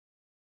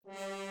Good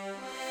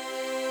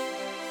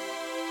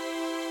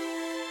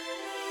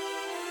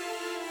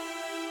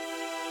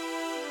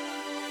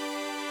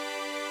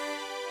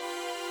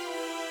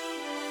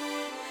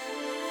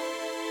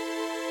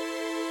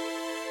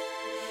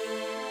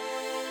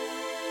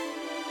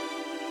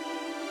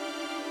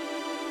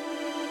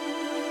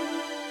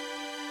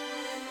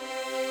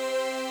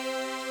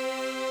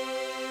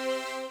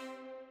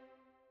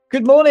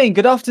morning,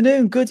 good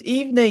afternoon, good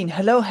evening.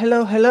 Hello,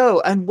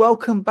 and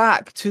welcome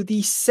back to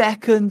the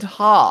second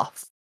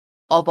half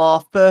of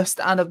our first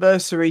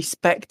anniversary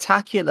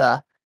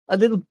spectacular. A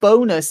little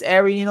bonus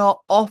airing our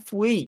off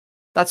week.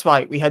 That's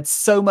right, we had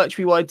so much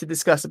we wanted to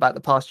discuss about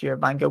the past year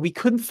of manga. We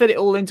couldn't fit it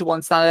all into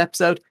one standard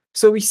episode,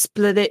 so we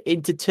split it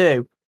into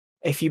two.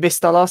 If you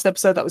missed our last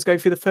episode, that was going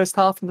through the first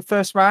half and the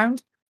first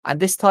round. And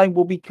this time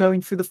we'll be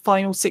going through the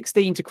final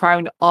 16 to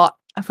crown our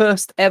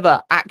first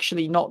ever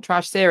actually not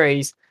trash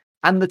series.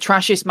 And the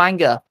trashiest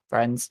manga,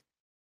 friends.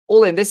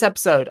 All in this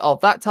episode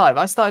of That Time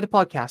I Started a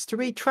Podcast to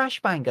read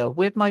trash manga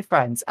with my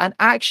friends. And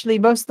actually,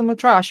 most of them were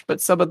trash, but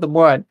some of them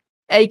weren't.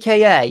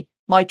 AKA,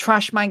 my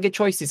trash manga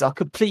choices are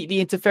completely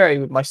interfering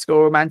with my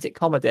school romantic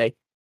comedy.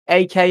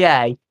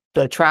 AKA,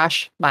 the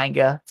Trash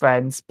Manga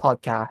Friends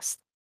Podcast.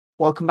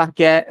 Welcome back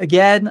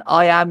again.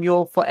 I am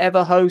your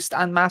forever host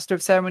and master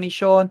of ceremony,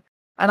 Sean.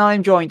 And I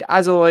am joined,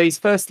 as always,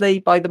 firstly,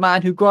 by the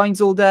man who grinds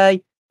all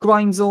day,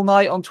 grinds all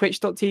night on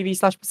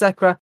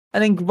twitch.tv/Berserkra,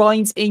 and then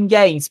grinds in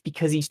games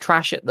because he's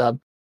trash at them.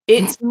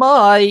 It's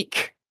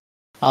Mike.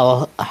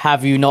 I'll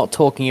have you not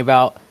talking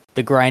about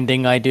the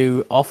grinding I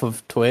do off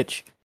of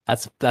Twitch.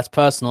 That's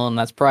personal and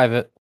that's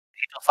private.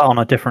 On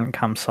a different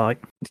campsite.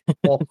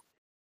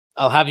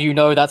 I'll have you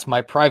know that's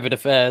my private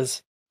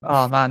affairs.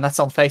 Oh man, that's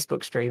on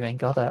Facebook streaming.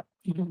 Got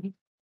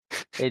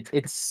it.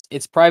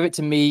 It's private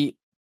to me,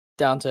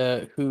 down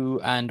to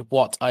who and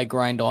what I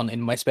grind on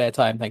in my spare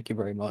time. Thank you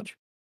very much.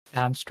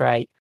 Damn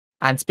straight.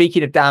 And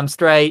speaking of damn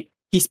straight,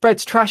 he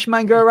spreads trash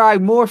manga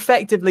around more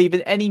effectively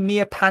than any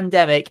mere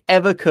pandemic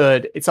ever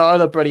could. It's our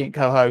other brilliant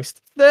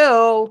co-host,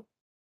 Phil.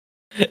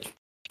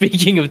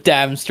 Speaking of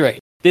damn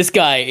straight, this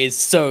guy is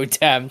so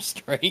damn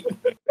straight.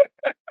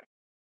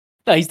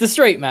 No, he's the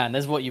straight man.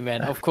 That's what you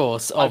meant, of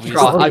course.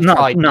 Obviously, I've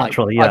tried.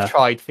 Naturally, yeah. I've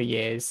tried for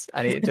years,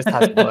 and it just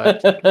hasn't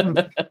worked.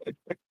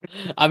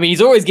 I mean,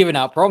 he's always giving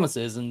out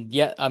promises, and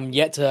yet I'm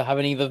yet to have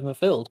any of them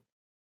fulfilled.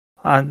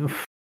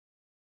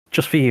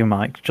 Just for you,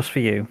 Mike. Just for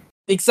you.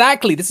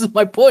 Exactly. This is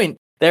my point.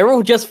 They're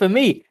all just for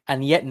me,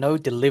 and yet no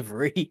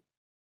delivery.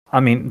 I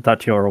mean,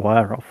 that you're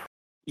aware of.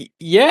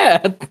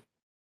 Yeah.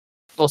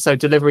 Also,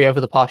 delivery over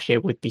the past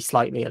year would be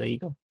slightly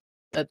illegal.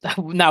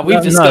 Now,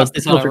 we've discussed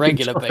this on a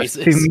regular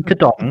basis. 2 meter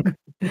dong.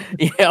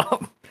 Yeah.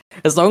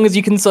 As long as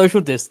you can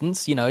social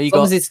distance, you know, As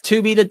long as it's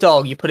 2 meter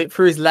dog, you put it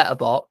through his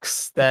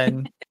letterbox,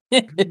 then...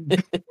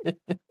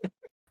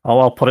 Oh,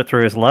 I'll put it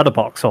through his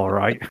letterbox, all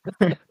right.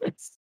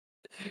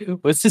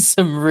 Was this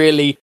some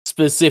really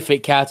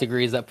specific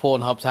categories that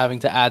Pornhub's having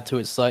to add to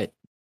its site?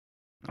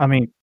 I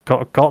mean,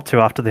 got to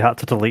after they had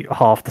to delete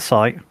half the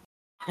site.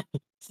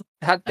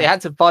 They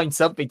had to find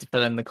something to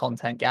fill in the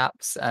content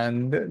gaps,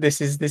 and this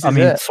is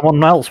it.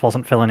 Someone else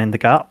wasn't filling in the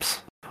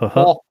gaps.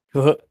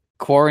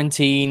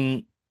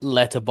 Quarantine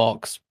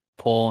letterbox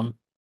porn.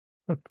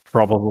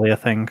 Probably a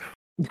thing.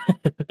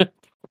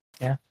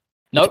 Yeah.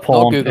 Nope,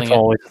 porn, not Googling it's it.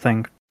 always a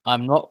thing.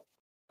 I'm not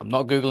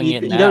Googling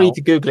it now. You don't need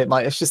to Google it,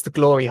 Mike. It's just a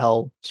glory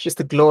hole. It's just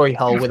a glory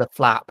hole with a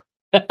flap.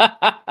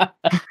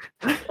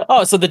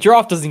 Oh, so the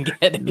draft doesn't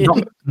get it.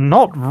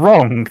 Not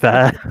wrong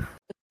there.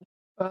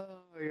 Oh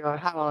my god,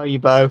 how are you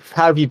both?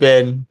 How have you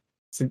been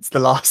since the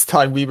last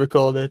time we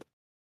recorded?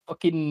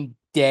 Fucking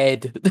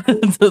dead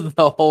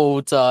the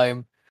whole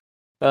time.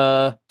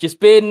 I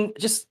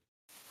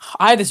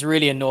had this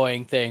really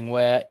annoying thing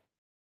where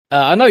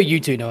I know you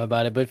two know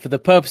about it, but for the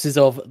purposes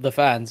of the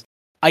fans,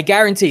 I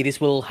guarantee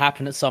this will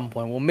happen at some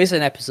point. We'll miss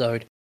an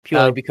episode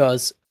purely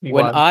because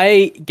when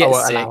I get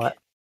sick,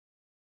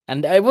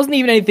 and it wasn't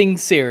even anything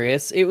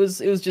serious. It was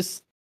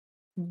just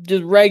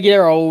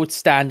regular old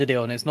standard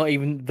illness, not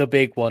even the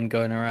big one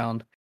going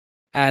around.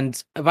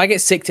 And if I get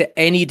sick to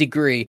any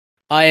degree,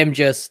 I am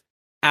just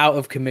out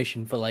of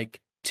commission for like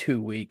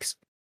 2 weeks.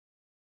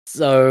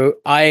 So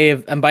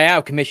and by out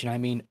of commission, I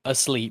mean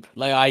asleep.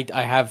 Like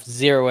I have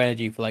zero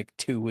energy for like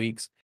 2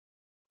 weeks.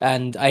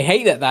 And I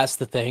hate that that's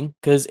the thing,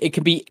 because it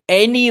can be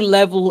any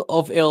level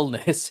of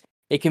illness.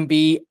 It can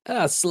be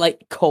a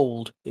slight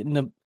cold.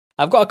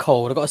 I've got a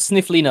cold, I've got a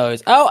sniffly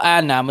nose. Oh,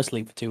 and now I'm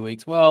asleep for 2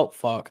 weeks. Well,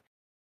 fuck.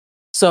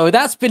 So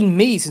that's been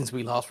me since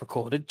we last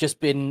recorded,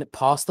 just been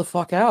passed the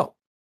fuck out.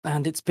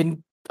 And it's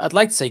been, I'd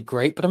like to say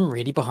great, but I'm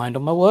really behind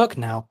on my work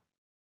now.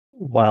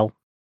 Well.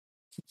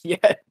 Yeah.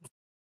 To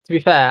be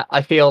fair,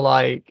 I feel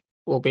like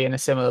we'll be in a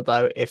similar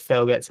boat if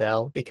Phil gets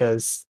ill,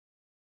 because...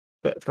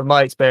 But from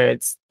my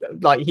experience,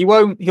 like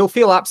he'll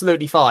feel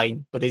absolutely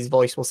fine, but his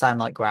voice will sound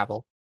like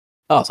gravel.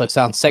 Oh, so it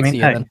sounds sexier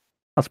then.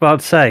 I was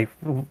about to say,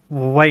 we're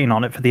waiting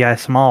on it for the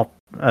ASMR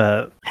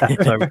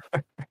episode.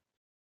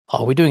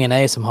 Oh, we're doing an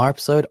ASMR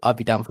episode? I'd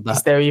be down for that.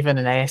 Is there even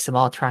an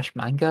ASMR trash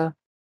manga?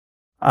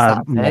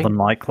 More than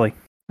likely.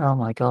 Oh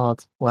my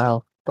god.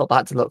 Well, Got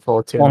that to look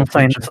forward to. in One the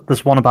thing, future.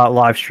 there's one about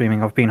live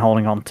streaming I've been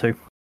holding on to.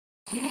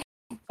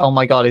 Oh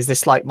my god, is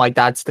this like my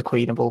dad's the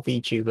queen of all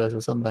VTubers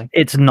or something?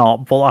 It's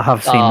not, but I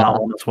have seen that Ah.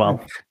 one as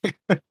well.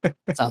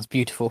 Sounds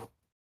beautiful.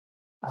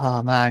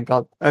 Oh man,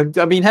 God.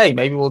 I mean, hey,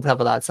 maybe we'll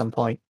cover that at some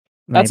point.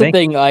 That's the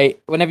Maybe. thing.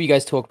 Whenever you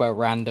guys talk about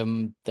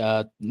random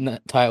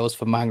titles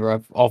for manga,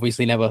 I've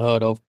obviously never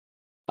heard of.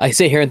 I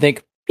sit here and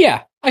think,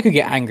 yeah, I could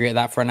get angry at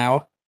that for an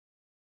hour.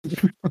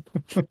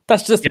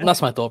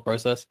 That's my thought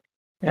process.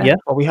 Yeah.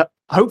 Well,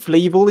 hopefully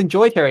you've all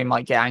enjoyed hearing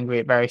Mike get angry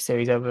at various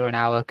series over an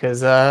hour,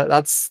 because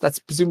that's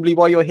presumably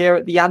why you're here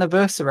at the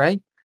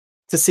anniversary,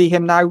 to see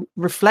him now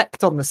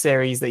reflect on the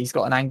series that he's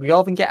gotten angry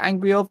of and get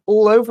angry of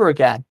all over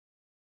again.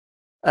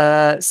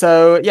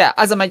 So yeah,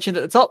 as I mentioned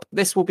at the top,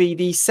 this will be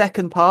the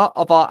second part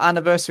of our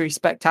anniversary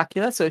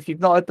spectacular. So if you've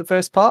not heard the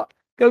first part,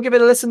 go give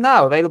it a listen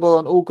now. Available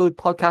on all good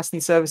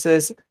podcasting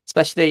services,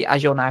 especially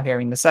as you're now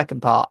hearing the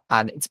second part.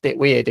 And it's a bit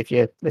weird if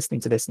you're listening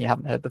to this and you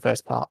haven't heard the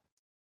first part.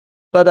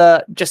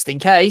 But just in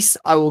case,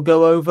 I will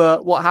go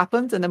over what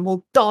happened and then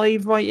we'll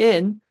dive right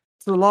in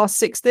to the last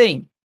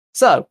 16.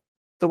 So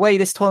the way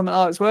this tournament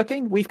art is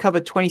working, we've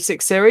covered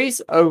 26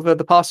 series over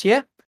the past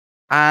year.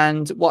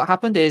 And what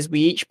happened is we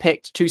each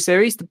picked 2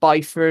 series to buy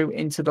through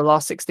into the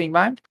last 16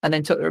 round, and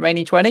then took the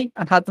remaining 20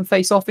 and had them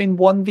face off in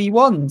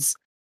 1v1s.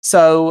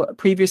 So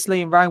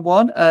previously in round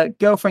 1,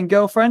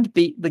 Girlfriend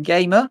beat The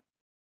Gamer,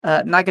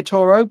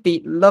 Nagatoro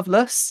beat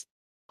Loveless,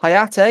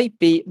 Hayate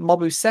beat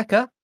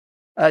Mobuseka,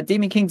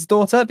 Demon King's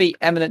Daughter beat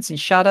Eminence in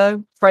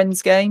Shadow,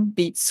 Friends Game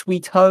beat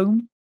Sweet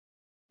Home,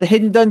 The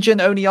Hidden Dungeon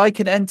Only I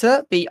Can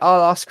Enter beat Our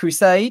Last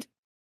Crusade,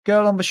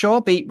 Girl on the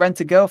Shore beat Rent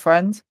a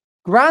Girlfriend,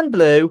 Grand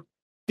Blue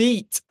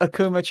beat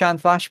Akuma-chan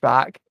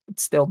Flashback.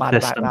 Still mad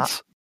about that.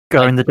 Distance.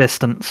 Going the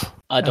distance.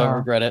 I don't Oh.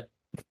 regret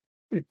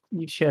it.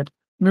 You should.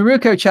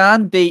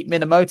 Miruko-chan beat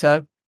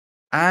Minamoto,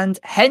 and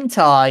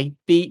Hentai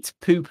beat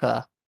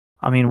Pooper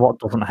I mean, what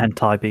doesn't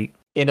hentai beat?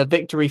 in a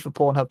victory for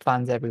Pornhub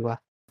fans everywhere.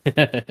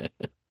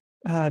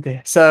 Oh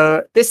dear.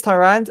 So this time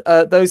around,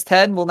 those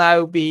 10 will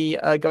now be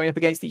going up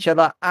against each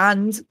other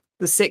and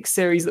the 6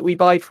 series that we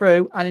buy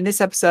through. And in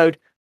this episode,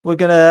 we're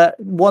going to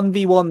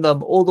 1v1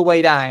 them all the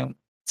way down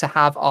to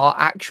have our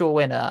actual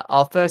winner,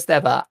 our first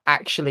ever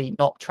actually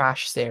not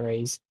trash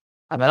series.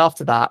 And then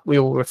after that, we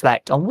will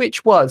reflect on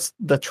which was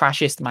the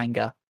trashiest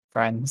manga,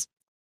 friends.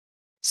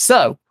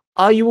 So,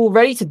 are you all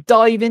ready to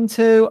dive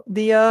into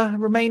the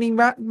remaining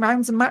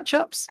rounds and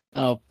matchups?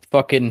 Oh,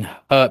 fucking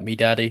hurt me,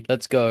 daddy.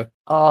 Let's go.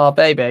 Oh,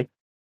 baby.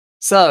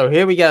 So,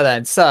 here we go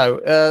then.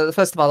 So, the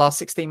first of our last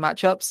 16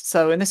 matchups.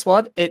 So, in this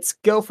one, it's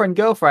Girlfriend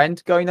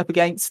going up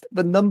against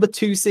the number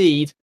 2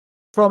 seed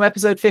from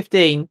episode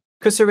 15,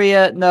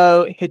 Kusuriya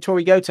no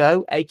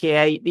Hitorigoto,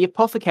 aka The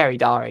Apothecary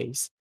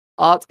Diaries.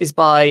 Art is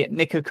by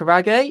Niku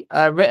Karage,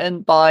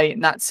 written by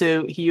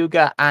Natsu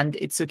Hyuga and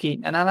Itsuki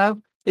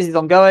Nanano. This is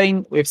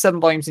ongoing. We have 7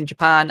 volumes in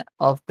Japan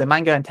of the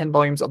manga and 10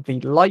 volumes of the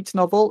light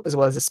novel, as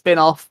well as a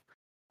spin-off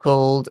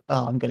called,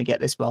 I'm going to get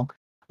this wrong,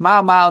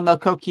 Mao Mao no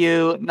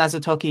Kokyu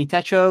Nazotoki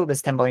Techo.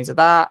 There's 10 volumes of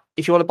that.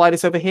 If you want to buy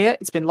this over here,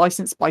 it's been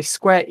licensed by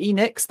Square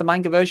Enix, the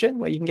manga version,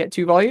 where you can get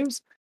 2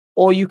 volumes.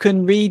 Or you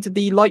can read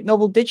the light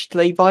novel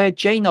digitally via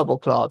J Novel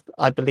Club.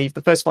 I believe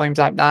the first volume's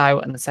out now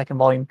and the second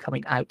volume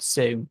coming out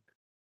soon.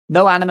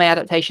 No anime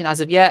adaptation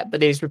as of yet,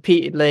 but is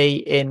repeatedly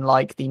in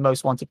like the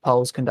most wanted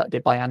polls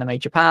conducted by Anime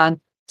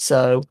Japan.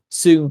 So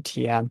soon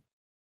TM,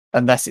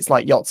 unless it's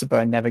like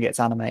Yotsuba and never gets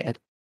animated.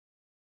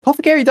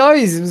 Apothecary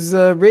Diaries was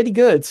really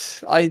good.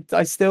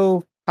 I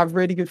still have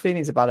really good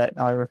feelings about it.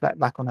 Now I reflect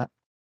back on it.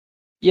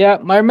 Yeah,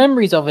 my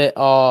memories of it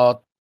are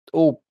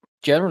all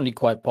generally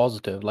quite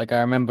positive. Like, I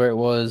remember it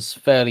was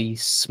fairly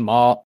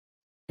smart.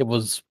 It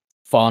was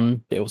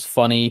fun. It was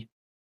funny.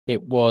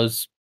 It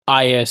was,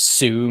 I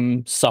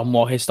assume,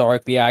 somewhat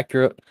historically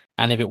accurate.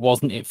 And if it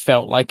wasn't, it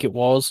felt like it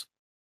was.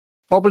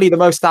 Probably the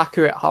most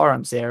accurate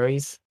harem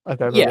series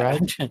I've ever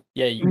read.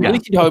 Yeah, at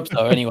least you'd hope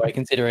so anyway,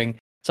 considering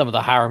some of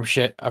the harem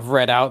shit I've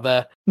read out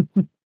there.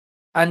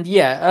 And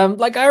yeah,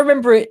 like, I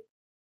remember it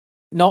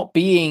not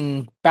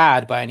being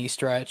bad by any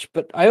stretch,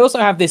 but I also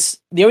have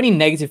the only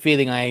negative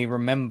feeling I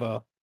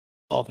remember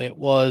of it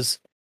was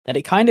that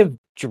it kind of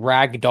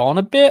dragged on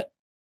a bit.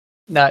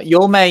 No,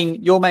 your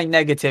main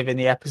negative in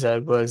the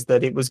episode was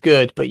that it was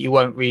good, but you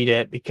won't read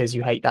it because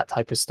you hate that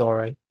type of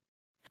story.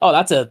 Oh,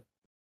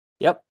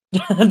 yep.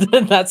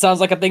 That sounds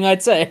like a thing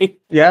I'd say.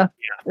 Yeah.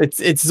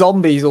 It's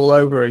zombies all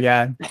over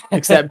again,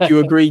 except you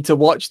agreed to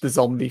watch the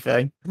zombie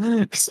thing.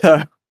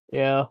 So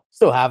Yeah,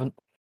 still haven't.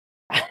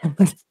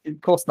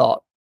 of course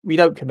not. We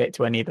don't commit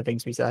to any of the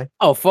things we say.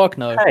 Oh, fuck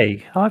no.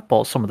 Hey, I've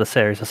bought some of the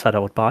series I said I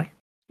would buy.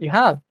 You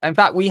have. In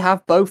fact, we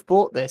have both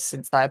bought this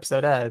since that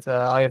episode aired.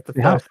 I have the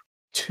We have. first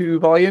 2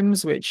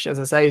 volumes, which, as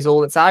I say, is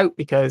all that's out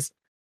because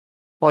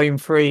volume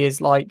 3 is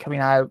like coming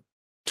out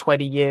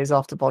 20 years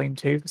after volume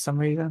 2 for some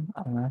reason.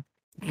 I don't know.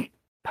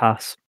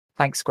 Pass.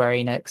 Thanks, Square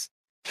Enix.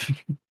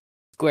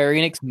 Square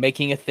Enix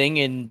making a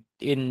thing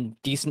in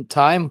decent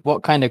time?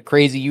 What kind of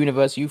crazy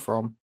universe are you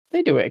from?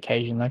 They do it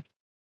occasionally.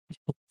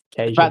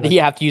 The fact that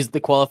you have to use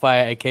the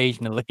qualifier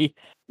occasionally.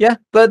 Yeah,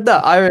 but no,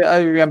 I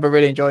remember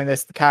really enjoying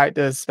this. The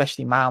characters,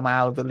 especially Mao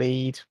Mao, the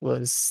lead,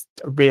 was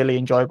a really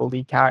enjoyable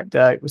lead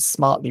character. It was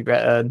smartly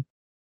written.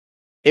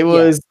 It Yeah.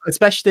 was,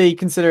 especially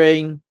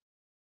considering,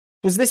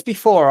 was this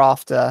before or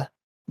after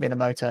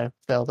Minamoto,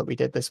 Phil, that we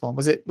did this one?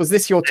 Was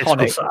this your This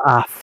tonic? was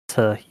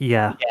after,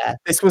 yeah. Yeah,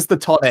 this was the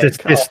tonic. This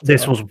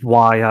after. was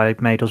why I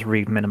made us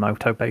read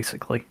Minamoto,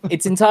 basically.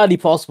 It's entirely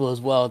possible as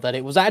well that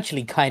it was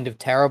actually kind of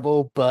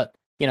terrible, but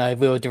if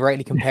we were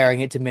directly comparing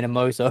it to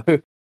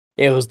Minamoto,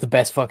 it was the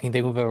best fucking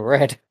thing we've ever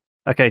read.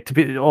 Okay,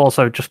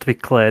 just to be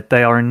clear,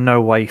 they are in no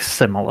way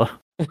similar.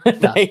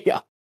 They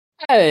are.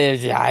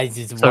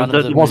 It's So one of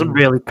there them. wasn't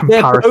really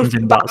They're comparisons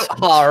both in that about sense.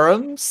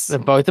 harems. They're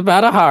both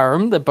about a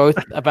harem. They're both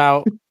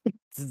about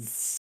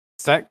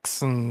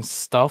sex and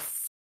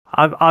stuff.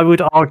 I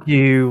would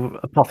argue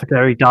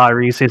Apothecary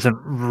Diaries isn't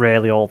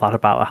really all that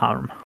about a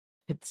harem.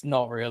 It's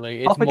not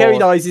really. It's Apothecary more.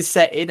 Diaries is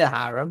set in a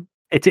harem.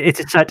 It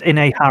is set in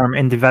a harem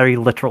in the very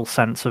literal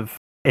sense of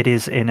it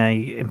is in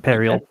a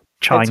imperial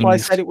Chinese. That's why I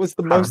said it was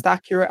the harem. most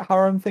accurate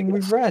harem thing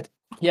we've read.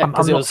 Yeah, I'm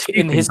because it not was in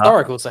disputing that.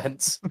 historical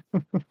sense.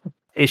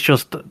 It's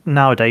just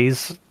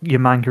nowadays your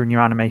manga and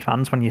your anime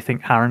fans, when you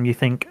think harem, you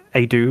think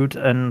a dude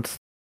and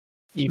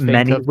You think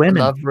many of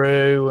women. Love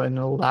Rue and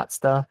all that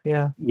stuff.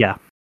 Yeah. Yeah.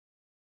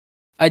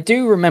 I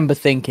do remember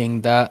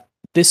thinking that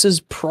this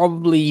is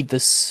probably the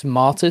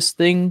smartest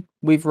thing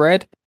we've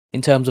read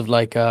in terms of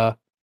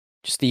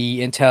just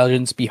the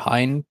intelligence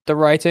behind the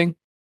writing,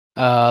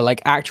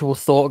 like actual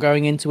thought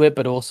going into it,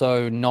 but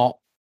also not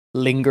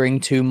lingering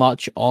too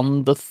much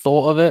on the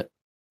thought of it.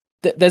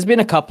 There's been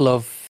a couple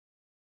of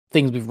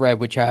things we've read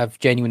which have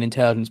genuine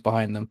intelligence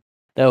behind them.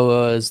 There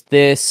was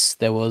this.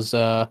 There was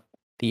the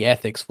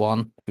ethics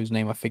one, whose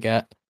name I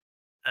forget.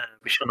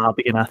 We shall now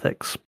begin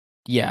ethics.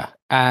 Yeah,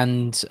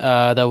 and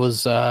there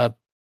was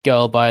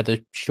Girl by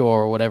the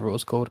Shore or whatever it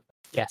was called.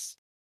 Yes.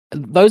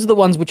 Those are the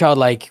ones which are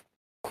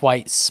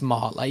quite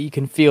smart. Like you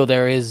can feel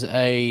there is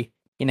a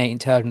innate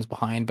intelligence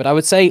behind. But I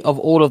would say of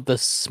all of the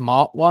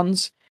smart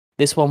ones,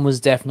 this one was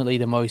definitely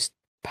the most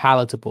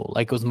palatable.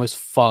 Like it was the most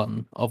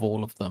fun of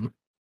all of them,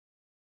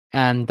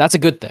 and that's a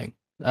good thing.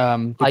 Are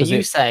Because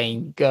you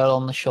saying Girl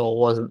on the Shore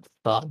wasn't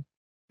fun?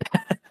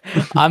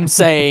 I'm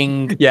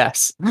saying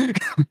Yes.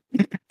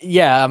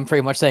 yeah, I'm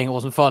pretty much saying it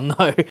wasn't fun.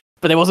 No,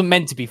 but it wasn't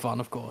meant to be fun,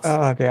 of course.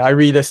 Okay. I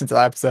re-listened to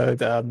that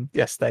episode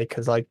yesterday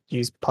because I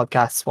use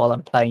podcasts while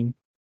I'm playing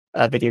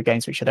video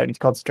games, which I don't need to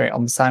concentrate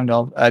on the sound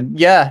of. And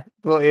yeah,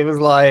 well, it was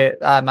like,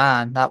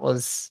 man, that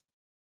was.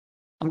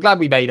 I'm glad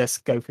we made us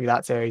go through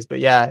that series, but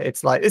yeah,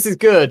 it's like this is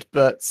good,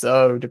 but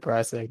so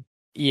depressing.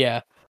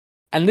 Yeah.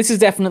 And this is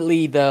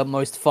definitely the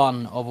most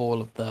fun of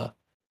all of the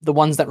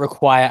ones that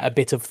require a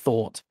bit of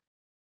thought.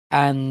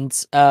 And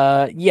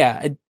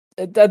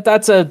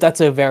that's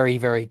a very,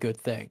 very good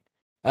thing.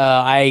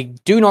 I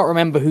do not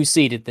remember who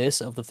seeded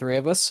this of the three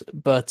of us,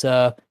 but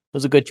it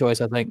was a good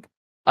choice, I think.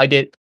 I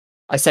did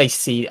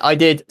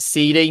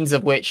seedings,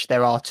 of which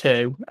there are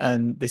two,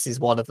 and this is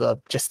one of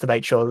them, just to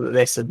make sure that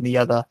this and the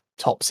other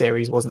top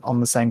series wasn't on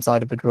the same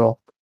side of the draw.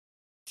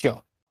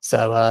 Sure.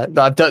 So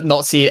I've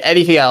not seen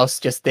anything else,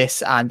 just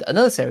this and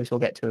another series we'll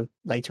get to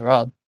later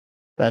on.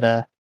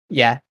 But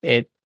yeah,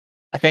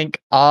 I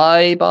think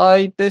I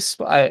buyed this.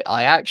 I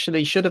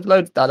actually should have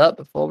loaded that up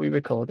before we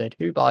recorded.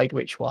 Who buyed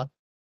which one?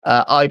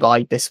 I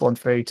buyed this one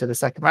through to the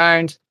second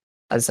round.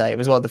 As I say, it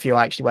was one of the few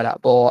I actually went out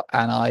and bought,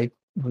 and I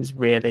was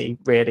really,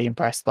 really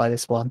impressed by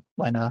this one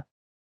when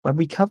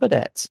we covered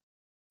it.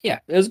 Yeah,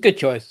 it was a good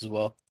choice as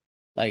well.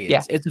 Like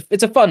Yeah.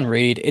 it's a fun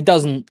read. It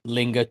doesn't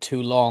linger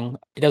too long.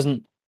 It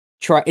doesn't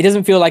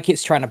feel like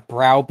it's trying to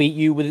browbeat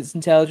you with its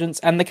intelligence,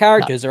 and the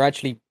characters are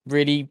actually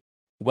really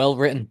well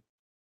written.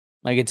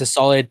 Like it's a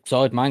solid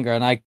manga,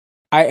 and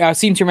I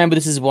seem to remember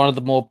this is one of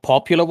the more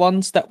popular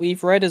ones that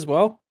we've read as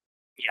well.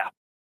 Yeah.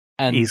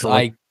 And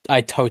Easily.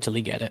 I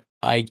totally get it.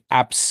 I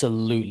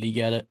absolutely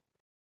get it.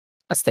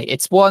 I think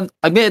it's one.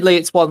 Admittedly,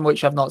 it's one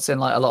which I've not seen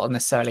like a lot of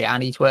necessarily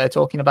Annie Twitter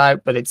talking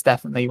about, but it's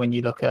definitely when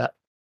you look at,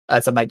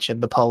 as I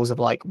mentioned, the polls of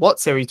like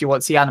what series do you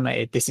want to see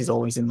animated. This is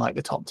always in like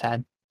the top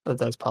 10 of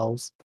those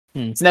polls.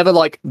 It's never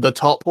like the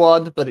top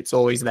one, but it's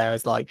always there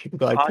as like people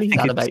go, I please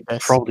think animate it's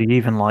this. probably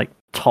even like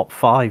top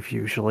 5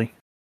 usually.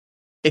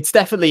 It's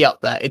definitely up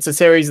there. It's a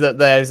series that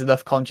there's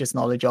enough conscious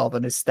knowledge of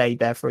and has stayed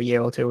there for a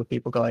year or two with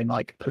people going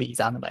like,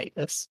 please animate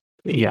this.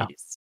 Please. Yeah.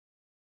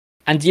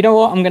 And you know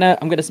what? I'm gonna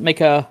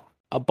make a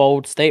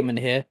bold statement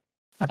here.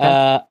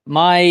 Okay.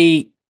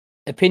 My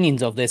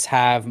opinions of this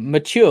have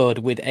matured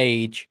with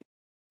age,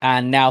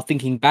 and now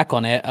thinking back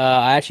on it,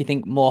 I actually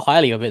think more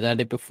highly of it than I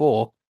did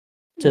before.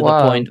 To the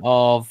Whoa. point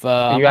of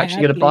Are you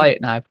actually going to buy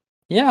it now?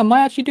 Yeah, I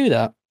might actually do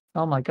that.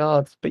 Oh my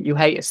god! But you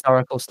hate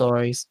historical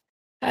stories.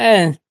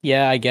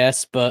 Yeah, I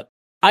guess, but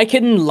I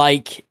can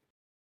like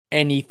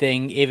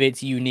anything if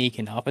it's unique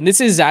enough, and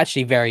this is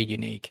actually very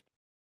unique.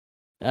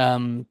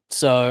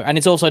 So, and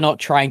it's also not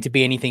trying to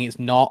be anything it's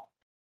not.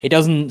 It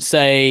doesn't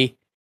say,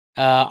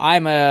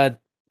 I'm a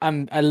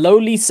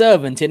lowly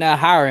servant in a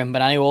harem,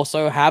 but I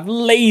also have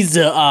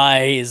laser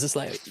eyes. It's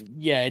like,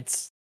 yeah,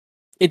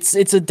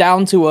 it's a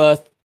down to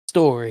earth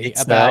story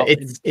It's about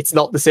it's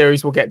not the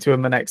series we'll get to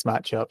in the next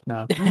matchup.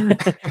 No.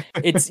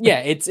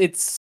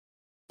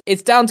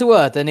 it's down to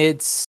earth, and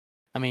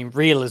I mean,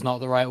 real is not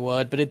the right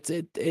word, but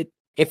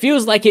it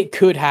feels like it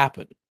could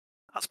happen.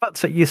 I was about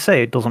to say, you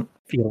say it doesn't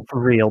feel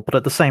real, but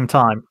at the same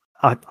time,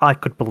 I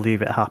could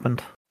believe it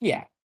happened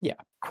Yeah.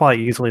 quite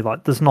easily.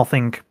 Like, there's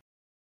nothing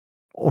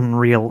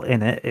unreal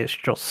in it. It's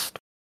just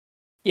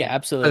Yeah,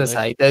 absolutely. As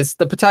I say, there's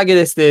the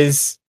protagonist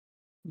is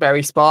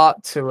very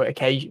smart to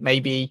occasion.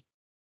 Maybe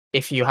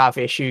if you have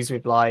issues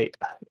with like,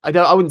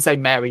 I wouldn't say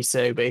Mary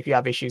Sue, but if you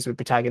have issues with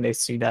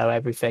protagonists who know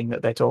everything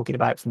that they're talking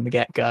about from the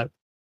get go,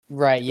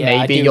 Right, yeah.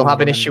 maybe you'll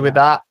have an issue with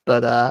that.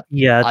 But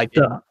yeah. I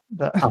didn't.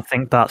 But I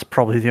think that's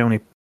probably the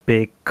only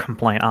big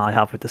complaint I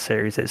have with the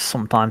series. Is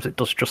sometimes it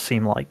does just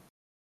seem like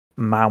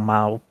Mao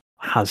Mao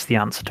has the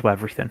answer to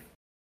everything.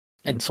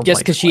 And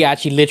just because she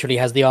actually literally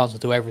has the answer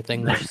to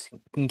everything that she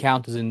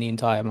encounters in the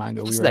entire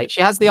manga.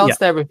 She has the answer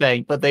to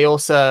everything, but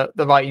the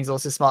writing's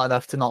also smart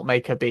enough to not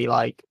make her be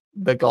like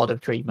the god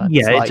of treatment.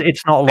 Yeah, like,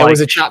 it's not there like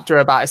was a chapter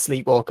about a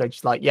sleepwalker.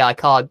 Just like, yeah, I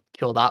can't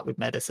cure that with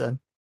medicine.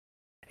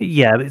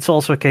 Yeah, but it's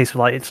also a case of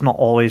like it's not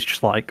always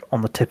just like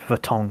on the tip of a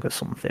tongue or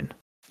something.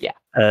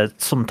 Yeah.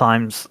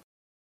 Sometimes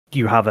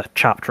you have a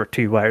chapter or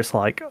two where it's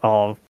like,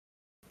 oh,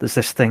 there's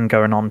this thing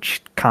going on. She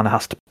kind of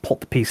has to put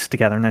the pieces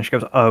together, and then she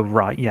goes, "Oh,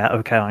 right, yeah,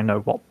 okay, I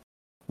know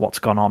what's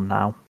gone on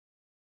now,"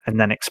 and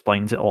then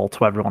explains it all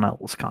to everyone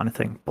else, kind of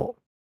thing. But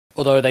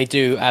although they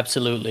do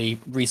absolutely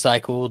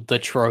recycle the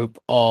trope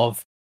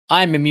of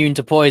I'm immune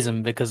to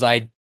poison because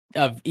I've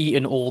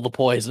eaten all the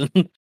poison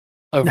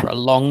over a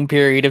long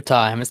period of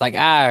time. It's like,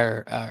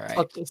 all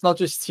right. It's not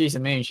just she's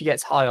immune; she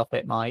gets high off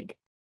it, Mike.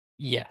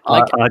 Yeah,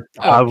 like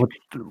I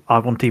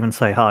wouldn't even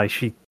say hi.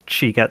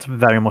 She gets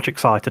very much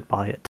excited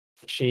by it.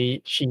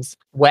 She's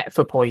wet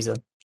for poison.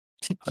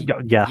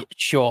 Yeah,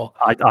 sure.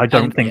 I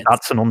don't think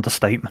that's an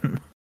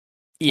understatement.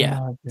 Yeah,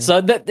 Oh, so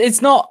that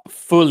it's not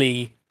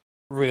fully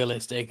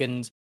realistic,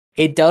 and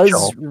it does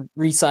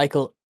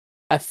recycle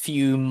a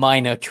few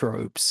minor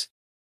tropes.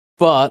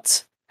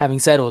 But having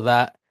said all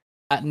that,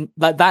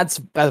 that's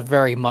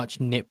very much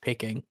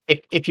nitpicking.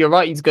 If your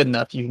writing's good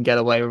enough, you can get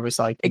away with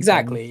recycling.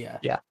 Exactly.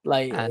 Yeah.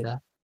 Like. And,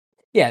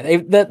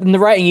 the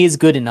writing is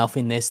good enough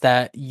in this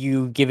that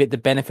you give it the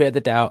benefit of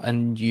the doubt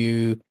and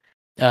you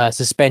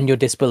suspend your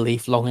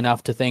disbelief long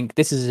enough to think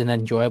this is an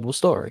enjoyable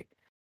story,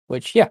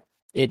 which, yeah,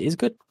 it is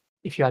good.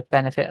 If you had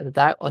benefit of the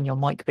doubt on your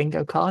Mike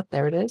bingo card,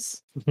 there it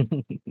is.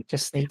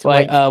 Just need to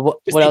Wait, wait.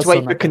 what Just need else to wait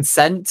on for that?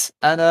 consent,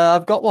 and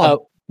I've got one.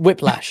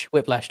 Whiplash.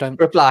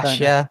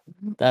 Yeah.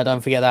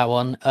 Don't forget that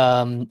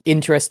one.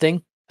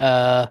 Interesting.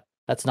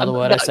 That's another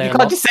word I say You a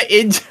can't lot. just say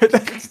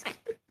into.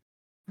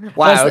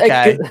 Wow.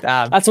 Okay.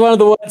 Damn. That's one of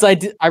the words I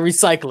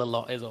recycle a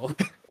lot. Is all.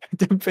 I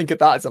didn't think of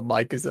that as a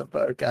Mikeism,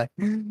 but okay.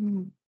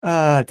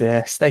 Oh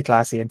dear. Stay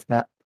classy,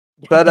 internet.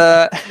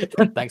 But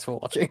thanks for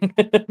watching.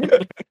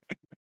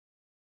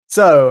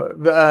 So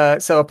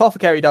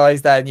Apothecary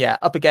dies then, yeah,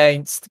 up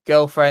against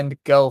Girlfriend,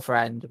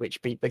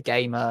 which beat the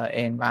Gamer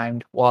in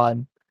round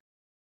 1.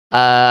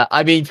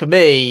 I mean, for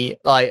me,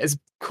 like, as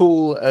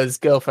cool as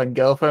Girlfriend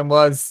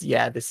was,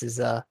 yeah, this is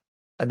a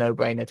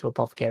no-brainer to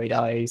Apothecary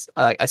dies.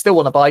 I still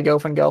want to buy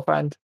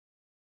Girlfriend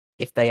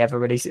if they ever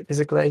release it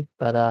physically,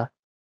 but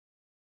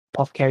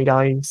Apothecary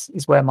dies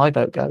is where my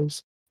vote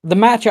goes. The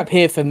matchup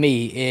here for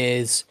me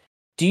is: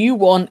 do you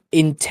want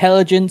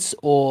intelligence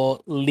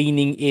or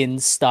leaning in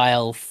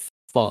style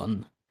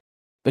fun?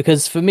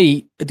 Because for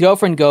me,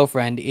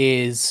 Girlfriend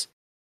is,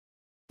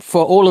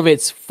 for all of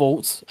its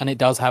faults, and it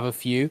does have a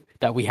few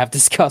that we have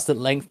discussed at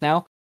length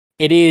now,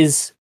 it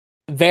is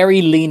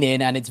very lean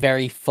in and it's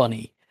very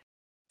funny.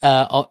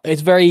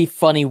 It's very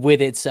funny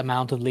with its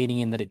amount of leaning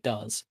in that it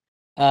does.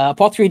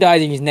 Apothecary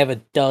Dies never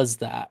does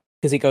that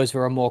because it goes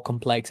for a more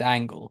complex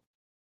angle.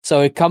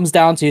 So it comes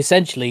down to,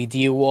 essentially, do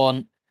you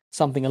want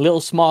something a little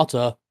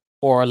smarter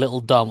or a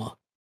little dumber?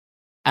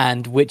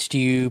 And which do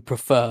you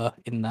prefer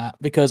in that?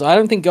 Because I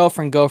don't think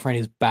Girlfriend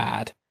is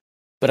bad,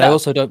 but I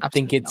also don't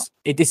think it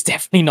is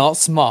definitely not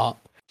smart.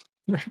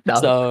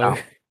 No.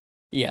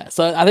 Yeah,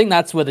 so I think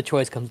that's where the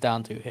choice comes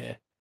down to here.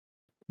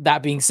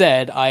 That being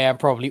said, I am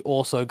probably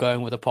also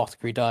going with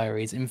Apothecary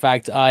Diaries. In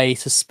fact, I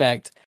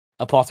suspect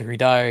Apothecary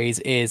Diaries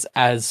is,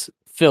 as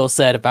Phil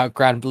said about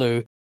Grand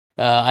Blue,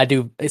 I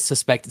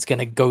suspect it's going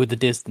to go the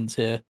distance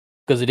here,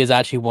 because it is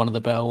actually one of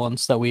the better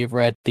ones that we have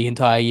read the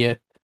entire year.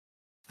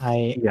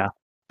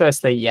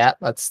 Firstly, yeah,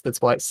 that's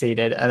why it's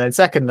seeded. And then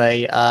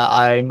secondly,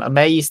 I'm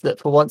amazed that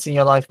for once in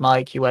your life,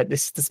 Mike, you went,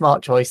 this is the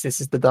smart choice, this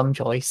is the dumb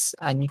choice,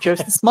 and you chose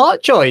the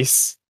smart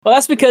choice. Well,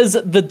 that's because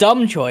the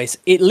dumb choice,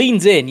 it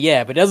leans in,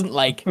 yeah, but it doesn't,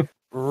 like,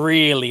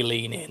 really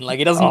lean in. Like,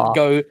 it doesn't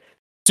go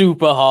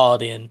super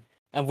hard in,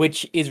 and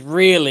which is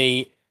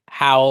really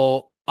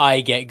how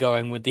I get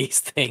going with these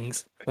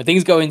things. When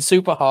things go in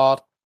super hard,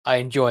 I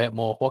enjoy it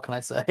more. What can I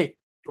say?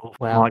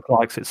 Well, Mike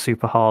likes it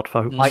super hard,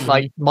 folks.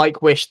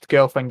 Mike wished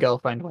Girlfriend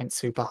went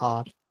super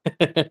hard.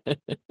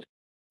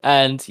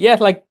 And yeah,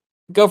 like,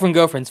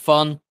 Girlfriend's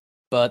fun,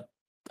 but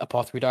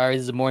Apothecary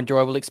Diaries is a more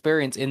enjoyable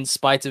experience in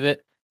spite of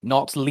it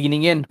not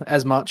leaning in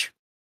as much.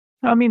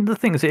 I mean, the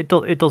thing is, it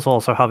does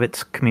also have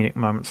its comedic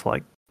moments,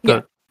 like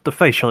the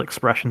facial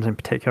expressions in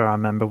particular. I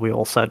remember we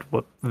all said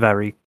were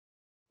very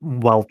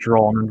well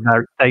drawn,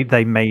 and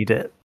they made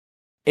it.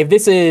 If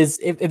this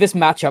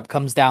matchup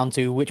comes down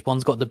to which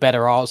one's got the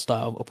better art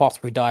style,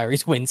 Apothecary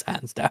Diaries wins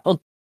hands down.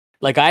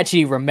 Like, I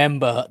actually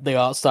remember the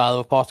art style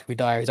of Apothecary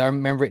Diaries. I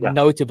remember it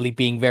notably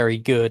being very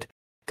good.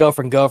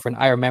 Girlfriend,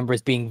 I remember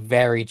as being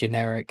very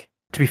generic.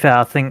 To be fair,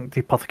 I think the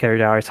Apothecary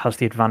Diaries has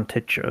the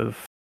advantage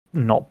of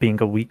not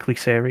being a weekly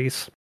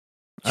series.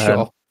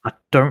 Sure. I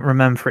don't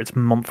remember if it's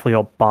monthly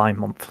or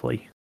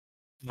bi-monthly.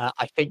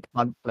 I think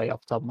monthly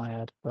off the top of my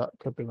head, but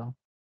could be wrong.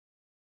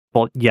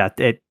 But yeah,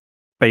 it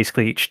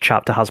basically each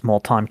chapter has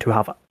more time to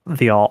have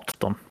the art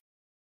done.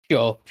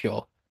 Sure.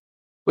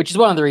 Which is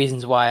one of the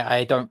reasons why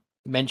I don't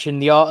mention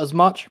the art as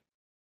much.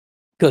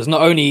 Because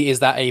not only is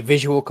that a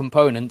visual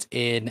component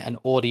in an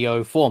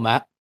audio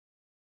format,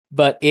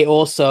 but it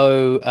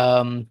also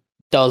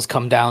does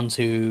come down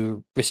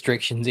to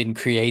restrictions in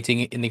creating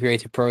it in the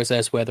creative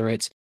process, whether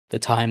it's the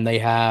time they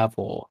have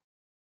or,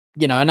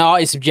 an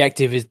art is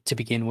subjective to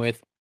begin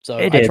with. So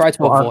I try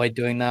to avoid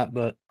doing that,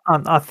 but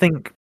I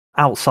think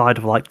outside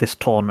of like this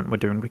tournament we're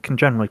doing, we can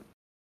generally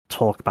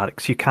talk about it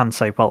because you can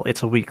say, well,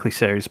 it's a weekly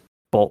series,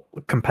 but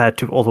compared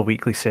to other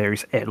weekly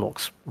series, it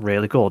looks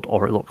really good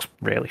or it looks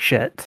really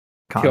shit.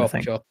 Kind of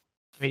thing. Sure.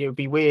 I mean, it would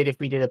be weird if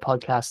we did a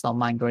podcast on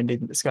manga and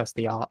didn't discuss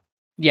the art.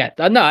 Yeah,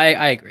 no,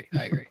 I agree.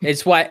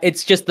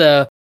 It's just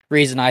the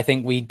reason I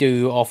think we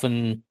do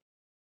often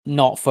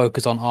not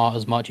focus on art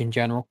as much in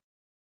general,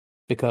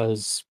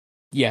 because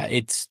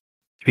it's.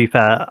 To be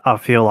fair, I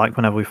feel like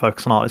whenever we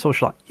focus on art, it's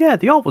always like, yeah,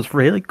 the art was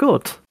really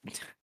good.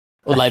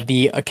 Or like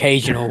the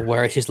occasional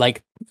where it's just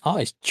like, oh,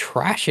 it's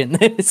trash in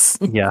this.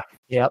 Yeah.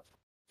 Yep.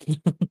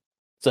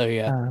 So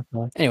yeah.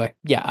 Anyway,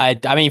 yeah.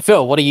 I mean,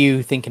 Phil, what are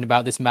you thinking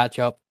about this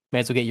matchup? May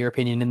as well get your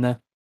opinion in there.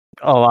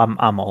 Oh,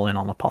 I'm all in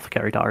on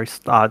Apothecary Diaries.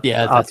 I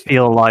feel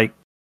fair. like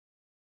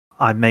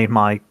I made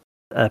my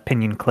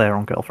opinion clear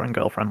on Girlfriend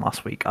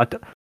last week.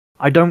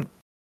 I don't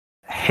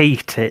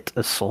hate it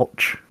as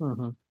such,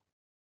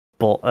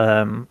 but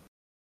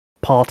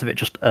part of it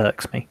just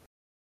irks me.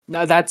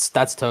 No, that's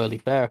totally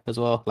fair as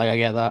well. Like, I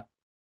get that.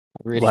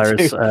 I really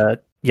Whereas,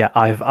 do.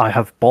 I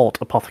have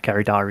bought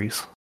Apothecary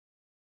Diaries.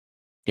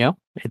 Yeah,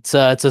 it's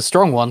a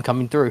strong one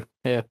coming through.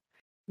 Yeah,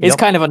 it's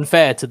kind of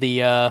unfair to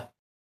the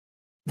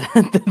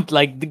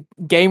like the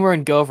Gamer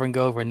and Girlfriend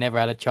never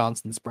had a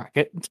chance in this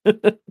bracket.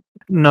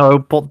 No,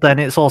 but then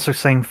it's also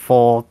same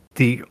for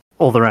the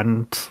other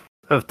end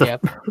of the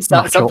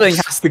something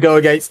has to go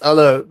against the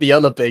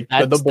other big, the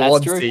number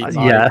one true. seed.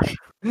 Yeah,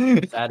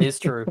 that is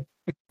true.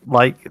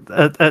 Like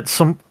at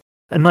some,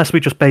 unless we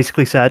just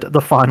basically said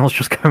the final's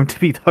just going to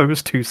be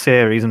those two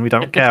series and we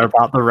don't care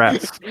about the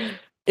rest.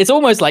 It's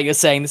almost like you're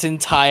saying this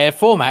entire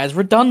format is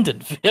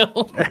redundant,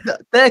 Phil.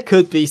 There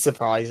could be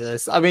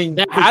surprises. I mean,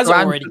 there has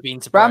already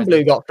been surprises.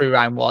 Granblue got through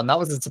round one. That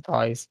was a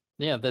surprise.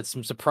 Yeah, there's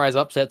some surprise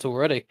upsets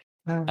already.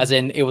 As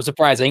in, it was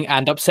surprising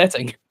and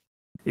upsetting.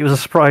 It was a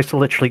surprise to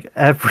literally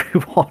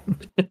everyone.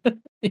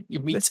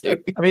 Me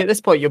too. I mean, at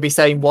this point, you'll be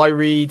saying, why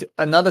read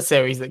another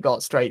series that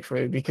got straight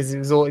through? Because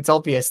it's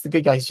obvious the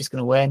good guy's just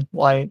going to win.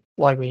 Why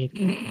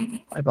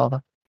read? Why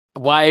bother?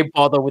 Why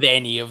bother with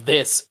any of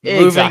this?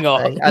 Exactly. Moving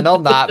on. And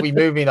on that, we're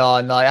moving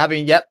on. Like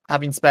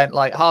having spent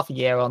like half a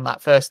year on that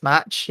first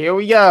match, here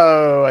we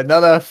go.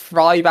 Another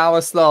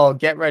 5-hour slog.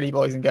 Get ready,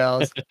 boys and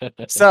girls.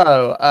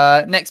 So,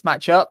 next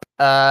matchup.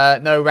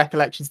 No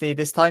recollections needed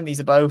this time. These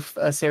are both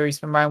series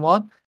from round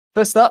one.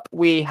 First up,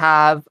 we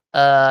have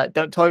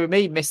Don't Toy With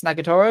Me, Miss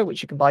Nagatoro,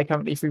 which you can buy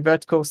currently through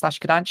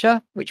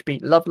Vertical/Kodansha, which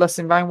beat Loveless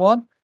in round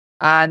one.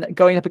 And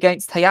going up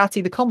against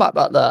Hayate the Combat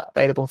Butler,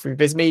 available through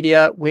Viz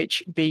Media,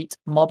 which beat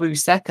Mobu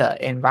Seka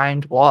in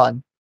round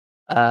one.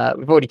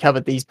 We've already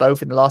covered these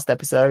both in the last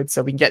episode,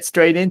 so we can get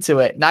straight into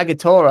it.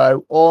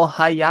 Nagatoro or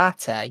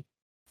Hayate?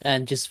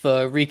 And just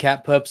for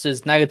recap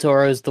purposes,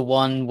 Nagatoro is the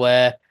one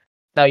where...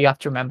 No, you have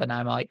to remember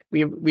now, Mike.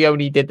 We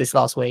only did this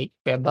last week,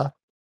 remember?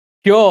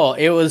 Sure,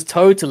 it was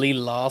totally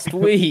last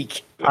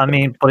week. I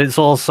mean, but it's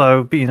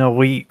also been a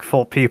week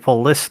for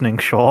people listening,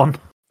 Sean.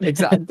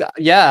 Exactly.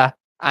 Yeah.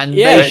 And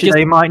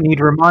they might need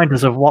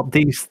reminders of what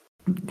these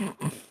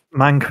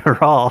manga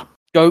are.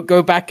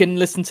 Go back and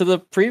listen to the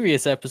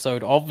previous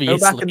episode, obviously.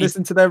 Go back and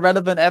listen to their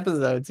relevant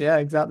episodes. Yeah,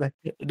 exactly.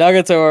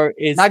 Nagatoro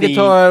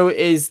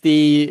is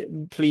the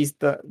please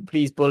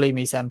bully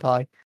me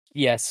senpai.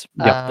 Yes.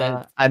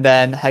 And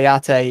then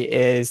Hayate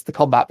is the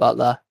combat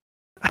butler.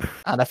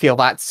 And I feel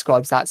that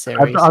describes that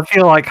series. I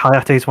feel like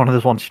Hayate is one of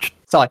those ones.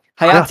 Sorry,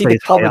 Hayate the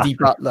comedy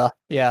butler.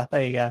 Yeah,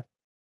 there you go.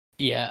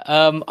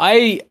 Yeah.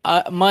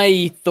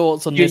 My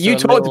thoughts on this. You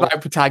talked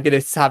about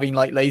protagonists having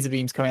like laser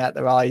beams coming out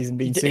their eyes and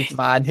being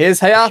Superman. Here's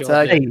Hayate.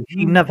 Sure, yeah.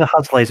 He never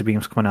has laser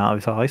beams coming out of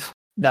his eyes.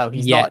 No,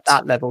 he's not at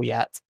that level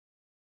yet.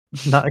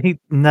 No, he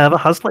never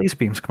has laser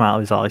beams come out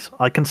of his eyes.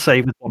 I can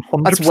say with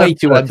 100%. That's way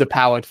too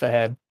underpowered for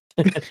him.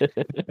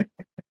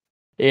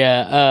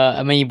 Yeah.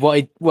 I mean,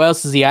 what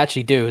else does he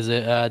actually do? Is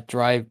it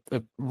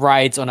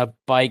rides on a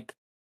bike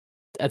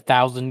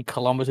 1,000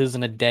 kilometers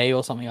in a day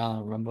or something. I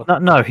don't remember.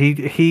 No,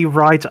 he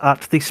rides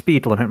at the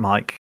speed limit,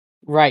 Mike.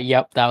 Right,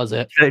 yep, that was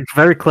it. It's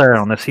very clear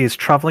on this. He is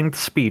traveling the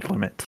speed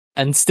limit.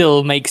 And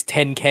still makes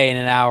 10k in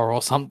an hour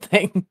or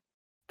something.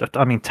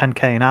 I mean,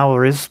 10k an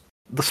hour is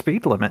the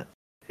speed limit.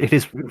 It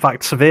is, in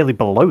fact, severely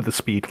below the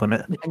speed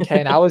limit.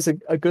 10k an hour is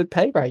a good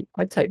pay rate.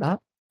 I'd take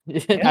that.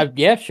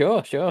 Yeah,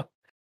 sure.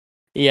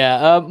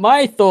 Yeah,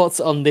 my thoughts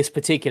on this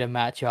particular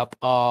matchup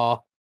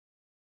are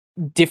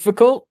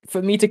difficult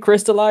for me to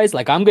crystallize.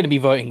 Like, I'm going to be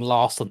voting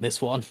last on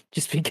this one,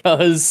 just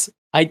because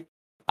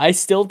I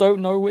still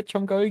don't know which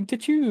I'm going to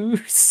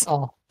choose.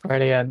 Oh,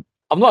 brilliant.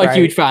 I'm not a Right.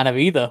 huge fan of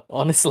either,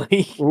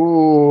 honestly.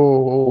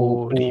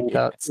 Ooh, deep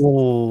cuts.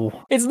 Oh,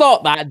 It's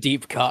not that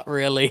deep cut,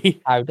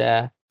 really. How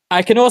dare.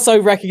 I can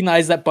also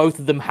recognize that both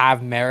of them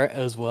have merit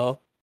as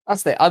well.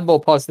 That's the I'm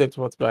more positive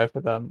towards both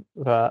of them.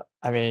 But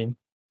I mean,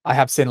 I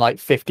have seen like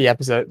 50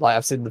 episodes, like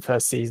I've seen the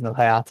first season of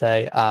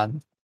Hayate,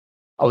 and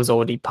I was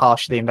already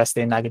partially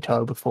invested in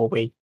Nagatoro before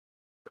we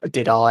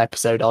did our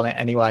episode on it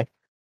anyway.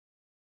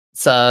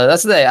 So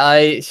that's the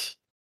thing.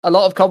 A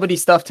lot of comedy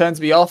stuff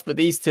turns me off, but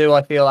these two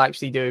I feel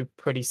actually do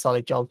pretty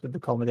solid jobs with the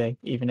comedy,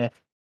 even if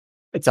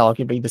it's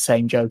arguably the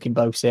same joke in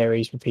both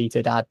series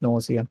repeated ad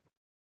nauseum.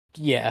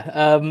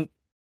 Yeah,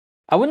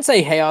 I wouldn't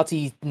say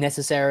Hayate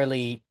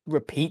necessarily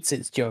repeats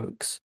its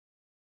jokes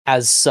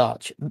as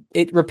such.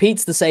 It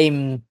repeats the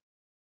same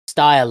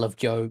style of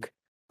joke,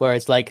 where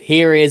it's like,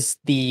 here is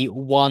the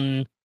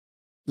one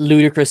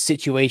ludicrous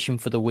situation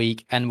for the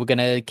week, and we're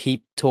gonna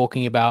keep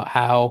talking about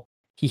how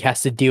he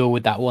has to deal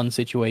with that one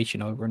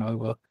situation over and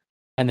over.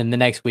 And then the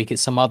next week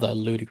it's some other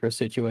ludicrous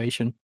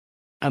situation.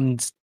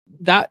 And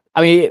that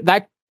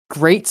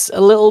grates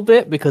a little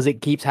bit because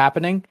it keeps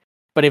happening.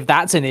 But if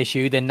that's an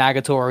issue, then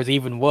Nagatoro is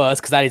even worse,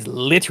 because that is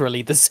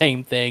literally the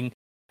same thing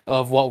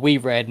of what we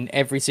read in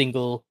every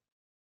single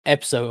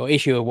episode or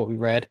issue of what we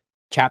read.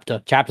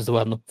 Chapter's the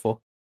word I'm looking for.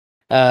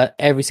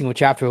 Every single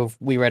chapter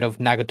we read of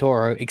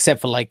Nagatoro,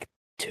 except for like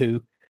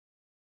 2.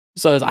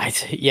 So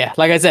yeah,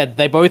 like I said,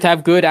 they both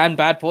have good and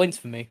bad points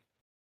for me.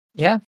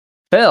 Yeah.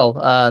 Phil,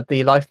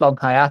 the lifelong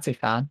Hayate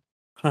fan.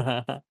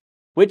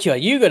 Which are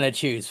you gonna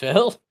choose,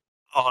 Phil?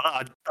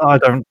 I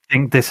don't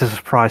think this is a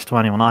surprise to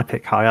anyone. I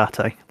pick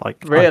Hayate.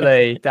 Like,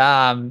 Really?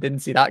 Damn, didn't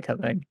see that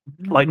coming.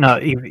 no,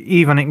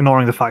 even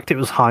ignoring the fact it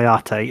was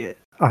Hayate,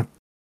 I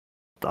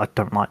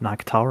don't like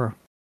Nagatoro.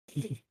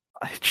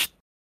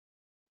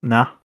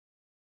 Nah,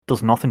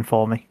 does nothing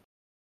for me.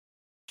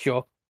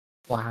 Sure.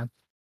 Wow.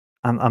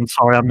 I'm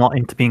sorry, I'm not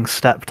into being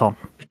stepped on.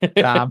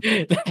 Damn.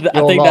 I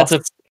think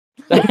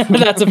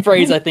that's a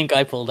phrase I think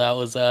I pulled out,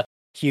 was a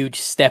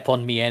huge step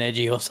on me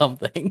energy or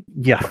something.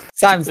 Yeah,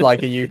 Sounds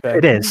like a you thing.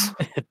 it is.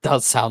 It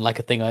does sound like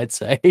a thing I'd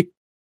say.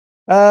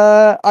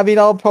 I mean,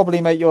 I'll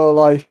probably make your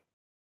life,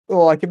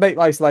 or I could make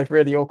my life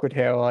really awkward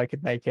here, or I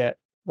could make it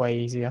way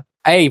easier.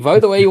 Hey,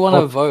 vote the way you want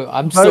to vote.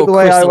 I'm Vote still the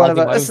way I want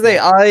to crystallizing vote. my That's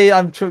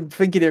the own thing. I'm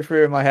thinking it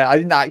through in my head. I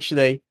didn't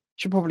actually.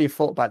 Should probably have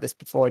thought about this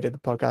before I did the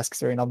podcast,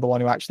 considering I'm the one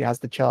who actually has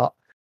the chart.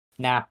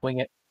 Nah, wing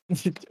it.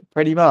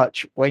 Pretty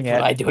much wing That's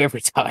it. what I do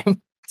every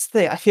time. That's the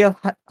thing. I feel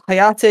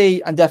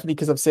Hayate, and definitely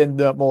because I've seen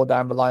the more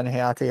down the line,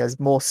 Hayate has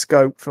more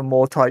scope for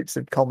more types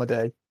of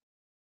comedy,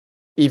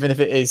 even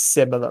if it is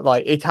similar.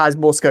 Like, it has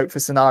more scope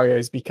for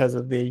scenarios because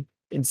of the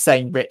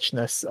insane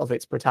richness of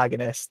its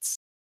protagonists.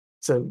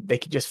 So they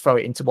can just throw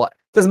it into what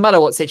doesn't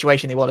matter what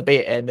situation they want to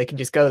be in. They can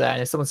just go there,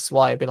 and if someone says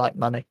why, it'd be like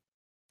money.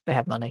 They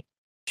have money.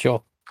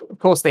 Sure. Of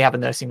course, they have a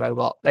nursing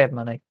robot. They have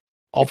money.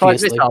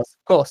 Obviously. Of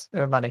course, they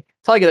have money.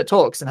 Tiger that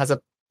talks and has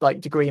a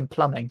degree in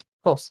plumbing.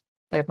 Of course,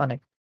 they have money.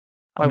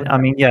 I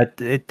mean, yeah,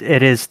 it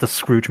is the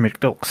Scrooge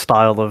McDuck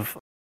style of,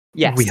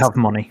 Yes, we have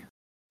money.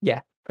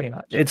 Yeah, pretty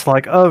much. It's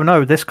like, oh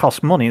no, this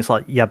costs money. It's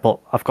like, yeah,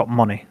 but I've got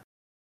money.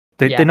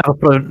 They Yeah.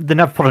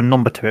 never put a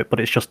number to it, but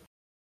it's just,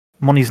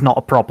 money's not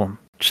a problem.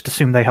 Just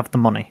assume they have the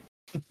money.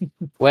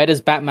 Where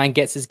does Batman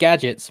gets his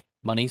gadgets?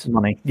 Money's.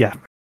 Money, yeah.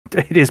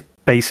 It is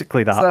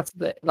basically that.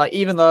 So that's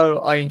even though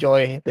I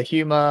enjoy the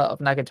humor of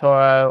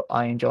Nagatoro,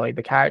 I enjoy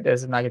the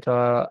characters of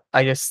Nagatoro,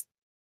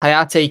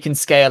 Hayate can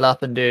scale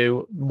up and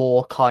do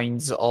more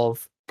kinds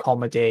of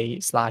comedy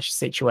 /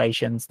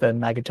 situations than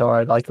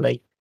Nagatoro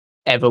likely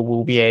ever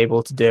will be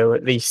able to do,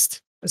 at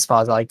least as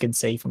far as I can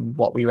see from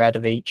what we read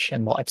of each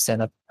and what I've seen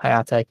of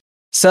Hayate.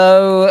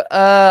 So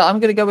I'm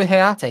gonna go with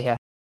Hayate here.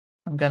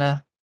 I'm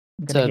gonna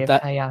give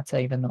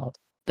Hayate the nod.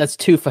 That's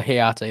 2 for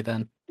Hayate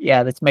then.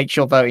 Yeah, let's make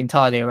sure vote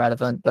entirely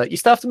irrelevant, but you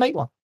still have to make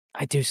one.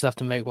 I do still have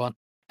to make one.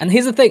 And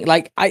here's the thing,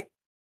 like,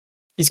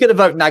 He's gonna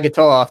vote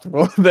Nagatoro after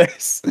all of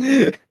this.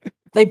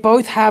 they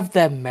both have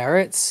their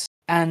merits,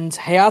 and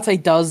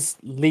Hayate does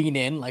lean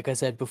in, like I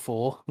said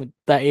before,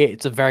 that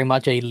it's a very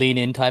much a lean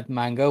in type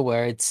manga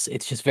where it's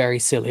just very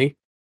silly.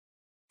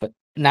 But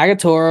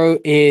Nagatoro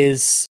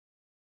is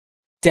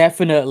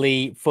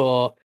definitely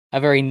for a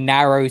very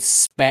narrow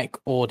spec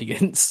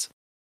audience.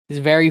 It's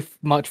very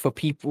much for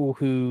people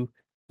who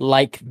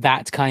like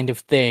that kind of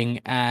thing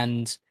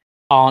and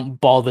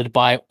aren't bothered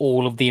by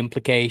all of the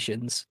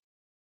implications.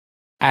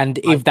 And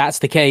if that's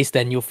the case,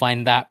 then you'll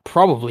find that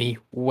probably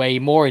way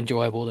more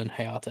enjoyable than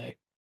Hayate.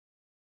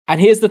 And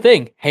here's the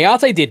thing,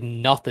 Hayate did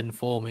nothing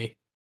for me.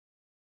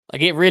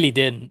 Like, it really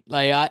didn't.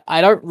 Like,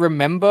 I don't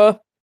remember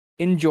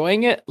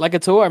enjoying it, like,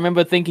 at all. I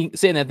remember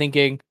sitting there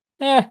thinking,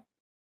 I'm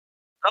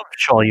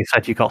sure you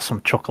said you got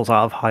some chuckles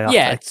out of Hayate.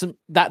 yeah,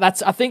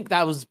 I think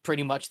that was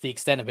pretty much the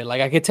extent of it. Like,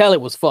 I could tell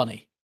it was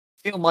funny.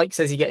 I feel Mike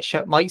says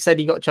Mike said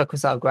he got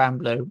chuckles out of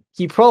Granblue.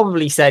 He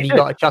probably said he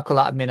got a chuckle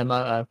out of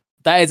Minamoto.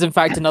 That is, in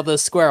fact, another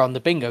square on the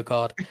bingo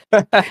card.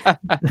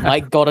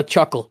 Mike got a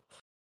chuckle.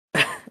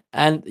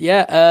 And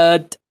yeah,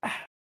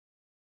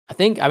 I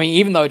mean,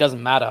 even though it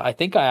doesn't matter, I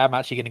think I am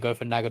actually going to go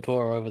for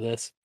Nagatoro over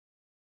this.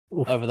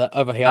 Oof. Over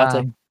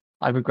Hayate.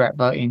 I regret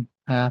voting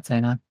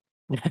Hayate now.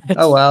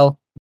 Oh well.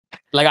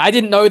 Like, I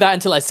didn't know that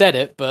until I said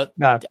it, but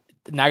No.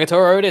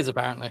 Nagatoro it is,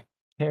 apparently.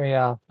 Here we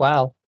are.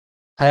 Wow.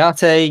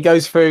 Hayate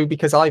goes through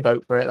because I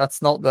vote for it.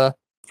 That's not the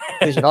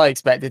decision I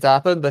expected to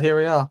happen, but here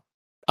we are.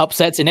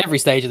 Upsets in every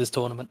stage of this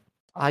tournament.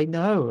 I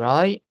know,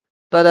 right?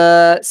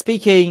 But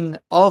speaking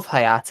of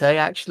Hayate,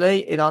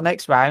 actually, in our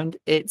next round,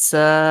 it's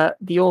the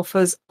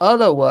author's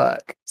other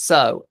work.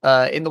 So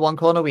in the one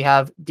corner, we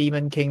have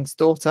Demon King's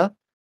Daughter,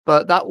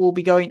 but that will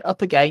be going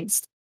up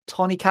against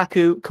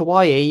Tonikaku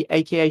Kawaii,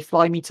 aka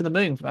Fly Me to the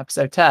Moon from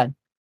episode 10.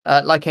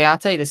 Like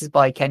Hayate, this is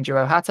by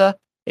Kenjiro Hata.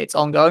 It's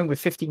ongoing with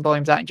 15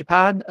 volumes out in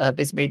Japan.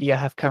 Viz Media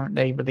have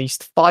currently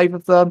released 5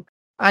 of them.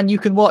 And you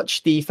can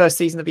watch the first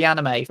season of the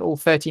anime, all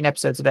 13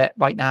 episodes of it,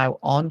 right now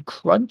on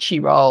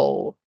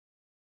Crunchyroll.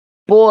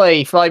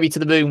 Boy, Fly Me to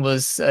the Moon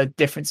was a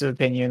difference of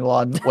opinion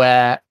one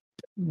where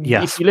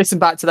Yes. if you listen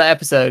back to that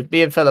episode,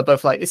 me and Phil are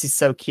both like, this is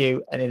so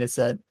cute and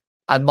innocent.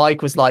 And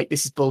Mike was like,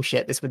 this is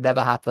bullshit. This would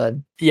never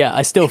happen. Yeah,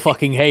 I still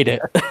fucking hate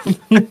it.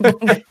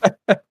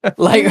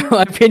 Like,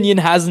 my opinion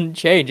hasn't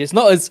changed. It's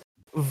not as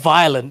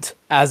violent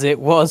as it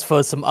was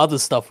for some other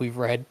stuff we've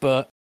read,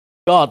 but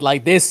God,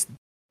 like this,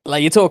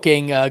 like, you're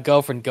talking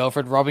girlfriend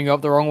rubbing you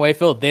up the wrong way,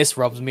 Phil. This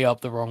rubs me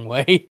up the wrong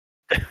way.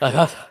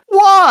 Like,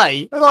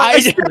 Why? Like, I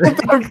still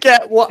don't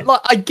get what.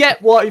 Like, I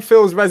get what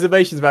Phil's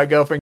reservations about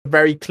girlfriend. A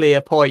very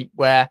clear point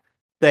where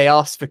they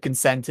ask for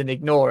consent and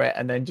ignore it,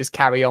 and then just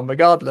carry on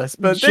regardless.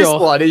 But this Sure.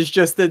 one is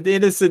just an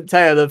innocent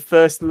tale of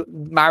first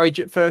marriage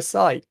at first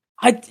sight.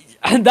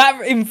 and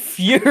that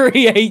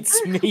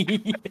infuriates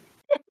me.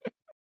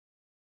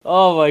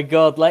 Oh my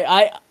God! Like,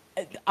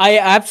 I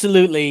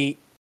absolutely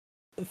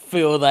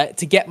feel that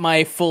to get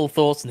my full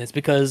thoughts on this,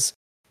 because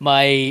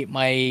my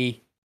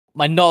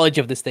knowledge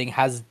of this thing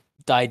has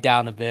died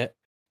down a bit.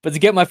 But to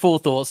get my full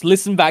thoughts,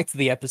 listen back to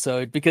the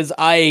episode, because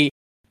I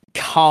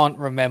can't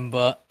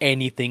remember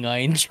anything I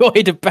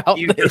enjoyed about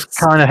You this. just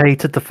kind of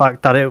hated the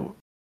fact that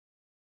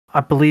I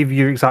believe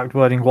your exact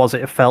wording was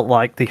it felt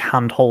like the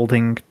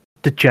hand-holding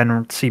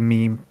degeneracy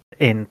meme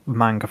in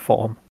manga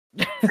form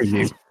for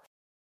you.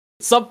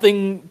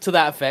 Something to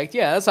that effect.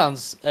 Yeah, that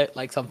sounds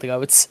like something I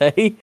would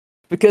say.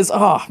 Because,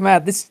 oh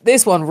man,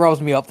 this one rubs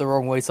me up the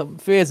wrong way. Some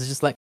fears is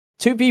just like,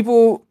 two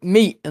people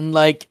meet and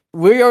like,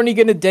 we're only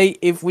gonna date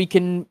if we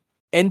can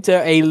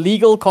enter a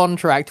legal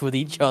contract with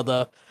each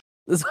other.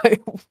 It's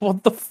like,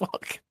 what the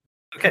fuck?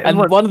 Okay, And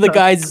look, one of the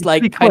guys to is be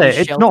like, clear, kind of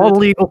it's not a sheltered.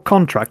 legal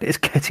contract, it's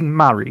getting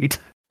married.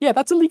 Yeah,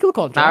 that's a legal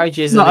contract. Marriage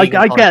is No, a legal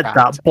I get contract.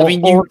 that, but I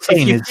mean, all I'm if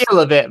saying you is- feel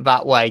a bit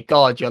that way,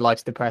 God, your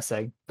life's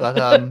depressing.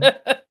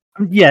 But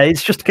Yeah,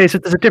 it's just a case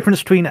of there's a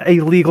difference between a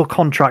legal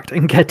contract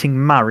and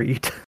getting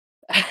married.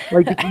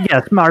 Like,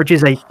 yes, marriage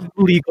is a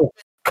legal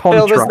Phil,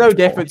 contract. there's no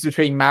difference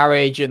between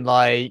marriage and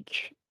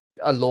like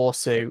a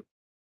lawsuit.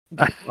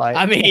 Like,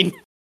 I mean,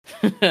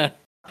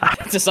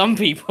 to some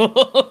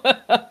people.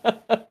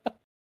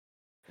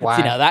 wow.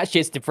 You know, that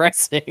shit's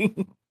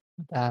depressing.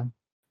 Damn.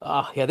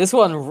 Oh, yeah, this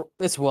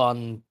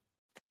one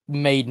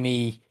made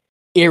me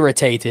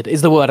irritated,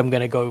 is the word I'm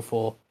going to go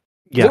for.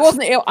 Yes.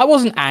 I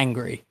wasn't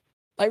angry.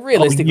 Like, Oh,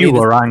 realistically, you this-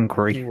 were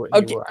angry. You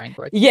Okay. were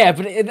angry. yeah,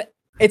 but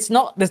it's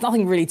not. There's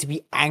nothing really to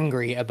be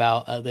angry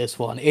about this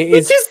one. It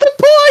Which is. is the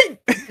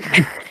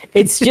point!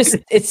 It's just.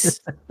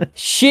 It's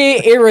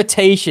sheer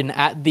irritation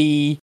at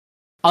the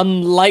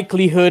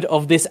unlikelihood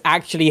of this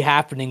actually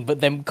happening,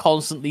 but them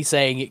constantly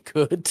saying it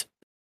could.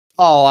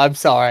 Oh, I'm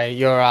sorry.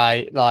 You're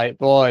right. Like,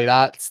 boy,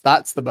 that's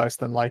the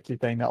most unlikely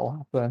thing that will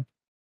happen.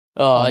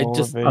 Oh, on it all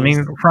just. of I mean,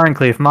 these.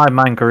 frankly, if my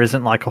manga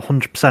isn't like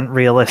 100%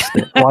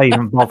 realistic, why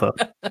even bother?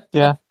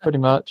 Yeah, pretty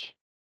much.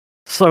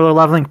 Solo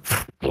leveling,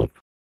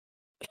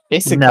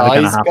 It's a Never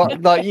gonna guy's happen.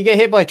 got like you get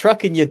hit by a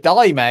truck and you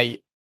die,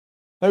 mate.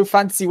 No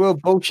fantasy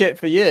world bullshit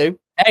for you.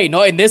 Hey,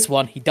 not in this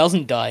one. He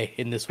doesn't die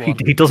in this one.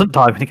 he doesn't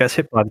die when he gets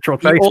hit by the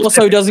truck. He Very also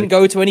specifically. doesn't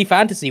go to any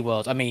fantasy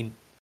world. I mean,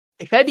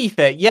 If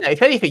anything,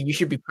 you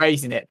should be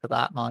praising it for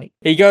that, Mike.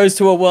 he goes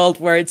to a world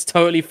where it's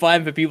totally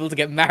fine for people to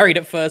get married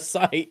at first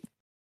sight.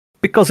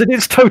 Because it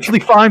is totally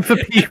fine for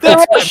people. There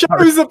to are get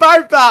married. shows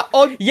about that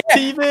on Yeah,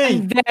 TV.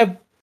 and they're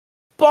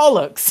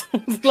bollocks.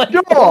 Like,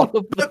 Sure, all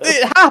of but them.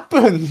 it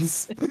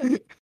happens.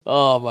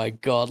 Oh my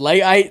god!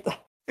 Like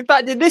In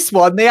fact, in this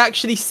one, they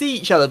actually see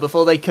each other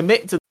before they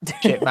commit to the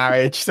shit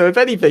marriage. So if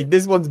anything,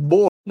 this one's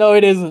more. no,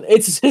 it isn't.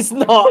 It's just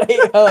not.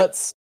 It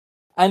hurts.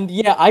 And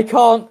yeah, I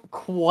can't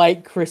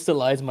quite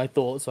crystallize my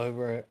thoughts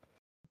over it.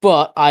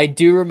 But I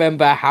do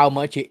remember how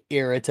much it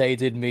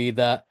irritated me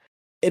that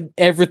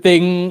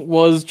everything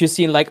was just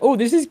seen like, oh,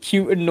 this is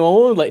cute and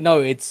normal. Like, no,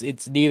 it's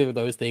neither of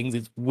those things.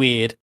 It's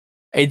weird.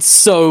 It's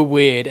so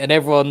weird, and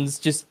everyone's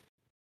just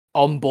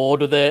on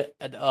board with it.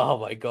 And oh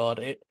my god,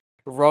 it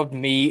rubbed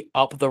me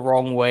up the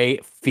wrong way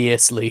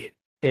fiercely.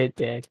 It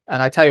did.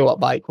 And I tell you what,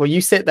 Mike, will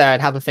you sit there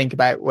and have a think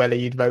about whether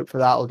you'd vote for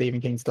that or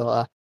Demon King's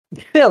Daughter?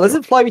 Yeah,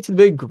 doesn't Fly Me to the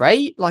Moon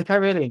great? Like, I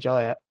really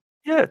enjoy it.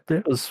 Yeah,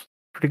 it was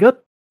pretty good.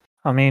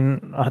 I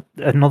mean,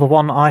 another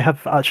one I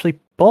have actually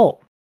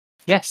bought.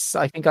 Yes,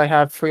 I think I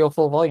have 3 or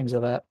 4 volumes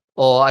of it.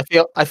 Or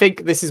I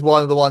think this is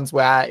one of the ones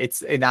where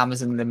it's in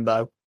Amazon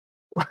limbo.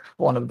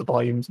 One of the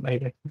volumes,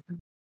 maybe.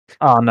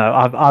 Oh no,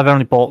 I've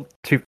only bought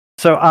 2.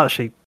 So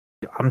actually,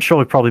 I'm sure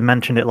we probably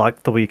mentioned it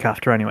like the week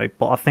after anyway.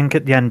 But I think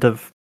at the end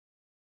of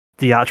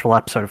the actual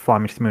episode of Fly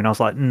Me to the Moon, I was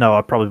like, no,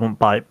 I probably won't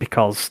buy it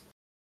because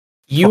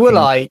you were fucking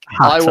like,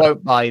 I Hatter.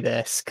 won't buy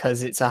this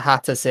because it's a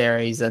Hatter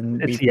series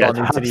and we've gone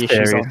into Hatter the issues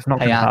series, on it's not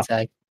gonna happen.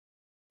 Hayate.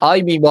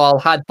 I, meanwhile,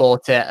 had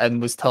bought it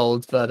and was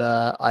told that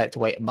I had to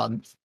wait a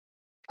month.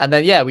 And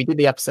then, yeah, we did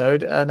the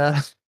episode and...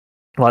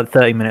 Like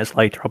 30 minutes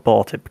later, I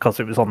bought it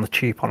because it was on the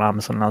cheap on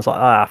Amazon, and I was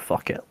like,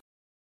 fuck it.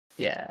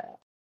 yeah.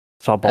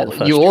 So I bought the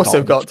first You 2 also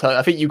volumes. got told,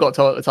 I think you got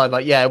told at the time,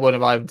 like, yeah, it won't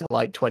arrive until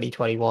like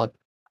 2021.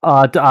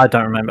 I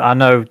don't remember. I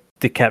know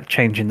they kept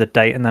changing the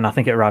date, and then I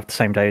think it arrived the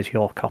same day as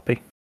your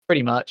copy.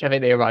 Pretty much. I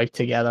think they arrived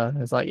together.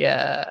 It's like,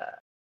 yeah,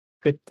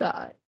 good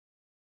time.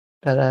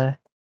 But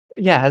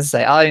yeah, as I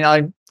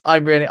say, I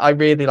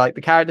really like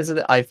the characters of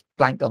it. I've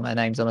blanked on their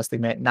names, I must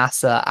admit.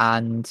 Nasa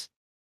and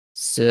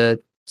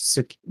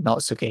not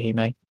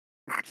Tsukihime.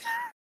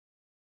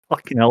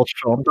 Fucking hell,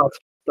 Sean.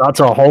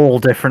 That's a whole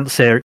different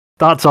series.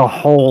 That's a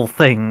whole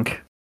thing.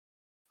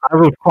 I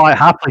would quite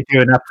happily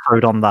do an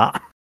episode on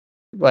that.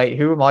 Wait,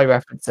 who am I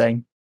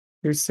referencing?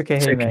 Who's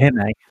Tsukihime?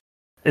 Tsukihime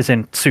is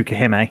in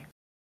Tsukihime.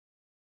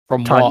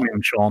 From Type what?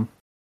 Moon, Sean.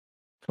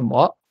 From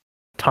what?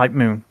 Type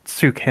Moon.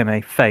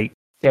 Tsukihime. Fate.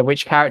 Yeah,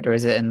 which character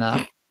is it in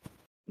that?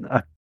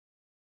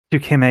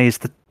 Tsukihime is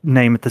the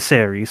name of the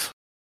series.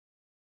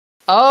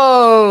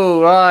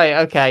 Oh,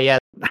 right. Okay, yeah.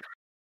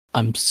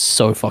 I'm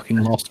so fucking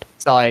lost.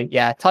 Sorry.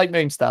 Yeah, Type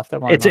Moon stuff.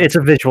 Don't worry. It's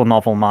a visual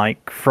novel,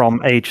 Mike,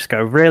 from ages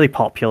ago. Really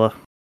popular.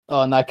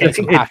 Oh, in that case,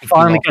 It's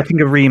finally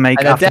getting a remake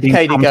And a after being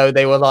decade ago,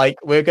 they were like,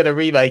 we're going to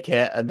remake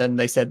it. And then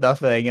they said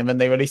nothing. And then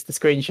they released the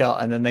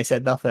screenshot and then they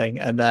said nothing.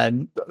 And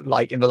then,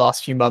 like, in the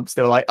last few months,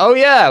 they were like, oh,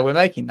 yeah, we're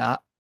making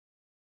that.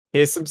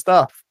 Here's some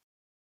stuff.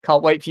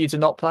 Can't wait for you to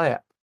not play it.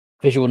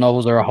 Visual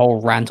novels are a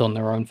whole rant on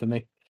their own for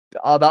me.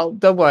 Oh,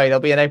 don't worry.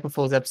 There'll be an April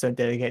Fool's episode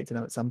dedicated to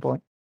them at some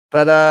point.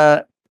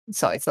 But,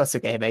 sorry, it's not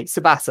Tsukihime.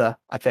 Tsubasa,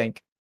 I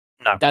think.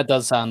 No, That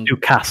does sound.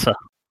 Tsukasa.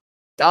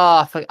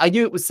 I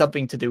knew it was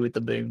something to do with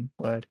the moon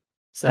word.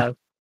 So,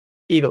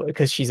 either way,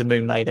 because she's a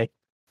moon lady.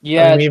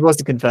 Yeah, I mean, it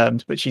wasn't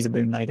confirmed, but she's a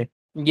moon lady.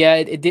 yeah.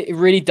 It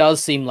really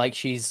does seem like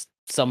she's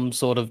some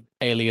sort of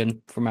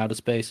alien from outer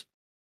space.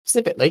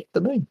 Specifically,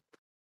 the moon.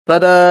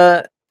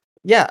 But,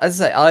 yeah, as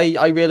I say,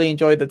 I really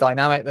enjoyed the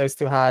dynamic those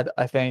two had.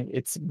 I think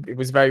it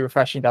was very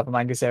refreshing to have a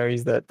manga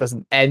series that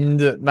doesn't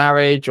end at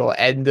marriage or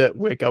end at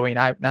we're going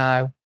out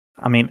now.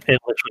 I mean, it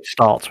literally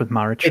starts with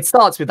marriage. It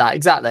starts with that,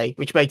 exactly,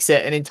 which makes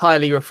it an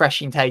entirely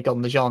refreshing take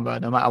on the genre,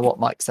 no matter what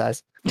Mike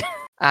says.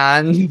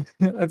 And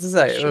as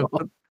I say, Sure.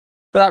 for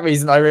that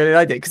reason, I really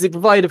liked it because it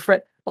provided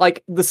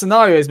like the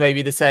scenario is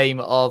maybe the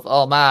same of,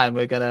 oh man,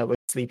 we're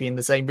sleeping in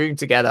the same room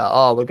together.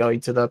 Oh, we're going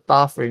to the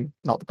bathroom,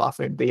 not the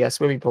bathroom, the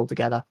swimming pool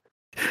together.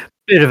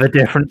 Bit of a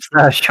difference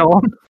there,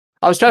 Sean.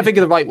 I was trying to think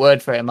of the right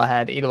word for it in my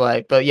head, either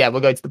way. But yeah, we'll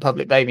go to the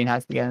public bathing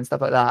house again and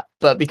stuff like that.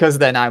 But because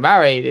they're now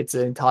married, it's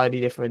an entirely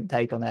different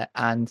take on it.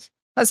 And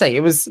I say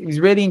it was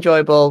really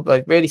enjoyable,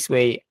 but really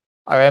sweet.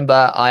 I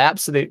remember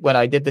when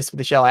I did this for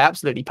the show, I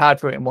absolutely powered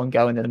through it in one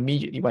go and then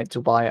immediately went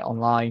to buy it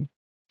online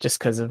just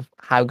because of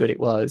how good it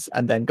was,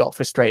 and then got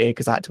frustrated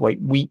because I had to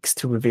wait weeks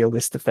to reveal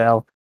this to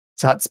Phil.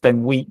 So I had to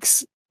spend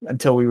weeks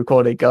until we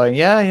recorded going,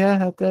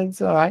 yeah,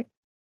 it's all right.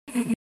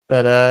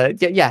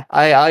 But yeah,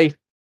 I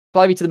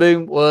Fly Me to the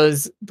Moon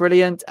was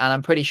brilliant, and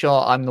I'm pretty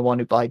sure I'm the one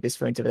who buyed this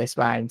for into this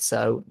round,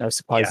 so no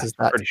surprises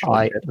that pretty sure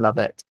I you did. love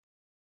it.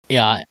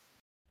 Yeah,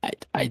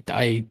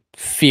 I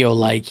feel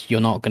like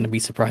you're not going to be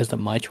surprised at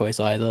my choice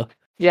either.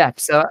 Yeah,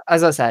 so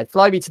as I said,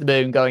 Fly Me to the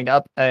Moon going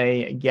up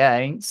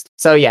against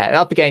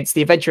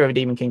The Adventure of a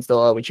Demon King's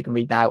Daughter, which you can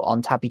read now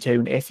on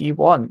Tappytoon if you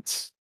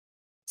want.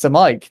 So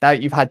Mike, now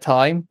that you've had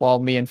time while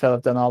me and Phil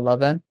have done our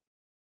loving,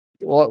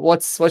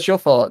 what's your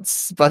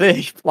thoughts,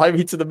 buddy? Fly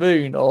Me to the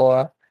Moon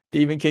or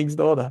Demon King's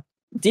Daughter?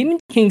 Demon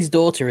King's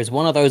Daughter is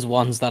one of those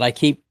ones that I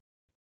keep.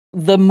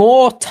 The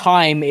more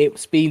time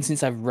it's been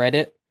since I've read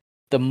it,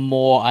 the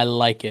more I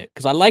like it,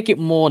 because I like it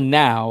more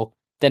now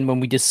than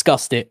when we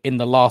discussed it in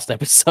the last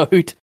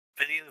episode.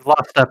 The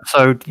last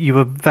episode, you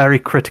were very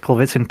critical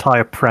of its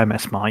entire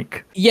premise,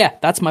 Mike. Yeah,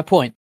 that's my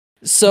point.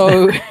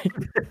 So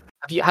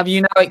Have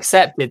you now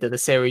accepted that the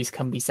series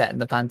can be set in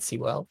the fantasy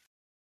world?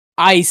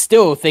 I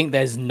still think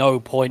there's no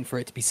point for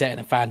it to be set in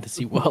a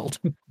fantasy world.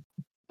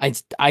 I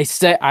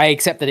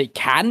accept that it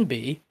can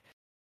be,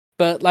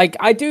 but like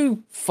I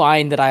do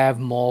find that I have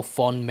more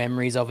fond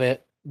memories of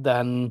it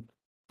than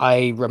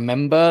I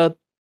remember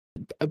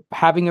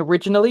having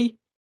originally.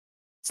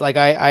 It's like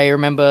I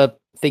remember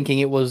thinking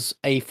it was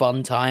a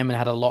fun time and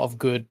had a lot of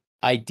good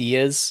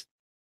ideas.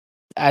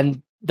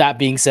 And that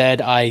being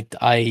said, I'm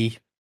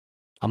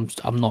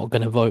not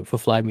gonna vote for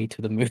Fly Me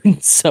to the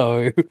Moon,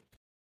 so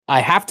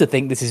I have to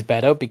think this is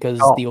better because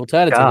Oh, the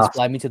alternative is yes.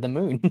 Fly Me to the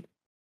Moon.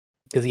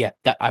 Because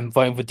I'm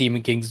voting for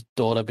Demon King's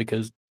Daughter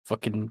because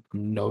fucking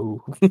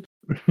no,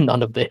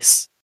 none of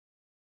this.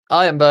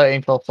 I am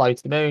voting for Fly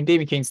to the Moon.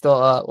 Demon King's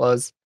Daughter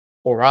was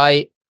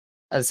alright.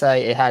 As I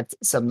say, it had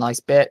some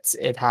nice bits,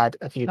 it had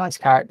a few nice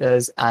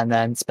characters, and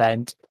then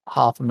spent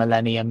half a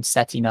millennium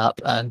setting up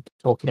and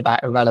talking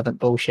about irrelevant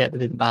bullshit that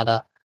didn't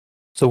matter.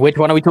 So which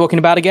one are we talking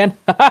about again?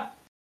 That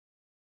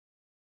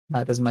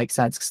doesn't make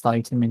sense because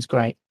Fly to the Moon's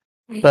great.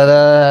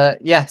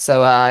 But yeah,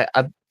 so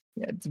I'm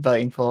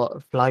voting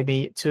for Fly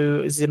Me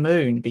to the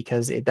Moon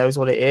because it knows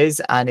what it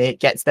is and it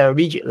gets there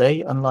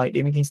immediately, unlike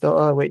Demon King's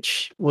Daughter,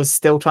 which was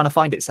still trying to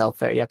find itself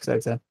 30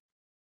 episodes in.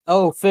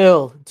 Oh,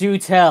 Phil, do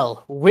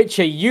tell. Which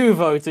are you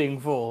voting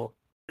for?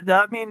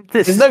 I mean,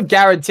 this. There's no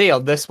guarantee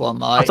on this one,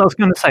 Mike. As I was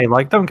going to say,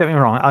 like, don't get me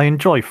wrong, I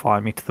enjoy Fly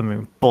Me to the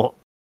Moon, but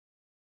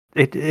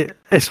it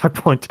as I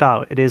pointed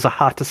out, it is a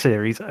Hatter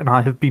series, and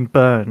I have been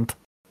burned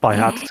by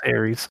Hatter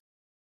series,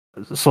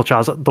 such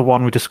as the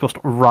one we discussed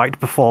right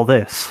before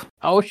this.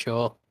 Oh,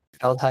 sure.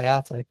 Old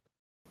Hayate.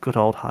 Good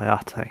old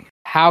Hayate.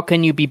 How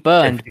can you be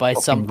burned 50 by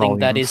fucking something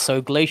that is volumes.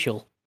 so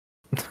glacial?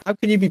 How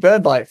can you be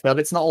burned by it, Phil?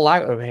 It's not all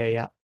out over here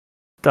yet.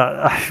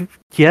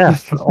 Yeah,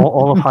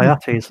 all of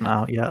Hayate isn't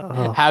out yet.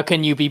 Oh. How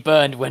can you be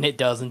burned when it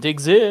doesn't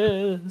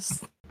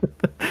exist?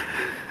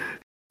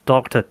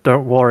 Doctor,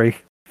 don't worry.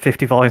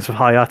 50 volumes of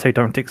Hayate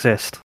don't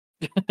exist.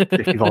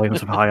 50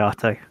 volumes of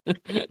Hayate.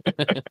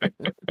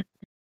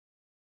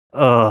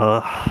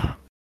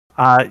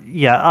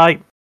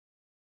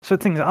 So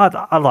things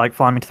I like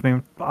Fly Me to the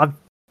Moon.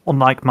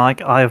 Unlike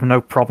Mike, I have no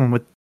problem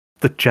with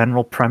the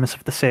general premise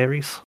of the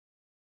series.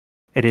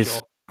 It is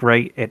Sure.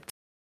 great. It's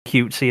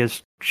cutesy,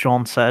 as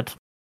Sean said.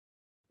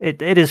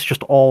 It is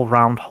just all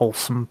round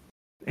wholesome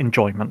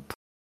enjoyment.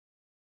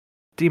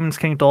 Demon's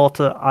King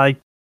Daughter, I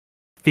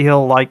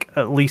feel like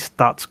at least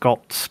that's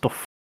got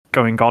stuff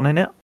going on in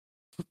it.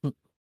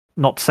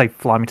 Not to say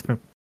Fly Me to the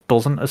Moon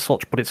doesn't as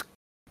such, but it's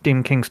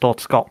Demon King's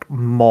Daughter's got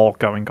more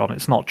going on.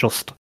 It's not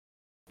just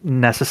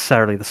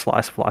necessarily the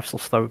slice of life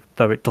stuff,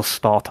 though it does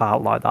start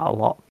out like that a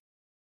lot.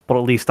 But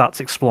at least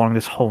that's exploring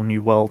this whole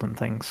new world and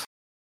things.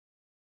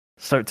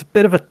 So it's a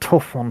bit of a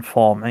tough one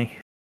for me,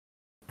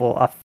 but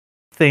I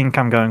think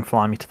I'm going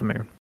Fly Me to the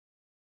Moon.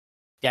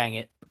 Dang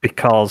it.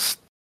 Because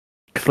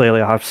clearly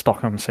I have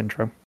Stockholm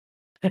Syndrome,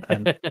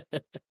 and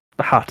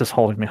the Hat is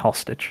holding me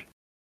hostage.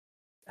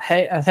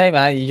 Hey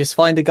man, you just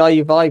find a guy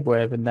you vibe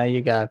with, and there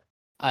you go.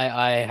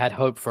 I had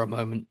hope for a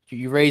moment.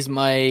 You raised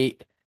my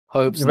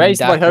hopes. You and then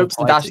raised my dashed them hopes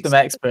and quite dashed them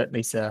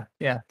expertly, sir.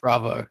 Yeah.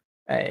 Bravo.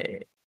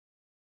 Hey.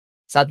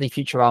 Sadly,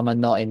 Futurama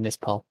not in this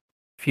poll.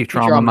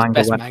 Futurama Futurama's manga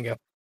best went. manga.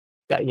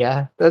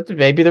 Yeah,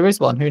 maybe there is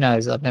one. Who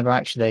knows? I've never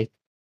actually.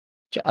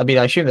 I mean,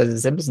 I assume there's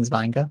a Simpsons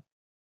manga.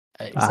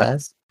 It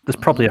says. There's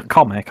probably a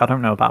comic. I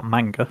don't know about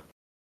manga.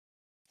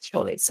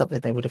 Surely it's something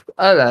they would have.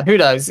 I don't know. Who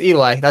knows? Either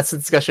way, that's a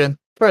discussion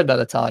for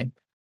another time.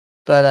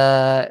 But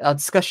our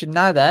discussion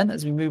now, then,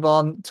 as we move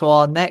on to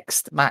our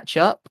next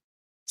matchup.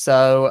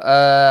 So,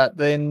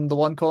 in the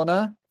one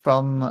corner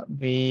from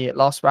the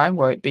last round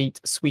where it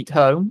beat Sweet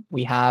Home,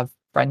 we have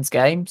Friends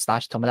Game /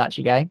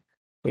 Tomodachi Game,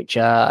 which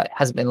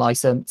hasn't been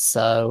licensed,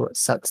 so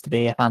sucks to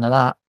be a fan of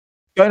that.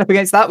 Going up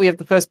against that, we have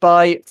the first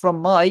buy from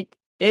Mike.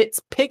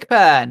 It's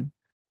Pigpen,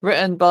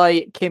 written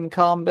by Kim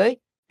Carnby,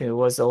 who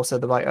was also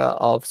the writer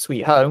of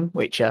Sweet Home,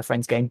 which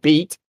Friends Game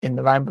beat in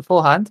the round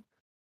beforehand,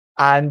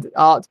 and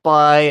art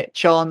by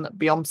Chon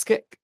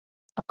Biomskik.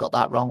 I've got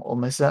that wrong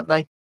almost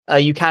certainly.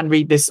 You can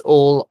read this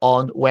all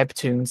on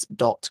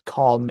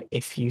webtoons.com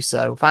if you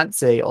so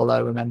fancy,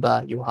 although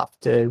remember, you'll have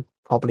to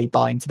probably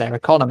buy into their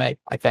economy,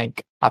 I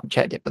think. I haven't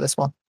checked it for this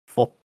one.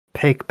 For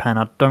Pigpen,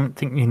 I don't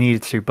think you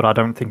needed to, but I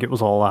don't think it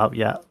was all out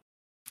yet.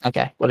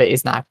 Okay, well, it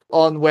is now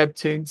on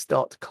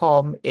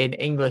webtoons.com in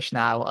English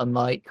now,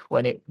 unlike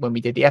when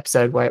we did the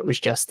episode where it was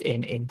just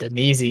in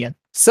Indonesian.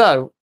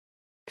 So,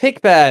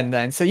 Pigpen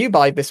then. So you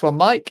buy this one,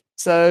 Mike.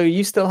 So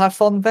you still have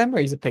fond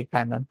memories of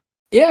Pigpen then?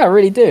 Yeah, I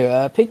really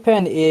do.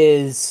 Pigpen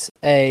is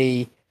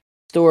a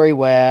story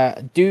where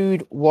a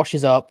dude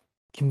washes up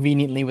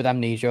conveniently with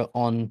amnesia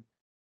on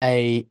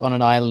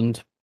an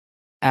island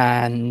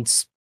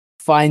and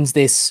finds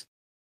this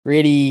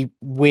really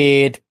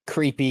weird,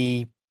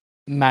 creepy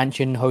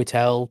mansion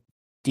hotel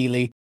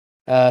dealy,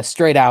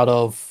 straight out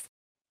of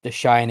The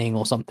Shining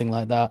or something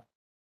like that.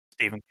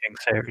 Stephen King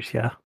series,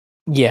 yeah.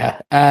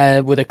 Yeah,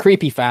 with a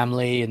creepy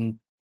family and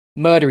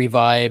murdery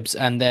vibes,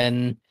 and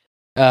then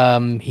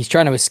he's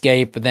trying to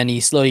escape, but then he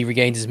slowly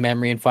regains his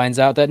memory and finds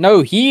out that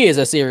no, he is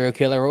a serial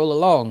killer all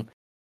along.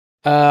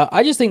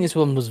 I just think this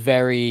one was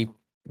very,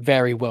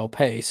 very well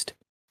paced.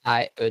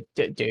 Do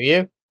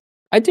you?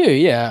 I do,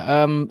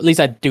 yeah. At least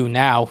I do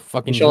now.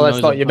 Fucking You sure who that's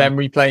knows not what your time.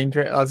 memory playing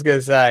trick? I was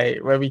gonna say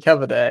when we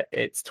covered it,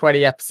 it's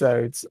 20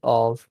 episodes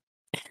of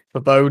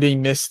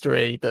foreboding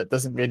mystery that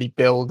doesn't really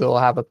build or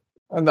have a.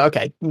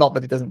 Okay, not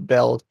that it doesn't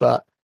build,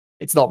 but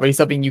it's not really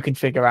something you can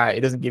figure out.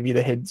 It doesn't give you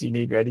the hints you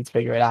need ready to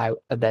figure it out,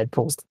 and then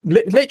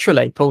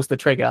literally pulls the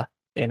trigger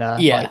in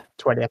Yeah. like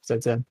 20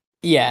 episodes in.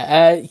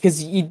 Yeah,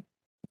 because you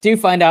do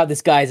find out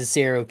this guy's a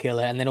serial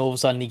killer, and then all of a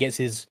sudden he gets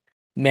his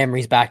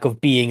memories back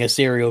of being a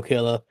serial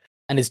killer,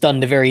 and it's done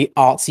in a very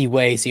artsy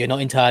way, so you're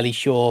not entirely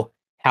sure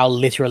how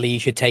literally you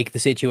should take the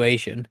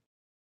situation.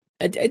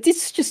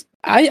 It's just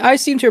I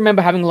seem to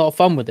remember having a lot of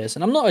fun with this,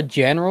 and I'm not a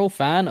general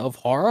fan of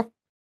horror.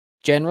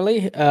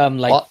 Generally,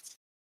 What?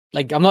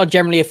 like I'm not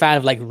generally a fan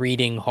of like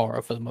reading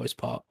horror for the most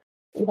part.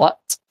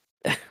 What?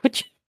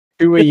 Which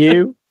Who are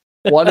you?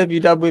 What have you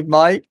done with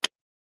Mike?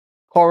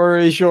 Horror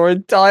is your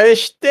entire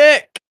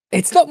shtick.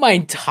 it's not my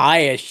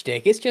entire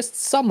shtick; it's just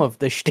some of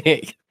the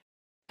shtick.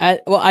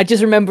 Well, I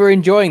just remember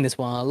enjoying this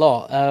one a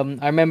lot.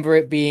 I remember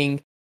it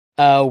being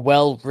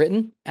well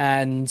written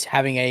and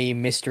having a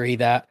mystery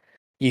that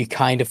you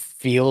kind of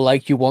feel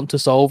like you want to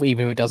solve,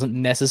 even if it doesn't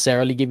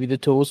necessarily give you the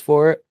tools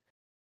for it.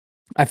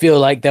 I feel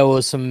like there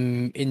was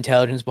some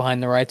intelligence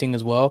behind the writing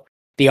as well.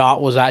 The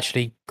art was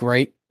actually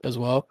great as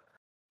well.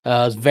 It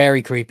was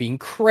very creepy,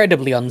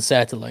 incredibly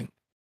unsettling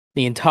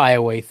the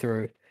entire way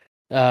through.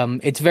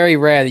 It's very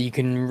rare that you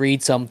can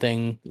read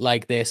something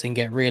like this and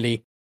get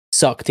really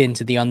sucked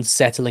into the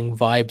unsettling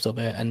vibes of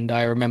it. And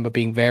I remember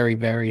being very,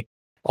 very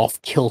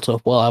off kilter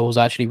while I was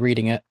actually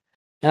reading it.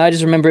 And I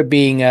just remember it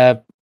being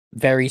a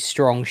very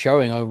strong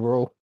showing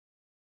overall.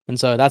 And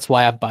so that's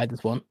why I buy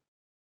this one.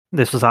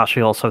 This was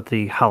actually also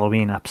the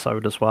Halloween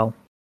episode as well.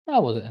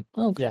 How was it?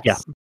 Oh, Yes. Yeah.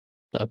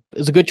 so it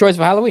was a good choice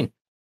for Halloween.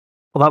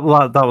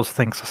 Well, that was the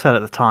thing. 'Cause I said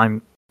at the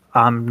time,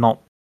 I'm not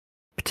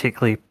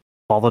particularly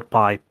bothered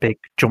by big,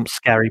 jump,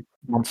 scary,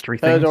 monstery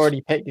Third things.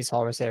 already picked his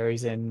horror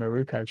series in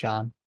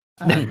Maruko-chan.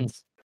 And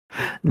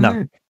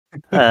No.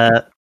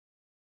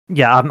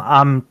 Yeah,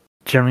 I'm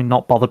generally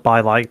not bothered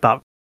by like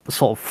that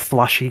sort of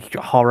flashy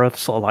horror,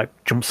 sort of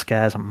like jump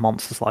scares and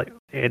monsters. Like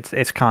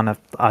it's kind of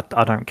I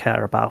don't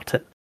care about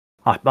it.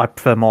 I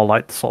prefer more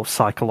like the sort of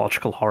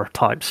psychological horror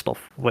type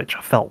stuff, which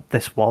I felt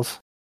this was,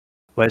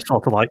 where it's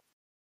sort of like,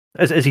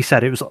 as he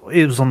said, it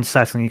was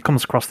unsettling. He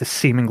comes across this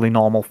seemingly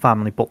normal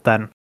family, but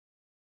then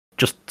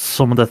just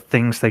some of the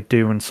things they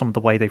do and some of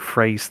the way they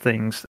phrase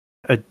things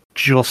are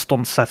just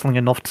unsettling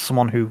enough to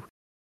someone who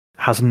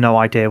has no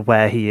idea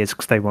where he is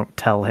because they won't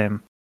tell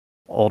him,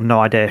 or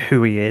no idea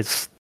who he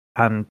is,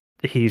 and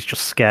he's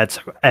just scared,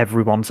 so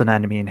everyone's an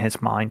enemy in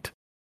his mind,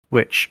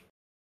 which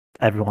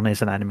everyone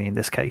is an enemy in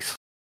this case.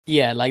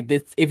 Yeah, like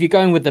this. If you're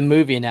going with the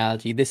movie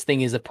analogy, this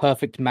thing is a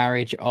perfect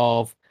marriage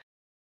of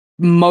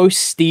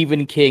most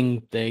Stephen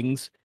King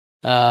things,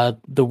 The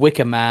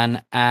Wicker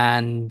Man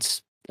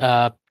and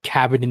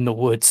Cabin in the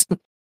Woods.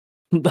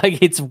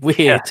 Like it's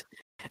weird.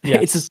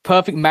 Yeah. It's a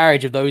perfect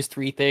marriage of those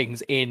three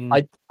things.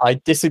 I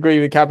disagree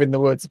with Cabin in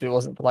the Woods if it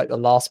wasn't for like the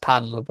last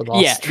panel of the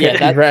last Yeah,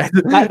 strip we read.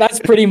 that's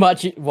pretty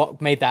much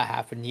what made that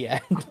happen. Yeah.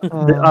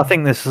 I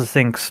think this is the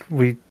thing, 'cause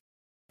we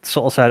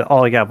sort of said,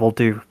 oh yeah, we'll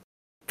do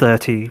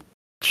 30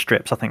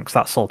 strips, I think, 'cause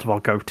that's sort of our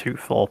go-to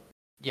for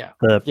Yeah.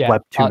 the Yeah,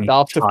 webtoon.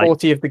 after type.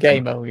 40 of the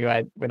gamer, we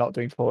went, we're not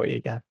doing 40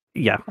 again.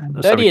 Yeah,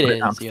 so 30 we it put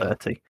down is, to yeah.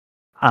 30.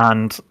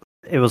 And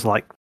it was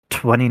like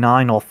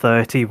 29 or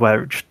 30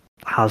 where it just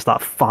has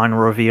that final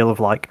reveal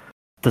of like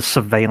the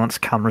surveillance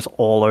cameras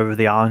all over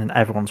the island and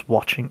everyone's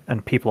watching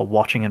and people are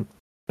watching and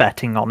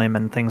betting on him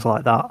and things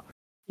like that.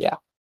 Yeah.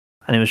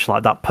 And it was just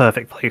like that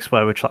perfect place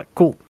where we're just like,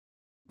 cool,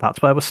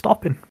 that's where we're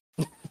stopping.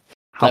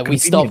 How Like we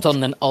stopped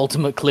convenient. on an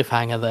ultimate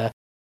cliffhanger there.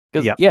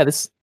 'Cause, Yeah. yeah,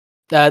 this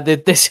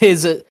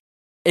is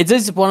it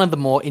is one of the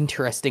more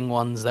interesting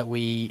ones that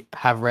we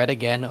have read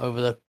again over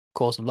the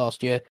course of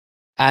last year,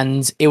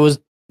 and it was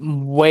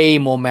way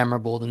more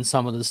memorable than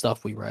some of the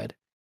stuff we read.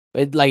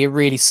 It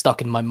really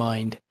stuck in my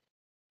mind.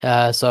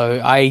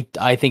 So I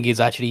think it's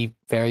actually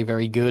very,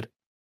 very good.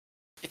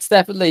 It's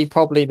definitely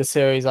probably the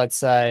series I'd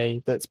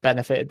say that's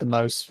benefited the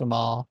most from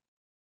our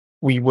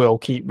we will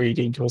keep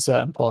reading to a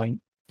certain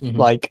point. Mhm.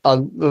 Like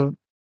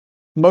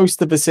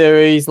most of the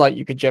series, like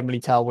you could generally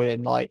tell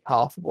within like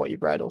half of what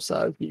you've read or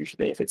so,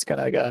 usually if it's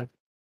gonna go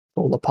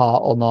fall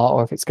apart or not,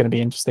 or if it's gonna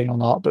be interesting or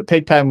not. But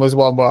Pigpen was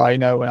one where I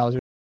know when I was,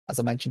 as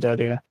I mentioned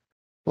earlier,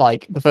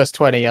 like the first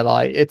 20 are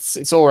like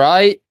it's all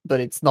right, but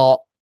it's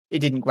not. It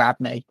didn't grab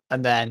me,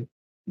 and then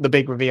the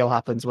big reveal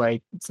happens where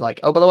it's like,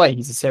 oh, by the way,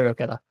 he's a serial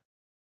killer.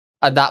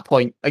 At that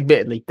point,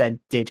 admittedly, then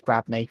did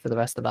grab me for the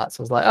rest of that.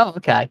 So I was like, oh,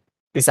 okay,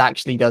 this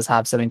actually does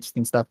have some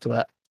interesting stuff to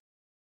it.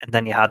 And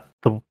then you had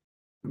the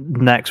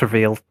next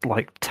reveal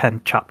like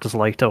 10 chapters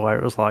later where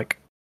it was like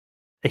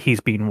he's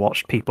been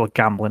watched, people are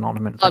gambling on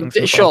him and things.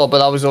 as Sure, well.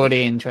 but I was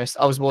already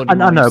interested. I was more. I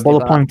know, interested but the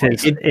by that point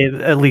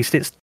is, at least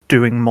it's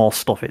doing more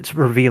stuff. It's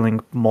revealing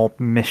more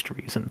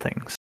mysteries and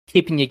things.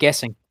 Keeping you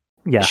guessing.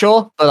 Yeah,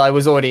 Sure, but I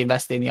was already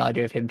invested in the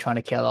idea of him trying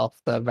to kill off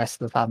the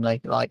rest of the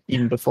family, like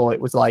even before it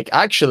was like,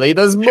 actually,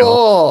 there's Sure.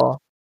 more.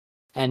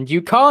 And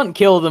you can't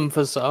kill them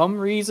for some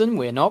reason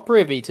we're not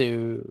privy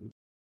to.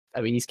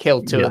 I mean, he's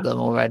killed two Yeah. of them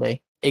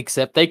already.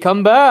 Except they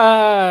come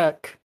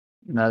back.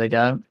 No, they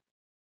don't.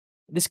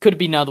 This could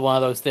be another one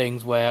of those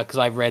things where, because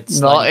I read Not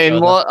slightly in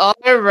further- what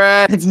I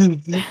read.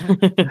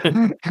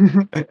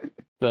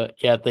 But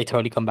yeah, they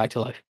totally come back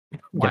to life.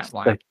 Yes,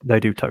 Wah, wah. they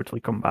do totally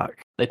come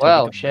back. They totally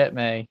Well, come shit,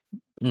 me.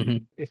 back.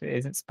 Mhm. If it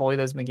isn't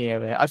spoilers, McGee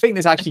over here. I think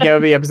this actually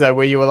gave the episode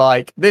where you were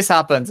like, "This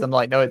happens." I'm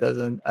like, "No, it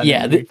doesn't." And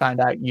Yeah, then we found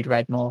out you'd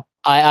read more,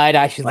 I'd like a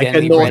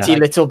accidentally naughty read,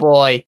 little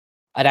boy.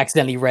 I'd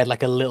accidentally read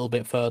like a little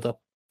bit further.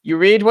 You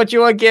read what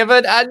you are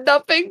given and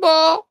nothing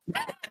more.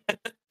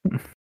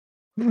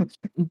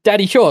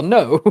 Daddy Sean,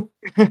 no.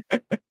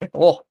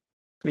 Oh,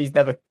 please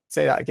never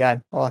say that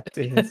again. Oh,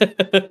 Jesus.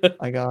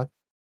 My God.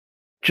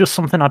 Just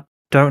something I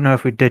don't know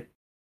if we did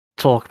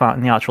talk about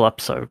in the actual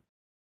episode.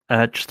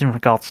 Just in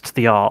regards to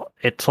the art,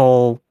 it's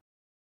all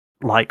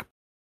like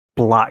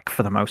black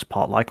for the most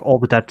part. Like all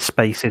the dead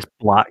space is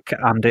black,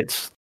 and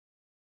it's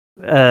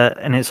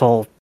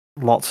all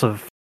lots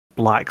of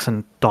blacks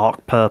and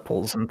dark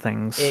purples and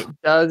things. It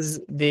does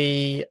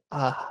the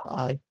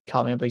I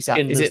can't remember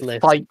exactly. Is Schindler's it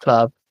List. Fight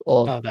Club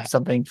or Oh, that.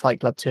 something? Fight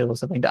Club 2 or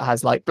something that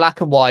has like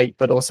black and white,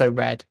 but also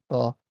red.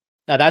 Or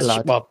No, that's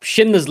Blood. well,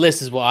 Schindler's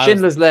List is what I was.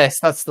 Schindler's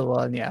List. That's the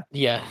one. Yeah.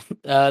 Yeah,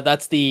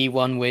 that's the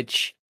one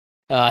which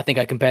I think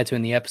I compared to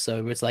in the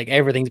episode. Where it's like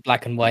everything's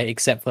black and white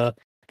except for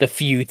the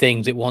few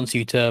things it wants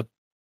you to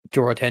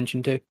draw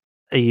attention to.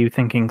 Are you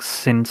thinking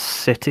Sin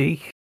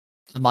City?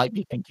 I might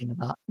be thinking of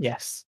that.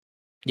 Yes.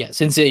 Yeah,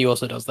 Sin City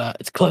also does that.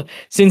 It's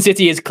Sin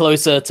City is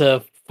closer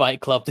to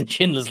Fight Club than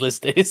Schindler's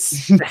List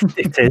is.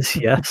 It is,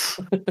 yes.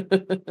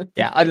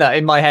 Yeah. I don't know.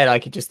 In my head, I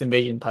could just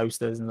envision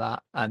posters and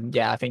that. And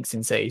yeah, I think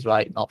Sin City's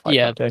right. Not Fight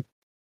Yeah. Club 2.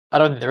 I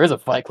don't think there is a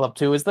Fight Club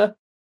 2, is there?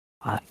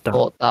 I don't.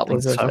 Thought that think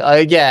was a, so.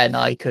 again.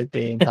 I could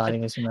be entirely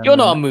misremembering. You're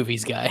not a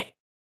movies guy.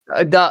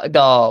 No,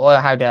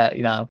 well, how dare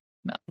you know?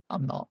 No,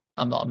 I'm not.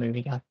 I'm not a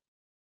movie guy.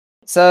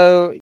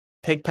 So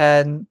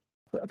Pigpen,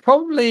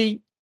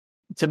 probably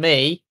to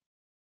me,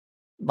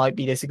 might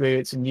be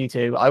disagreements from you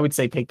two. I would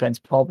say Pigpen's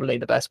probably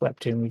the best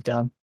webtoon we've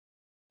done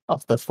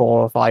of the 4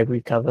 or 5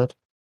 we've covered.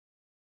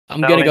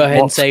 I'm gonna go ahead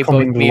and say both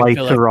coming me and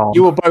Philip. later on.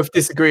 You will both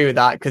disagree with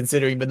that,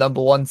 considering the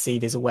number 1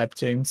 seed is a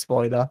webtoon.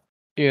 Spoiler,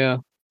 Yeah.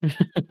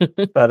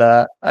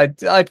 but I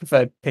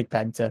prefer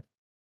Pigpen to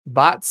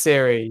that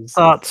series.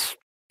 That's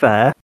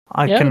fair.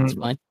 Yeah, that's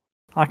fine.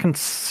 I can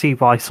see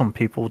why some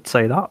people would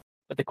say that.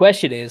 But the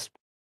question is,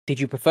 did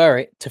you prefer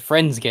it to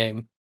Friends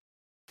Game?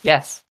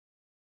 Yes.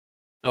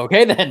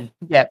 Okay then.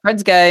 Yeah,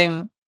 Friends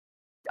Game.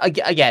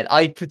 Again,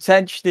 I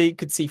potentially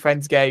could see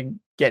Friends Game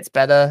gets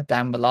better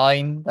down the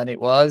line than it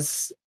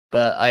was,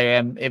 but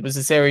it was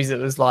a series that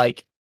was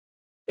like,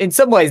 in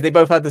some ways, they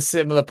both had the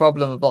similar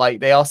problem of like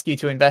they ask you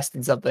to invest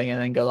in something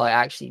and then go like,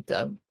 actually,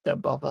 don't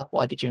bother.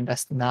 Why did you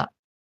invest in that?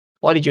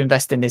 Why did you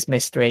invest in this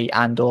mystery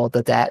and or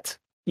the debt?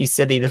 You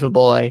silly little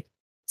boy.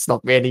 It's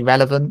not really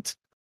relevant.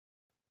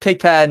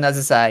 Pigpen, as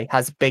I say,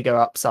 has bigger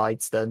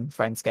upsides than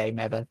Friends Game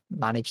ever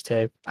managed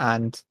to,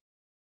 and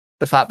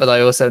the fact that I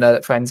also know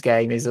that Friends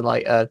Game is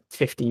like a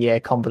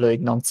 50-year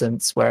convoluted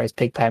nonsense, whereas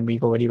Pigpen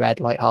we've already read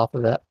like half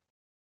of it.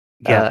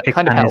 Yeah,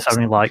 Kind of Pigpen is helps.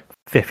 only like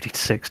 50 to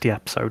 60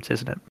 episodes,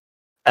 isn't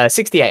it?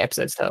 68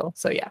 episodes total,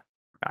 so yeah.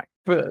 Right.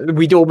 But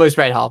we'd almost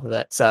read half of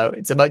it, so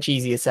it's a much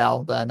easier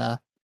sell than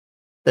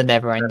the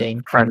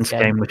never-ending Friends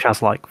game, which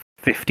has like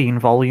 15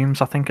 volumes,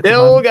 I think. At the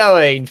Still moment.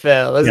 going,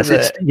 Phil, isn't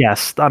Yes, it?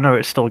 yes, I know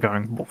it's still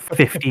going. But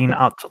 15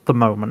 at the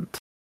moment.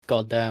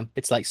 God damn.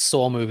 It's like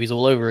Saw movies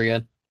all over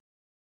again.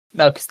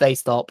 No, because they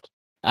stopped.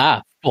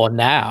 Ah, for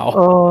now.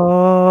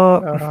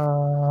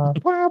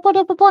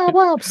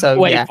 So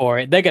Wait yeah, for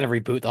it. They're gonna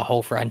reboot the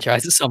whole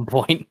franchise at some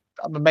point.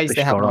 I'm amazed They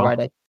they haven't sure are.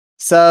 already.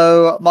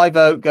 So my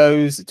vote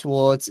goes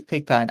towards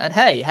Pigpen. And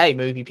hey,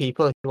 movie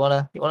people, if you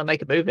wanna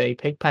make a movie,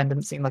 Pigpen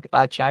doesn't seem like a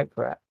bad shout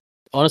for it.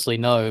 Honestly,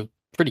 no.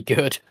 Pretty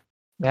good.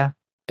 Yeah.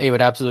 It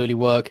would absolutely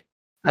work.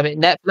 I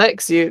mean,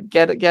 Netflix, you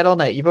get on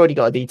it. You've already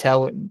got a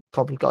detail,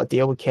 probably got a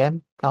deal with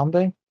Kim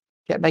Calmby.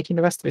 Get making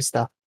the rest of his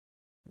stuff.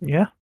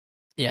 Yeah.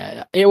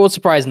 Yeah, it will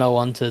surprise no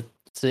one to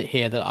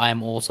hear that I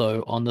am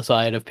also on the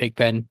side of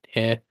Pigpen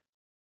here.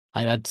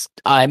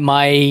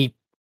 My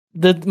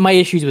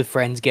issues with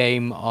Friends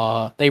Game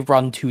are they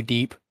run too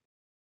deep,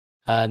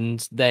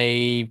 and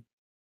they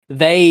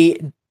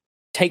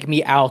take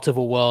me out of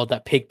a world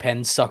that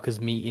Pigpen suckers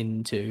me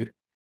into.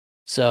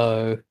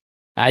 So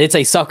I did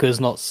say suckers,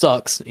 not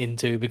sucks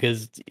into,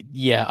 because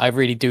yeah, I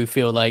really do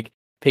feel like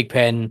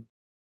Pigpen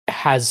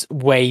has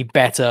way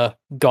better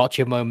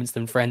gotcha moments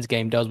than Friends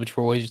Game does, which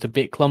were always just a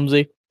bit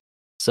clumsy.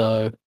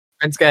 So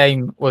Friends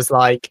Game was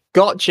like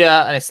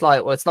gotcha, and it's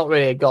like, well, it's not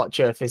really a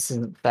gotcha if this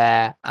isn't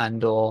fair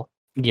and or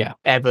yeah,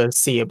 ever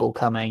seeable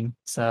coming.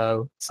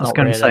 So it's I was not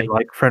going really. to say,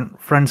 like,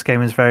 Friends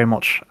game is very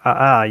much,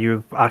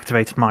 you've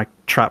activated my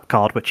trap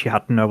card, which you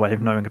had no way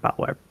of knowing about,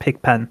 where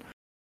Pigpen,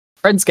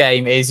 Friends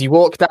Game is you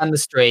walk down the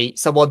street,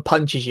 someone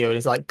punches you, and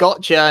it's like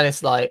gotcha, and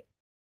it's like,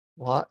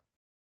 what?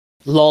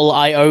 lol,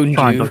 I owned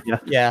kind you. of,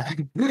 yeah.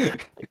 Yeah.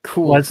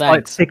 Cool, Whereas, like,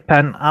 thanks.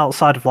 Pigpen,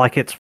 outside of, like,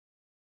 its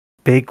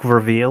big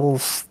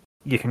reveals,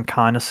 you can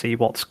kind of see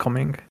what's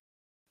coming.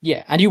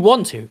 Yeah, and you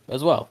want to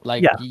as well.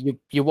 Like Yeah.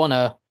 you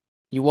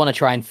wanna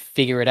try and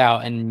figure it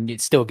out, and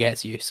it still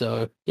gets you.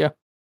 So yeah.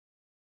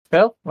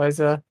 Phil, where's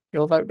your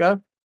vote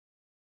go?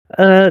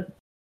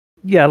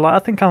 Yeah, like I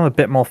think I'm a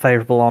bit more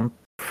favourable on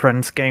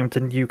Friends Game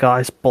than you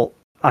guys, but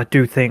I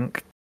do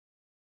think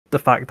the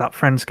fact that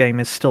Friends Game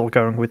is still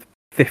going with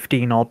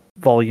 15 odd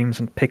volumes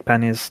and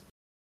Pigpen is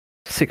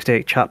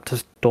 68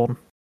 chapters done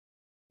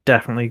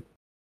definitely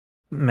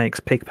makes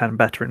Pigpen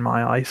better in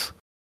my eyes.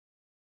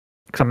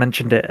 Because I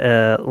mentioned it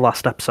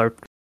last episode,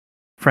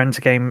 Friends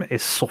Game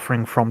is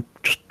suffering from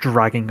just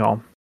dragging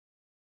on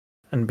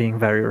and being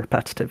very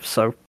repetitive.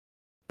 So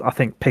I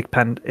think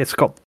Pigpen, it's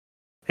got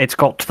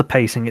to the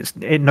pacing.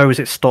 It knows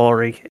its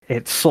story.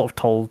 It's sort of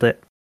told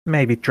it,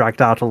 maybe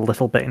dragged out a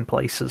little bit in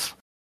places,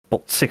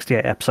 but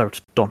 68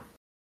 episodes done.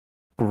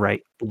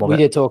 Great, love We it.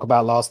 did talk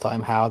about last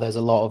time how there's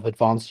a lot of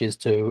advantages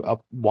to a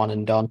one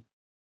and done.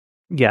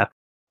 Yeah.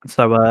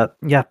 So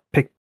yeah,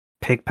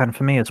 Pigpen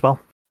for me as well.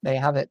 There you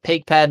have it.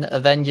 Pigpen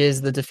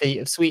avenges the defeat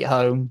of Sweet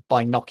Home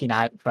by knocking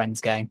out Friends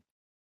Game.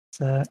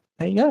 So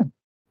there you go.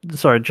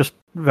 Sorry, just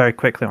very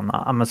quickly on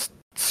that. I'm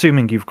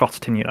assuming you've got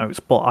it in your notes,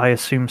 but I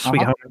assume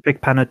Sweet Home and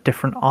Pigpen are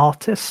different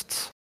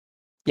artists.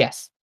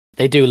 Yes.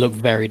 They do look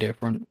very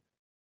different.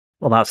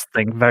 Well, that's the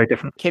thing, very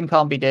different. Kim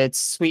Comby did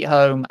Sweet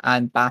Home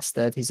and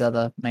Bastard, his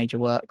other major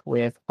work,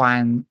 with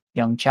Hwang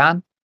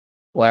Young-chan,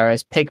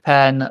 whereas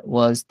Pigpen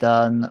was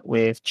done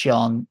with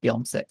John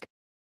Byung-sik.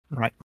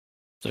 Right.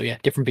 So yeah,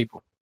 different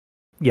people.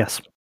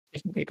 Yes.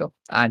 Different people.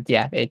 And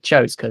yeah, it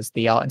shows because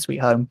the art in Sweet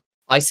Home,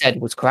 I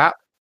said, was crap.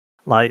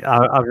 Like,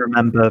 I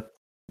remember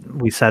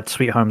we said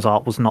Sweet Home's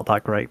art was not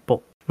that great,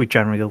 but we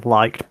generally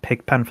liked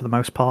Pigpen for the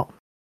most part.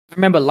 I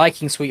remember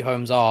liking Sweet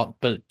Home's art,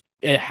 but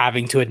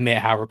having to admit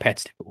how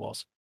repetitive it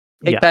was.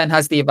 Pigpen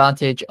has the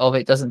advantage of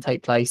it doesn't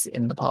take place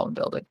in the Parliament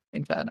building,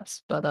 in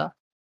fairness. But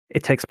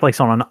it takes place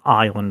on an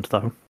island,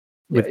 though.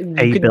 With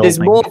there's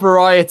more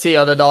variety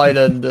on an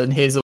island than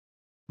his.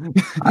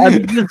 I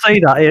didn't say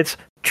that. It's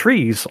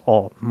trees,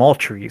 or more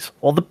trees,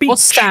 or the beach, or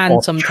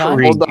sand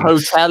sometimes, or the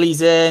hotel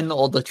he's in,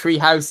 or the tree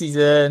house he's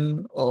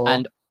in,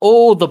 and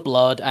all the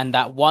blood, and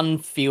that one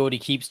field he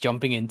keeps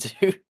jumping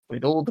into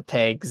with all the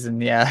pigs,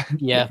 and yeah.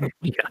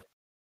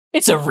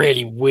 It's a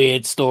really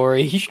weird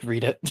story. You should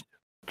read it.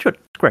 Sure,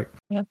 great.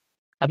 Yeah.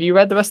 Have you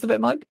read the rest of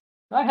it, Mike?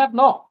 I have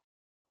not.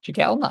 Should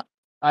you get on that?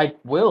 I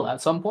will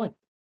at some point.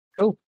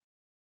 Cool.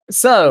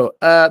 So,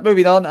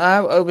 moving on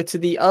now over to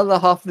the other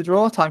half of the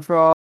draw. Time for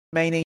our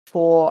remaining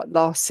 4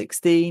 last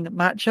 16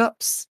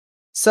 matchups.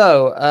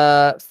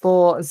 So,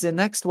 for the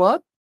next one,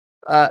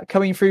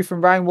 coming through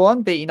from round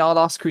 1, beating our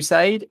last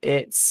crusade,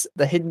 it's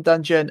the Hidden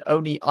Dungeon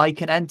Only I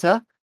Can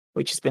Enter,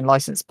 which has been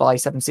licensed by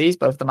Seven Seas,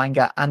 both the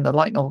manga and the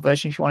light novel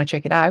version if you want to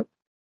check it out.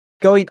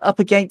 Going up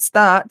against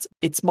that,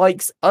 it's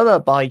Mike's other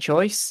buy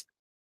choice.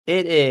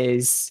 It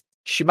is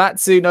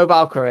Shumatsu no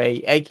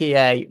Valkyrie,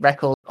 aka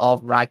Record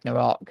of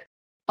Ragnarok.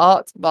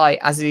 Art by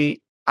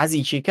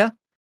Azichika,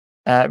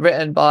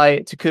 written by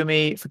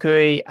Takumi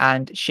Fukui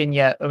and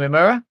Shinya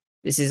Umemura.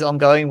 This is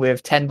ongoing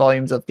with 10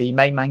 volumes of the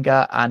main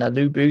manga and a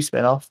Lubu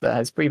spin-off that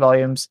has 3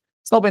 volumes.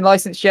 It's not been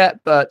licensed yet,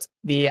 but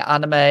the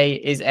anime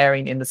is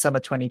airing in the summer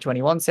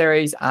 2021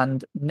 series,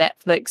 and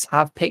Netflix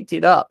have picked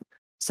it up,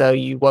 so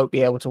you won't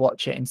be able to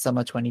watch it in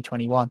summer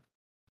 2021.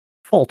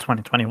 Fall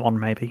 2021,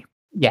 maybe.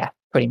 Yeah,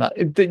 pretty much.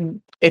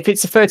 If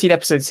it's a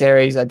 13-episode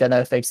series, I don't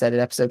know if they've said an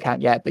episode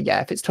count yet, but yeah,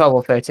 if it's 12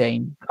 or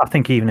 13... I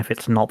think even if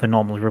it's not, they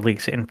normally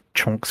release it in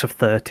chunks of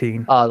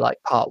 13.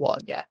 Like part 1,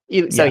 yeah.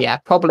 So yeah,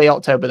 probably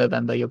October,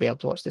 November, you'll be able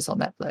to watch this on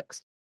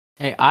Netflix.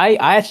 Hey, I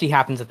actually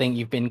happen to think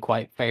you've been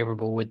quite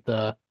favourable with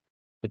the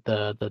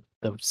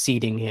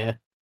seeding here,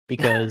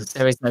 because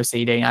there is no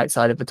seeding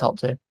outside of the top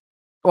 2.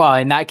 Well,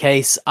 in that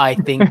case, I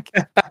think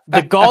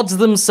the gods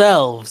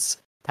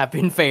themselves have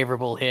been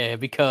favourable here,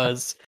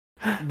 because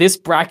this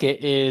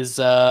bracket is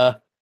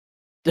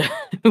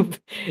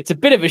it's a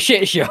bit of a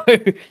shit show.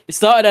 It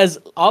started as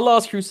Our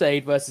Last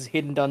Crusade versus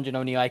Hidden Dungeon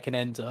Only I Can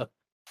Enter,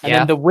 and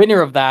then the winner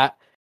of that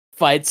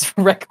fights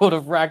Record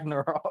of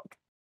Ragnarok,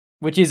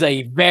 which is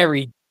a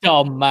very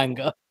dumb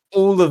manga.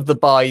 All of the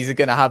buys are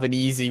going to have an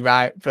easy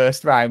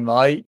first round,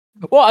 right?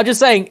 Well, I'm just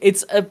saying,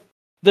 it's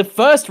the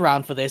first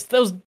round for this.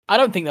 I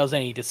don't think there was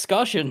any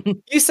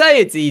discussion. You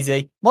say it's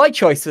easy. My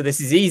choice for this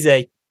is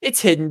easy.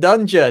 It's Hidden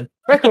Dungeon.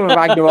 Record of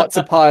Ragnarok's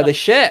a pile of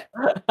shit.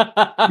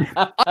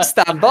 I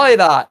stand by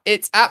that.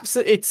 It's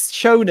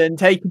shonen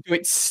taken to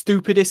its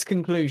stupidest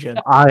conclusion.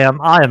 I am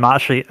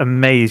actually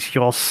amazed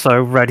you're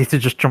so ready to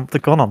just jump the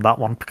gun on that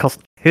one, because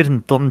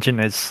Hidden Dungeon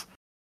is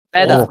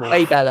better,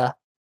 way better.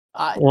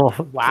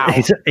 Wow.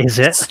 Is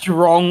it?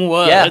 Strong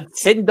words. Yeah,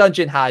 Hidden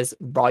Dungeon has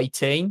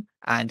writing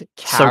and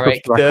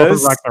characters. So does Record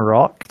of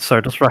Ragnarok.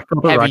 So does Record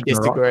of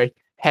Ragnarok.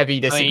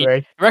 Heavy disagree. I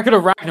mean, Record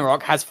of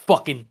Ragnarok has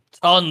fucking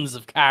tons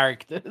of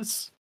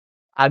characters.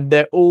 And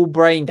they're all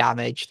brain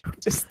damaged.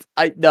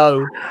 I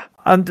know.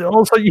 And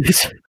also,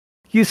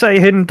 you say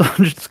Hidden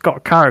Dungeon's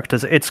got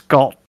characters. It's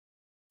got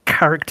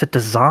character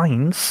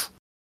designs.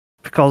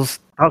 Because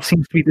that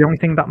seems to be the only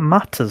thing that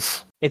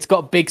matters. It's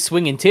got big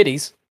swinging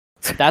titties.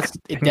 It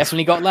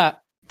definitely got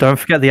that. Don't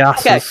forget the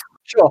asses. Okay,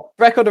 sure.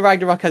 Record of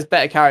Ragnarok has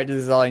better character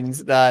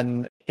designs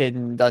than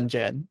Hidden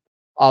Dungeon.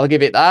 I'll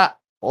give it that.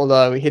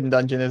 Although Hidden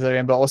Dungeon is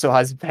in, but also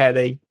has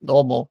fairly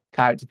normal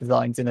character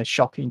designs in a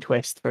shocking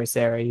twist for a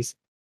series.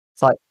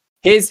 It's like,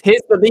 here's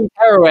the lead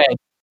heroine.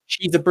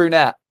 She's a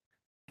brunette.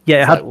 Yeah,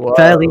 it It's had like,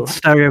 fairly whoa.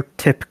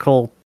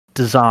 stereotypical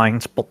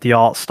designs, but the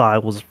art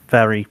style was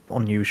very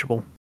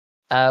unusual.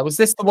 Was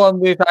this the one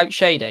without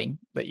shading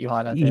that you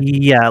highlighted?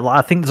 Yeah,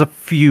 I think there's a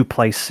few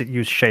places it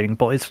used shading,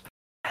 but it's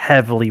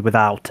heavily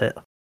without it.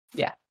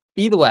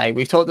 Either way,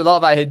 we've talked a lot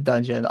about Hidden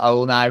Dungeon. I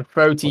will now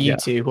throw to you Yeah.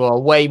 two, who are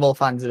way more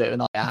fans of it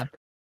than I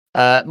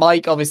am.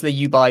 Mike, obviously,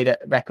 you buy the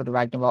Record of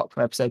Ragnarok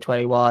from episode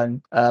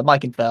 21.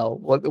 Mike and Phil,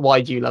 why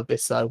do you love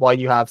this so? Why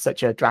do you have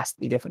such a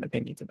drastically different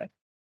opinion to me?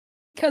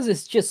 Because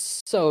it's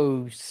just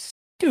so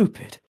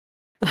stupid.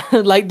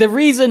 Like, the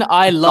reason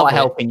I love Not it,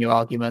 helping your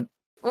argument.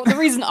 well, the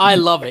reason I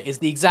love it is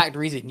the exact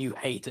reason you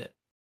hate it.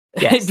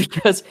 Yes.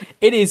 Because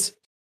it is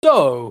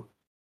so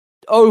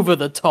over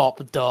the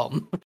top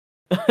dumb.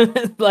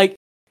 Like,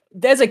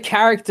 there's a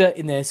character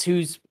in this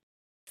who's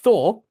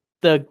Thor,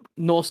 the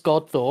Norse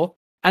god Thor,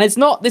 and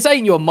this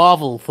ain't your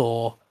Marvel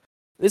Thor.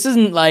 This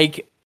isn't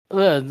like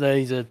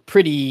he's a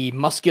pretty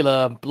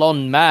muscular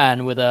blonde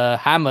man with a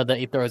hammer that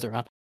he throws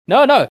around.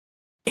 No,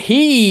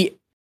 he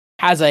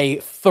has a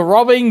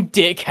throbbing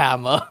dick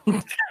hammer.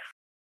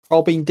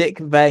 Throbbing dick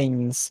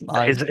veins.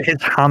 Mike.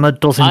 His hammer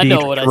does I indeed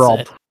know what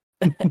throb.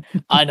 I said.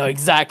 I know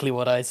exactly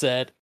what I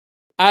said.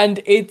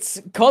 And it's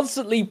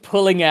constantly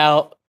pulling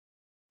out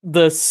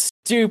the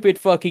stupid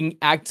fucking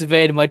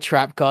activated my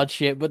trap card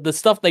shit, but the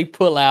stuff they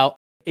pull out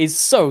is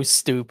so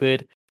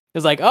stupid.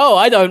 It's like, oh,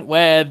 I don't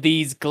wear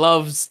these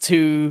gloves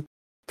to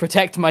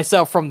protect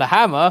myself from the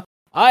hammer.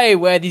 I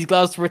wear these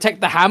gloves to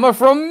protect the hammer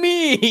from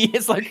me.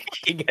 It's like,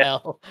 fucking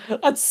hell.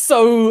 That's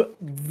so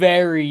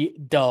very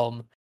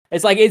dumb.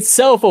 It's like, it's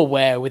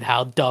self-aware with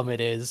how dumb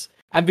it is.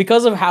 And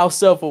because of how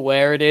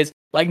self-aware it is,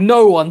 like,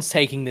 no one's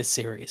taking this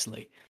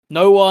seriously.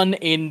 No one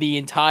in the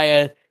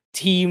entire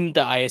team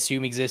that I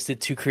assume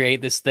existed to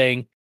create this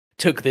thing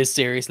took this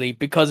seriously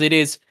because it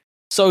is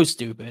so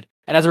stupid.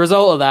 And as a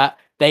result of that,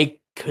 they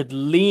could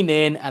lean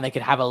in and they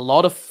could have a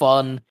lot of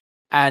fun.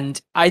 And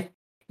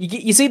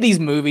you see these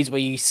movies where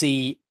you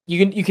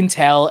can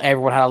tell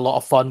everyone had a lot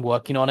of fun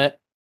working on it.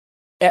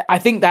 I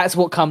think that's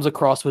what comes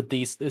across with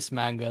this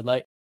manga.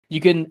 Like, you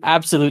can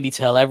absolutely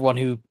tell everyone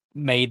who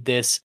made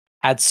this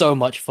had so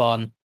much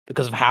fun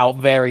because of how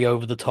very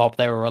over the top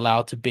they were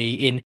allowed to be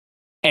in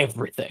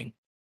everything.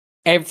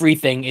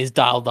 Everything is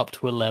dialed up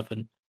to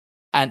 11,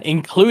 and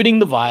including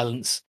the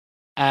violence,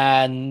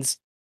 and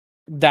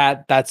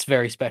that's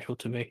very special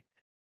to me.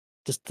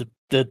 Just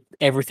the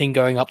everything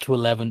going up to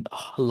 11.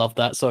 Oh, I love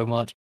that so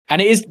much.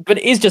 And it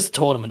is just a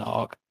tournament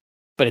arc,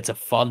 but it's a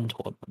fun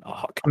tournament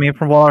arc. I mean,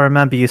 from what I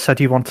remember, you said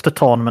you wanted a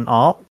tournament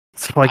arc,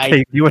 so I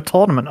gave you a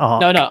tournament arc.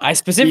 No, I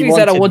specifically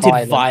said I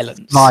wanted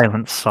violence.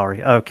 Violence,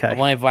 sorry. I Okay.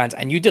 wanted violence,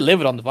 and you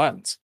delivered on the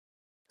violence.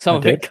 Some I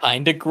of it did.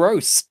 kind of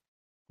gross,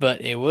 but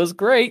it was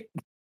great.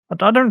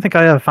 I don't think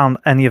I ever found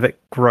any of it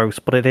gross,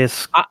 but it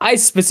is. I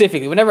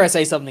specifically, whenever I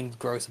say something's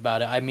gross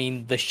about it, I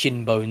mean the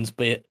shin bones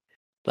bit.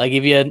 Like,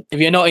 if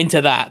you're not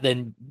into that,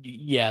 then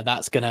yeah,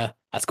 that's gonna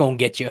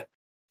get you.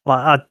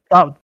 Like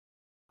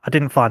I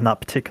didn't find that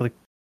particularly.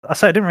 I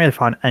say I didn't really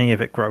find any of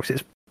it gross.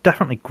 It's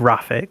definitely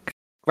graphic,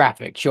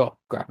 Graphic, sure,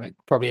 graphic,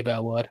 probably a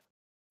better word.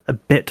 a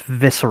bit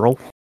visceral,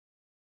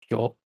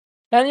 Sure,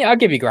 and yeah, I'll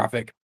give you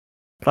graphic.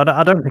 but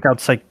I don't think I'd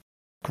say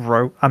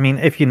gross. I mean,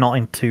 if you're not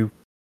into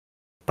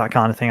that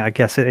kind of thing, I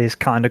guess it is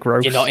kind of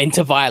gross. You're not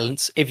into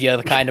violence if you're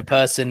the kind of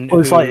person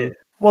Well, it's who. like,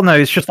 well, no,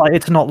 it's just like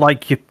it's not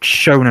like your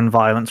shonen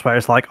violence where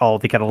it's like, oh,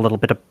 they get a little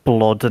bit of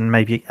blood and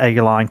maybe a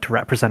line to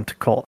represent a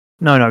cut.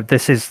 No,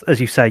 this is, as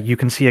you say, you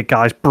can see a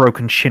guy's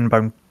broken shin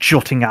bone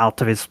jutting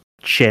out of his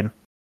chin.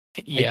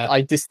 Yeah,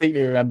 I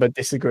distinctly remember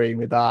disagreeing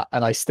with that,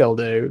 and I still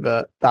do.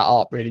 That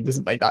art really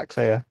doesn't make that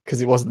clear,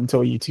 because it wasn't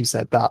until you two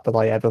said that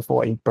I ever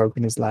thought he'd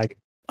broken his leg.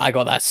 I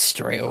got that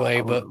straight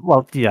away, but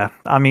Well, yeah,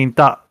 I mean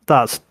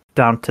that's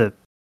down to,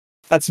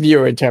 That's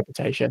viewer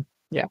interpretation.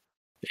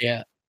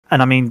 yeah,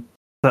 and I mean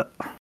that.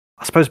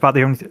 I suppose about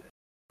the only.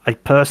 I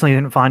personally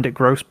didn't find it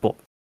gross, but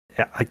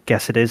yeah, I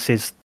guess it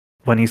is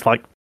when he's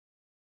like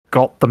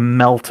got the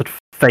melted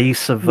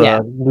face of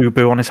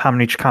Lubu on his hand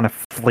and he just kind of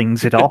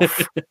flings it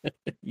off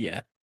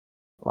yeah.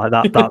 like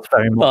that. That's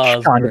very Oh, much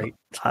that's kind great.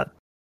 of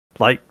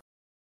like.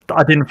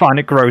 I didn't find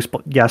it gross,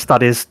 but yes,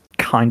 that is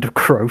kind of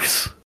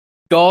gross.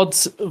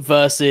 Gods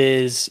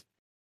versus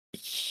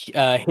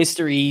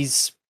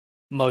history's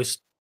most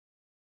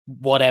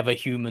whatever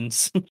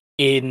humans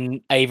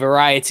in a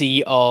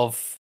variety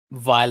of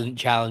violent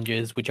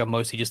challenges, which are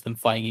mostly just them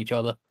fighting each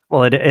other.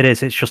 Well, it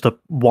is. It's just a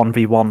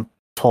 1v1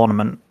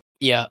 tournament.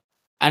 Yeah,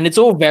 and it's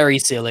all very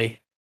silly.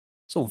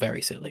 It's all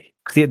very silly.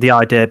 The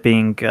idea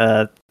being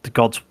the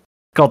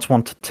gods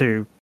wanted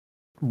to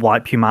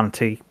wipe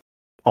humanity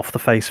off the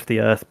face of the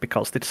earth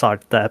because they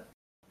decided they're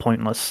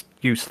pointless,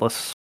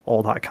 useless,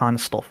 all that kind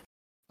of stuff.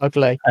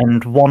 Ugly.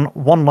 and one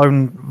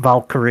lone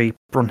Valkyrie,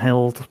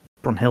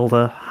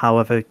 Brunhilde,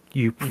 however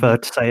you prefer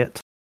to say it.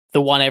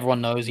 The one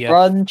everyone knows, yeah.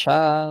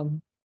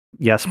 Brunchan.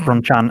 Yes,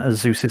 Brunchan,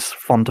 as Zeus is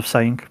fond of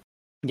saying.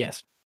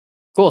 Yes.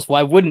 Of course,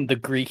 why wouldn't the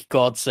Greek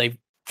god say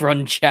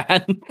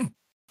Brunchan?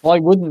 Why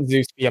wouldn't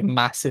Zeus be a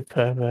massive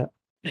pervert?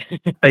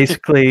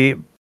 Basically,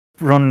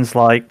 Run's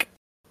like,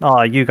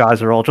 "Oh, you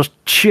guys are all just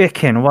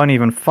chicken, won't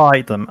even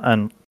fight them,"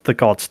 and the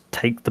gods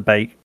take the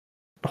bait,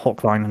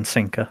 hook, line, and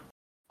sinker.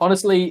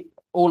 Honestly,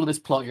 all of this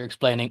plot you're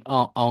explaining,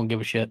 I don't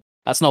give a shit.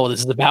 That's not what this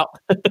is about.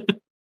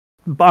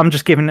 But I'm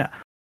just giving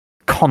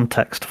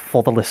context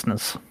for the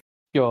listeners.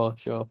 Sure.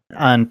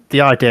 And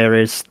the idea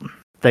is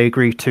they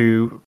agree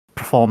to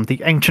perform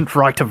the ancient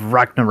rite of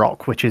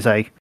Ragnarok, which is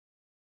a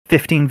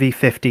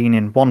 15v15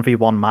 in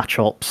 1v1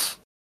 matchups,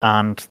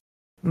 and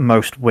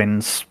most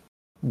wins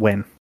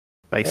win,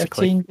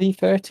 basically.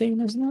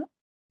 13v13, isn't it?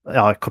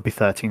 Oh, it could be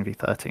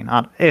 13v13.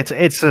 And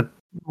it's a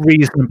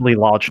reasonably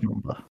large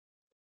number.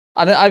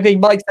 And I think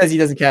Mike says he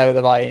doesn't care about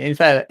the fighting. In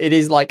fact, it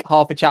is like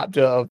half a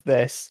chapter of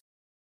this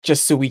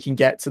just so we can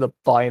get to the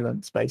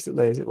violence,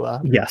 basically, as it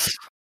were. Yes.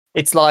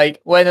 It's like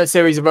when a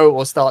series of Robot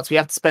Wars starts, we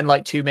have to spend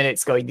like 2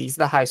 minutes going, these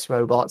are the house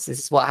robots, this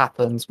is what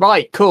happens.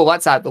 Right, cool,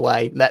 that's out the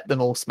way. Let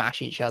them all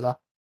smash each other.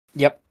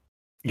 Yep.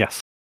 Yes.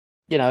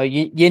 You know,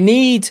 you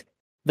need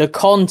the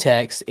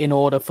context in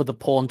order for the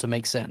porn to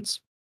make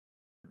sense.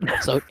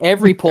 So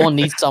every porn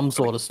needs some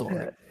sort of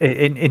story.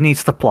 It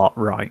needs the plot,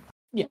 right?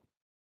 Yeah.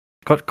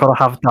 Got to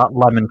have that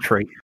lemon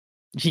tree.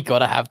 You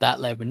gotta have that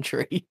lemon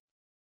tree.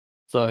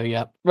 So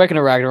yeah, Reckon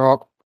of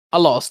Ragnarok, a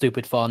lot of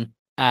stupid fun,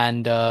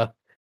 and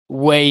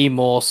way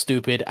more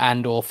stupid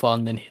and or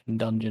fun than Hidden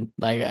Dungeon.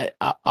 Like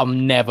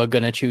I'm never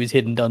gonna choose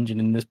Hidden Dungeon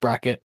in this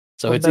bracket.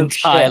 So Oh, it's no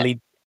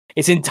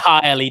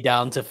entirely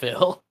down to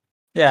Phil.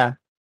 Yeah.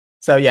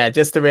 So yeah,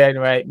 just to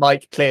reiterate,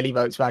 Mike clearly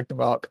votes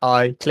Ragnarok.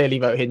 I clearly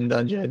vote Hidden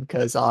Dungeon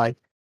because I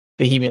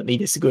vehemently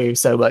disagree with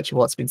so much of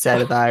what's been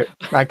said about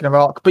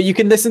Ragnarok. But you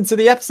can listen to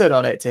the episode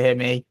on it to hear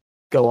me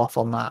go off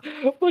on that.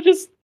 Well,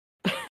 just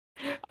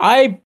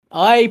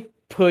I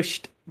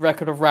pushed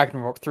Record of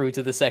Ragnarok through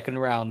to the second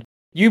round.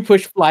 You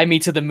pushed Fly Me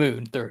to the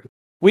Moon through.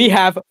 We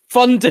have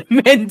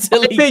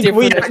fundamentally I think different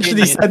we actually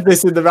opinions. said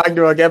this in the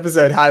Ragnarok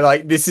episode, how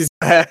like this is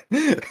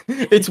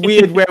it's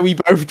weird where we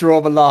both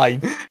draw the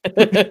line.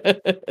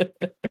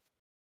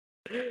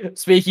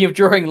 Speaking of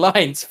drawing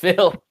lines,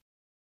 Phil,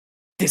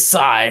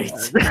 decide.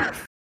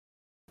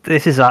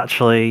 This is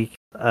actually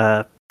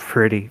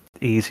pretty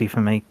easy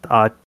for me.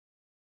 I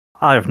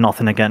have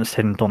nothing against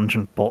Hidden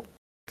Dungeon, but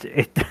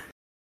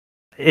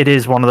it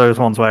is one of those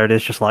ones where it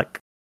is just like,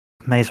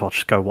 may as well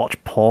just go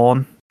watch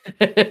porn.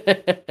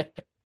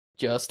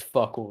 Just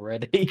fuck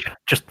already.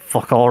 Just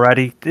fuck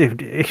already.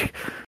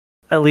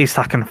 At least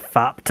I can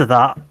fap to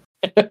that.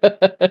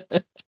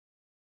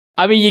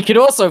 I mean, you could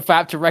also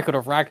fap to Record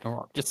of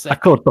Ragnarok. Just I say,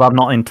 could, but I'm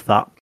not into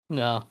that.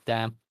 no,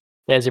 damn.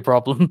 There's your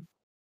problem.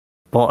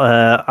 But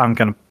I'm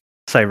gonna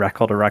say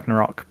Record of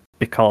Ragnarok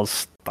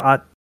because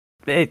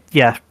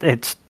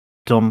it's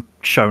dumb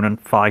shonen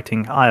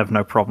fighting. I have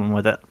no problem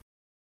with it.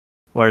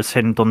 Whereas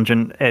Hidden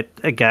Dungeon,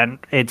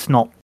 it's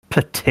not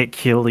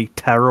particularly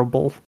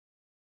terrible,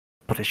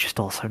 but it's just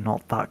also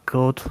not that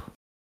good.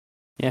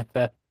 Yeah,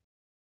 fair.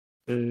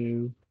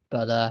 Boo.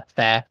 But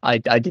fair. I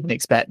didn't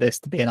expect this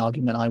to be an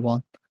argument I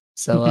won.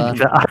 So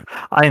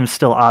I am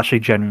still actually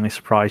genuinely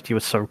surprised you were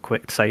so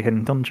quick to say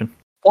Hidden Dungeon.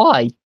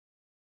 why?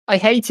 I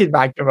hated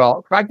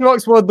Ragnarok.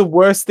 Ragnarok's one of the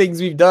worst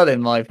things we've done,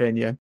 in my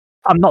opinion.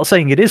 I'm not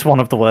saying it is one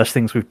of the worst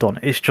things we've done.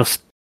 It's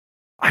just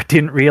I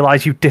didn't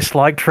realise you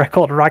disliked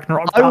Record of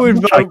Ragnarok. I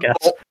would much, I vote guess.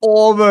 for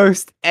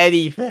almost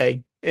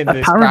anything in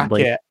this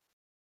Apparently. bracket.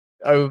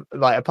 Oh,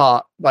 like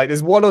apart, like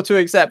there's one or two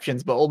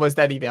exceptions, but almost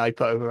anything I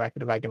put over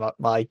Record of Ragnarok.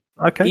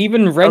 Okay.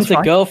 Even Rent a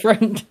fine.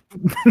 Girlfriend?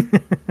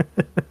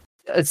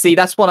 See,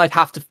 that's one I'd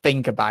have to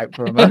think about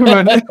for a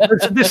moment.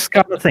 It's this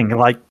kind of thing.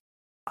 Like,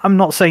 I'm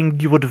not saying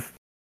you would have.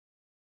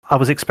 I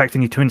was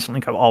expecting you to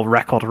instantly go, "Oh,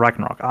 Record of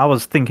Ragnarok." I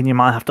was thinking you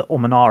might have to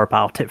and ah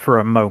about it for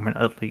a moment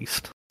at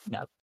least.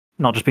 No.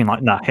 Not just being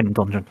like, "Nah, Hidden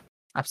Dungeon."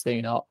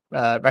 Absolutely not.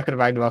 Record of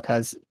Ragnarok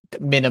has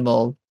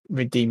minimal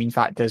redeeming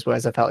factors,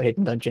 whereas I felt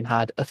Hidden Dungeon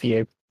had a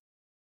few.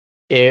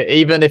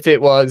 Even if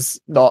it was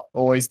not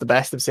always the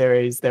best of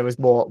series, there was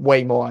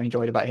way more I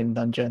enjoyed about Hidden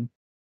Dungeon,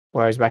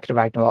 whereas Record of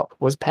Ragnarok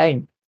was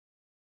pain.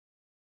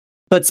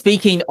 But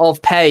speaking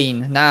of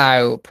pain,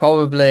 now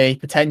probably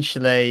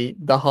potentially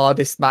the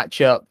hardest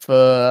matchup for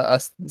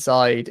us to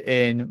decide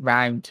in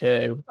round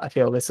 2. I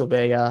feel this will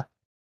be a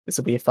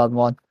fun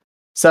one.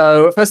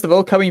 So first of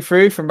all, coming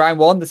through from round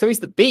 1, the series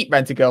that beat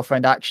Rent a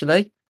Girlfriend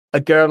actually, A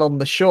Girl on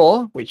the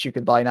Shore, which you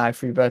can buy now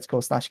through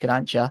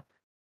Vertical/Kodansha,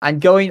 and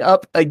going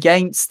up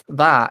against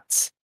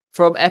that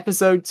from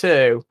episode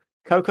 2,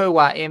 Koko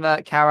wa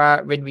Ima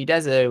Kara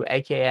Rinridezu,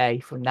 aka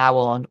From Now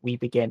On We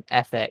Begin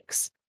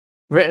FX.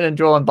 Written and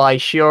drawn by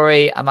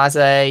Shiori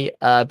Amaze.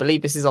 I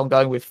believe this is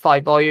ongoing with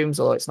 5 volumes,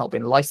 or it's not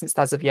been licensed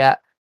as of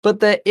yet. But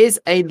there is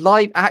a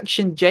live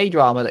action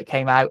J-drama that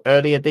came out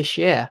earlier this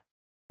year.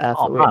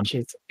 Oh, for man. which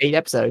is 8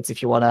 episodes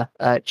if you want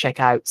to check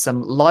out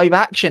some live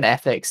action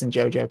ethics and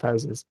JoJo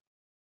poses.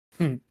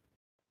 Hmm.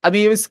 I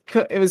mean,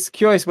 it was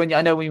curious when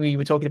I know when we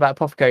were talking about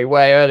Apothecary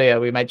way earlier,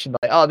 we mentioned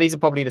like, oh, these are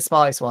probably the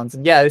smartest ones,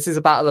 and yeah, this is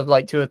a battle of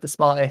like 2 of the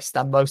smartest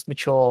and most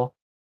mature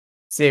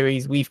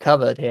series we've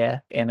covered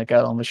here in A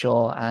Girl on the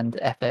Shore and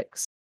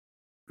Ethics.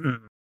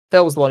 Mm.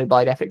 Phil was the one who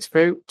lied ethics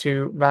through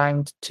to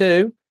round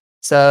 2.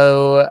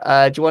 So,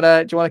 do you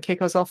wanna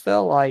kick us off,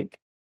 Phil? Like,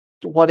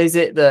 what is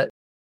it that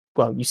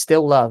you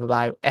still love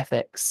about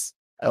ethics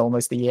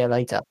almost a year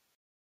later?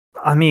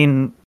 I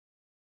mean,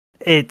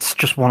 it's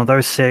just one of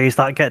those series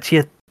that gets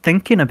you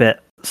thinking a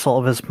bit.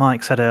 Sort of as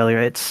Mike said earlier,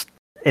 it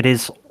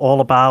is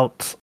all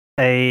about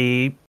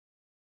a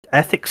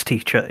ethics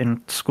teacher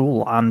in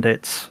school, and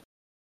it's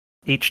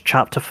each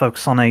chapter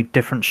focuses on a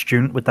different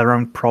student with their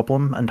own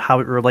problem and how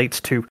it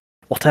relates to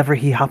whatever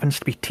he happens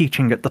to be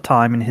teaching at the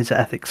time in his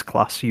ethics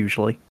class,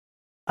 usually.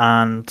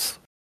 And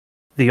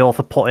the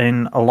author put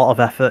in a lot of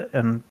effort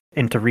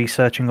into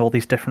researching all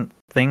these different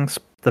things.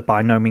 They're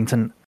by no means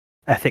an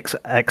ethics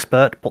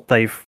expert, but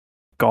they've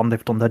done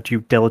their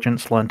due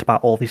diligence, learned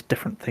about all these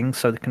different things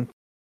so they can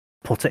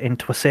put it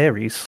into a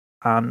series.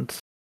 And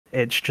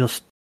it's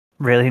just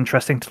really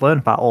interesting to learn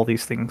about all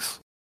these things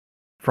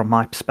from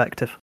my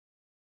perspective.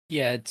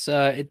 Yeah,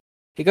 it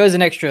goes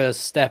an extra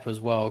step as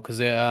well because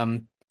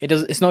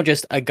it's not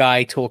just a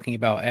guy talking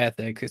about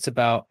ethics. It's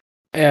about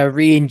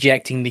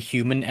re-injecting the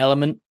human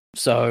element.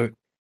 So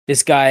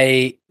this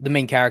guy, the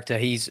main character,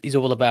 he's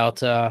all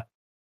about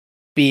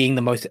being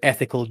the most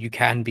ethical you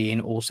can be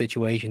in all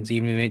situations,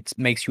 even if it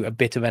makes you a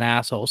bit of an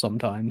asshole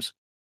sometimes.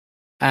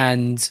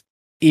 And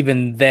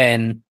even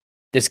then,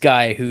 this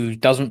guy who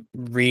doesn't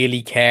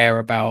really care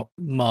about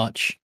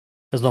much,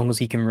 as long as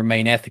he can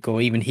remain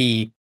ethical, even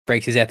he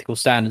breaks his ethical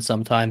standards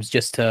sometimes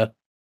just to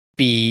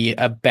be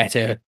a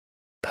better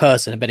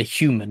person, a better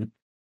human,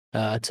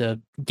 to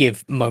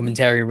give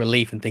momentary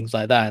relief and things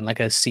like that. And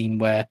like a scene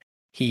where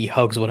he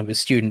hugs one of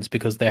his students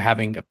because they're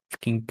having a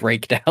fucking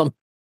breakdown.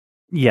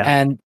 Yeah.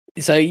 And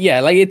so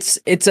yeah, like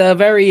it's a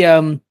very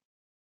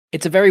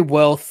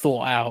well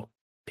thought out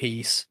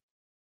piece,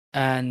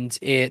 and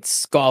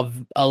it's got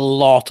a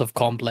lot of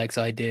complex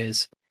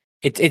ideas.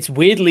 It's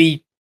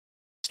weirdly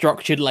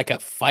structured like a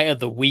fight of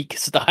the week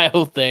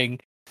style thing.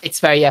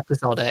 It's very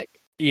episodic.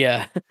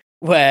 Yeah,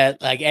 where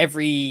like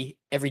every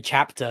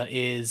chapter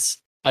is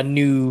a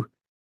new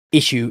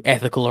issue,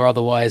 ethical or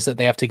otherwise, that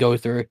they have to go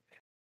through.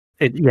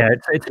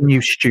 It's a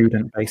new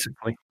student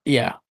basically.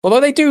 Yeah,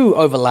 although they do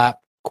overlap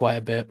quite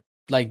a bit.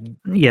 Like,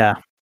 Yeah.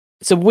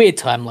 it's a weird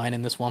timeline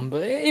in this one,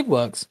 but it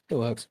works. It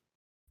works.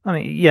 I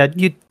mean, yeah,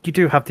 you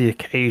do have the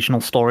occasional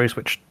stories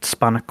which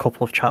span a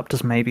couple of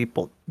chapters, maybe,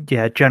 but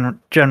yeah,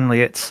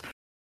 generally it's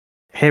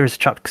here is a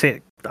chapter.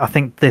 'Cause I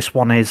think this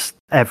one is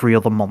every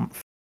other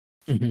month,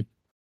 Mhm.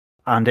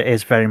 and it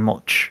is very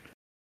much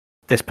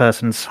this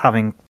person's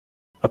having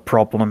a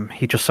problem.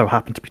 He just so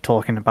happened to be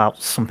talking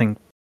about something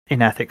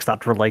in ethics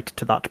that related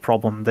to that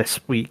problem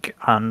this week,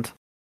 and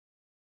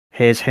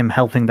here's him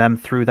helping them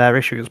through their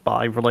issues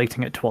by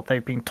relating it to what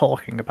they've been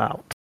talking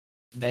about.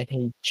 Then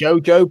he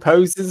JoJo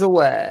poses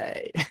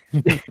away.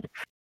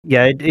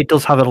 Yeah, it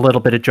does have a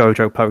little bit of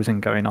JoJo posing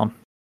going on,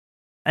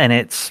 and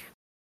it's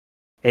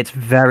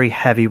very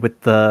heavy with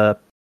the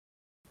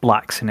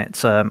blacks in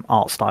its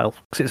art style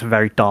because it's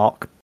very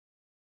dark.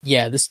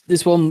 Yeah,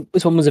 this one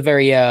was a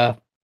very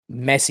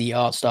messy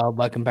art style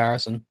by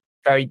comparison.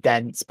 Very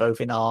dense, both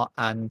in art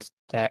and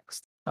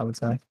text, I would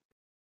say.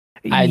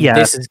 And Yeah,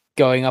 this is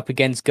going up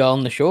against Girl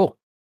on the Shore.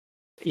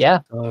 Yeah.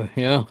 So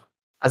yeah.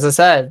 As I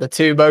said, the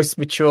 2 most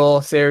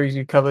mature series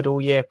we covered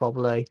all year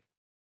probably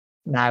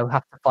now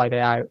have to fight it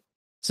out.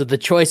 So the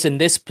choice in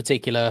this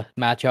particular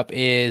matchup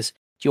is: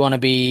 do you want to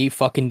be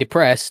fucking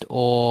depressed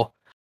or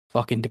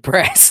fucking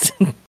depressed?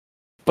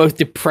 Both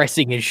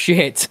depressing as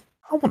shit.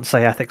 I wouldn't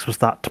say ethics was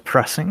that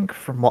depressing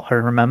from what I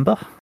remember.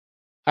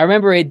 I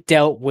remember it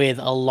dealt with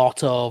a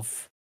lot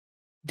of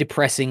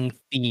depressing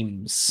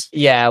themes.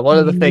 Yeah, one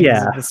of the things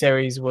Yeah. of the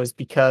series was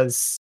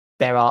because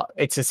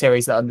it's a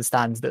series that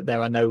understands that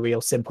there are no real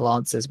simple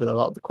answers with a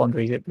lot of the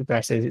quandaries it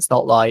progresses. It's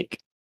not like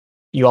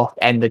you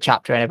end the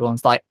chapter and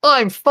everyone's like,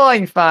 I'm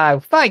fine, Fao.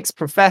 Thanks,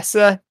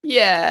 Professor.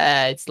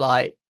 Yeah, it's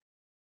like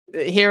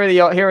here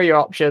are your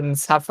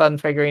options. Have fun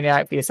figuring it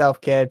out for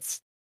yourself,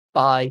 kids.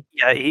 Bye.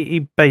 Yeah,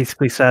 he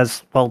basically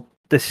says, well,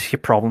 this is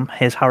your problem.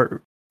 Here's how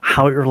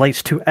it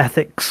relates to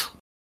ethics.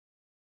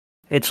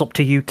 It's up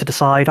to you to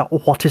decide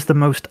what is the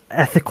most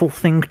ethical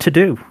thing to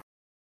do.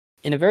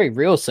 In a very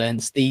real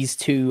sense, these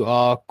two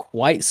are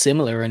quite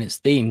similar in its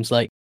themes.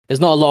 Like, there's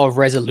not a lot of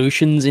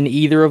resolutions in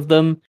either of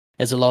them.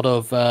 There's a lot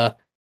of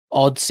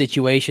odd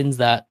situations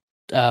that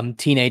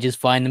teenagers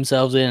find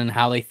themselves in, and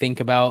how they think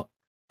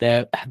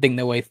their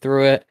way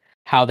through it,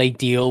 how they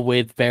deal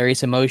with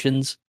various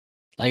emotions.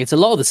 Like, it's a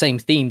lot of the same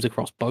themes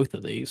across both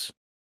of these.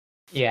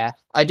 Yeah,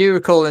 I do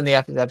recall in the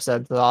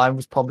episode that I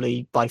was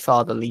probably by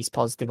far the least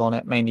positive on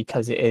it, mainly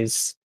because it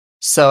is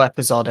so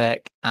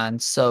episodic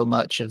and so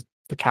much of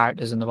the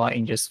characters and the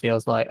writing just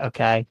feels like,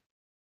 okay,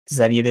 does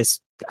any of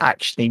this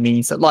actually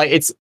mean so? Like,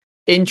 it's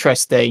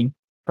interesting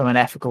from an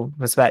ethical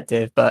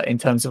perspective, but in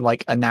terms of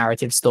like a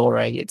narrative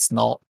story, it's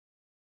not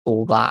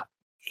all that.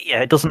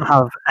 Yeah, it doesn't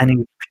have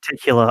any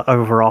particular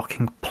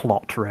overarching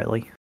plot,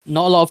 really.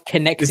 Not a lot of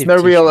connective There's no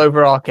real tissue.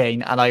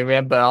 overarching, and I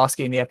remember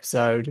asking the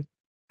episode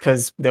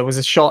because there was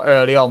a shot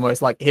early on where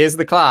it's like, "Here's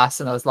the class,"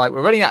 and I was like,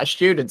 "We're running out of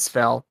students,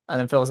 Phil," and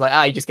then Phil was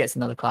like, he just gets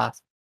another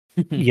class."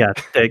 Yeah,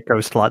 it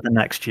goes to like the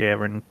next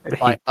year, and It's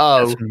he like,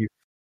 gets a new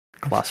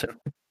class in.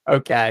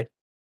 okay.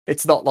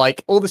 It's not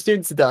like all the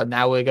students are done.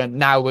 Now we're going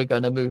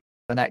to move to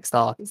the next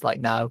arc. It's like,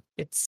 no,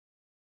 it's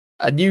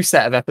a new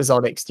set of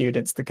episodic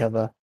students to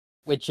cover.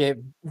 Which it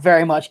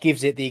very much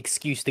gives it the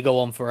excuse to go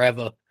on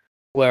forever.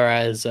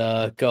 Whereas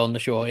Girl on the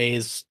Shore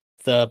is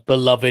the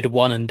beloved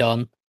one and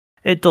done.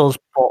 It does,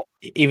 but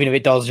Even if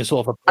it does just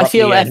sort of I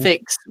feel abruptly end.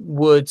 ethics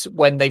would,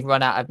 when they've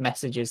run out of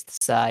messages to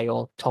say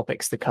or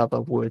topics to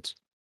cover, would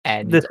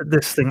end.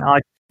 this thing,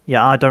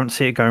 I don't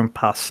see it going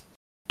past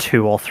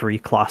 2 or 3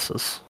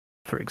 classes,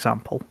 for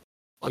example.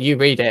 Well, you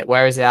read it.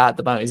 Where is it at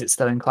the moment? Is it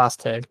still in class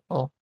 2?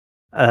 Or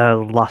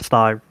Last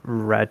I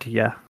read,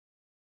 yeah.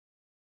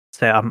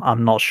 So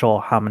I'm not sure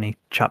how many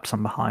chapters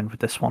I'm behind with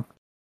this one,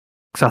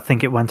 because I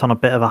think it went on a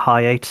bit of a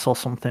hiatus or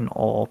something,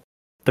 or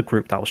the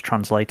group that was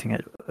translating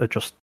it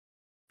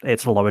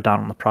it's lower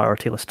down on the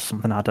priority list or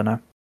something. I don't know.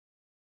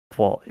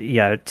 But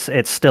yeah,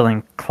 it's still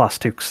in class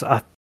 2, because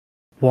I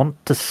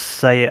want to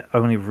say it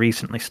only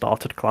recently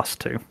started class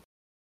 2.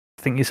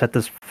 I think you said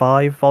there's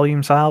 5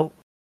 volumes out.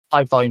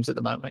 5 volumes at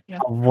the moment, yeah.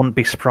 I wouldn't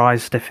be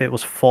surprised if it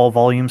was 4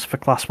 volumes for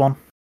class 1.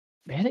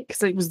 Really?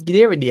 Because it was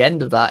nearing the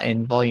end of that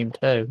in volume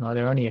 2. Like,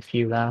 there are only a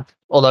few left.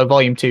 Although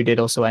volume 2 did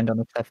also end on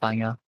a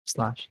cliffhanger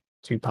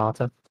 /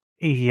 two-parter.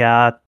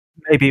 Yeah,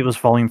 maybe it was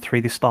volume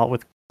 3 they start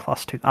with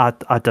class 2.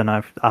 I don't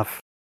know.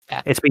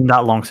 It's been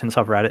that long since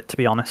I've read it, to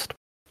be honest.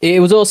 It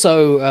was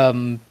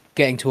also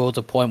getting towards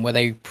a point where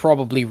they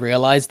probably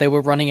realized they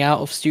were running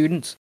out of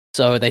students.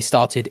 So they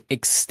started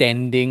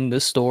extending the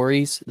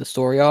story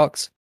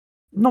arcs.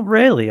 Not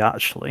really,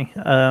 actually.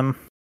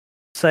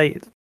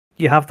 Say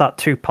you have that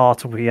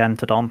 2-parter we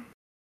ended on.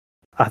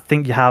 I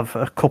think you have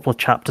a couple of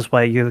chapters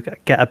where you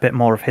get a bit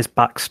more of his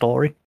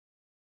backstory.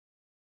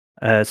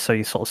 So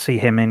you sort of see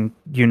him in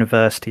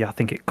university. I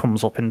think it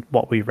comes up in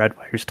what we read,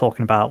 where he was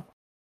talking about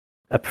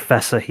a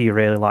professor he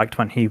really liked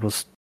when he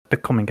was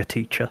becoming a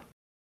teacher.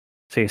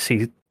 So you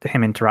see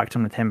him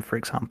interacting with him, for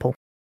example.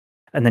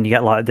 And then you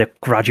get like the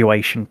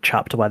graduation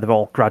chapter where they're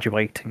all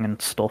graduating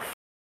and stuff.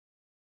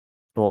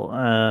 But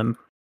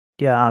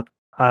yeah,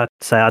 I'd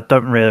say I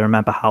don't really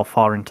remember how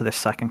far into this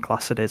second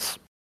class it is.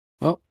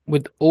 Well,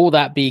 with all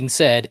that being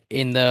said,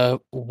 in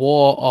the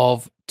war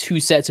of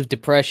 2 sets of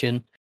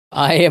depression,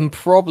 I am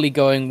probably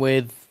going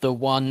with the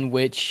one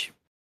which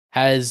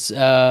has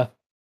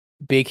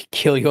big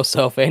kill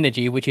yourself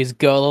energy, which is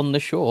Girl on the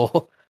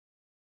Shore.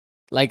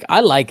 Like, I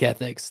like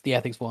the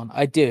ethics one.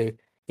 I do.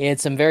 It had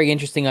some very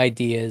interesting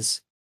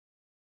ideas,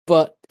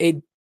 but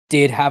it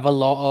did have a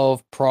lot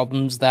of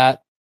problems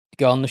that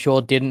Girl on the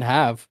Shore didn't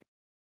have.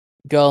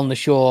 Girl on the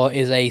Shore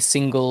is a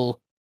single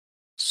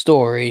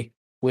story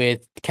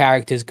with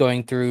characters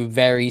going through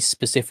very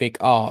specific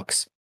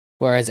arcs,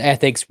 whereas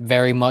Ethics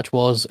very much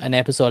was an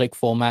episodic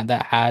format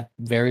that had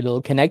very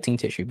little connecting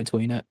tissue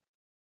between it.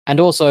 And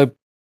also,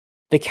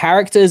 the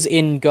characters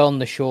in Girl on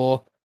the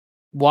Shore,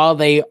 while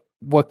they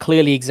were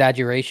clearly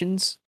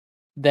exaggerations,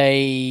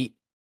 they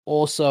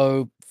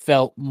also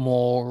felt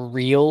more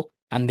real,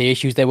 and the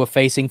issues they were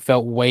facing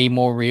felt way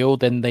more real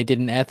than they did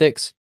in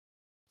Ethics.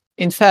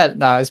 In fact,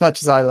 no, as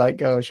much as I like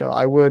Girl Shore,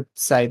 I would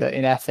say that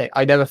in Ethics,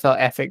 I never felt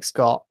Ethics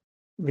got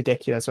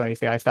ridiculous or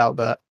anything. I felt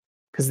that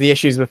because the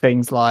issues were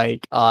things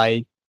like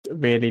I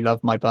really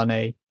love my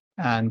bunny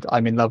and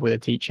I'm in love with a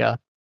teacher,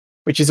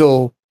 which is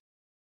all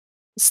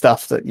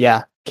stuff that,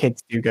 yeah,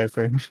 kids do go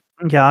through.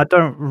 Yeah, I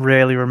don't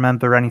really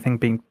remember anything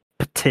being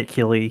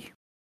particularly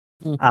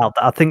out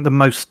there. I think the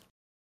most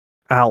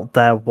out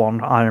there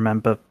one I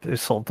remember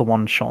is sort of the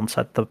one Sean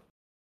said, the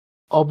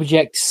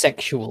Object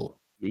sexual.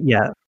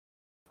 Yeah,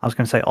 I was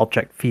going to say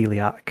object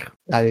philiac.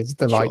 That is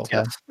the right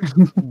Sure.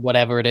 term.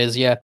 Whatever it is,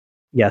 yeah.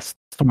 Yes,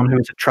 someone who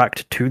is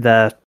attracted to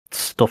their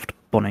stuffed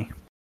bunny.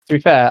 To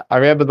be fair, I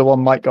remember the one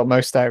Mike got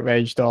most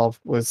outraged of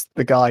was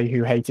the guy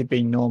who hated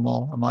being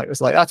normal. And Mike was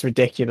like, that's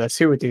ridiculous.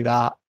 Who would do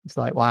that? It's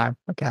like, wow,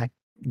 okay.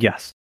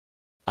 Yes.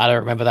 I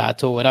don't remember that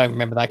at all. I don't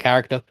remember that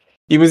character.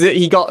 He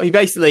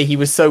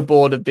was so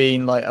bored of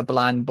being like a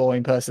bland,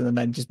 boring person and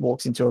then just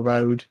walks into a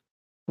road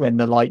when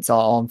the lights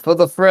are on for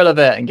the thrill of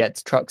it and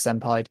gets truck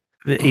senpai'd.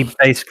 He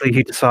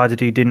decided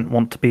he didn't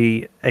want to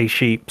be a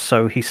sheep,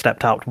 so he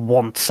stepped out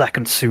 1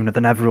 second sooner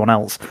than everyone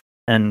else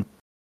and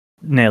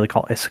nearly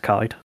got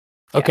isekai'd.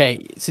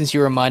 Okay, since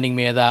you're reminding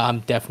me of that,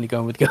 I'm definitely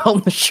going with Girl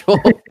on the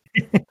Shore.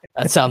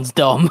 That sounds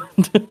dumb.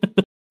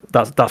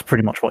 That's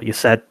pretty much what you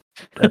said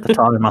at the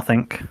time, I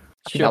think.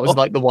 I think that was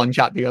like the one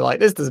chapter you're like,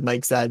 this doesn't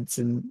make sense.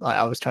 And like,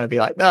 I was trying to be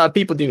like, no,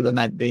 people do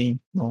lament being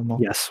normal.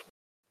 Yes.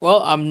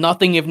 Well, I'm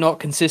nothing if not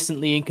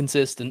consistently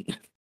inconsistent.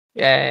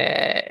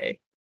 Yay.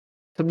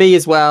 For me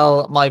as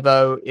well, my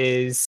vote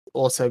is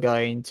also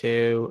going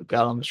to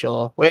Girl on the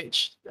Shore,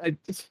 which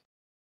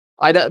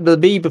The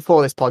me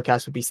before this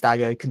podcast would be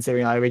staggered,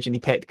 considering I originally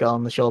picked Girl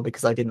on the Shore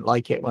because I didn't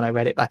like it when I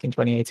read it back in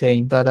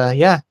 2018. But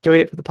yeah,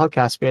 doing it for the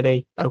podcast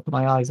really opened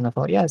my eyes, and I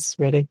thought, yes,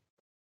 really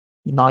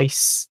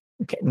nice.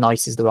 Okay,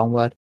 nice is the wrong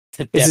word.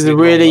 This is a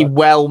really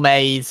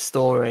well-made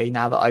story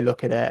now that I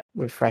look at it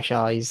with fresh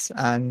eyes.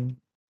 And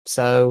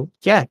so,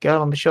 yeah,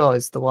 Girl on the Shore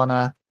is the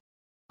one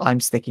I'm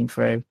sticking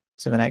through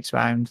to the next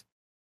round.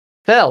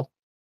 Phil,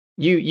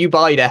 you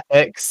buyed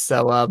Ethics,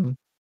 so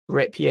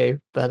rip you.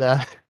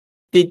 But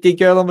did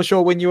Girl on the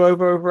Shore win you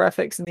over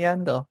Ethics in the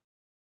end, or?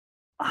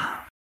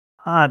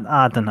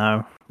 I don't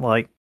know.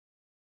 Like,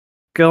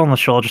 Girl on the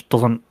Shore just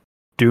doesn't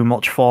do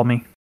much for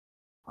me.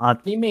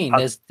 What do you mean?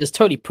 There's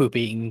totally poop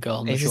eating Girl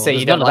on the Shore. Say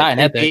you don't like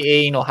poop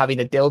eating or having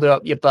a dildo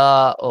up your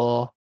butt,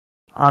 or?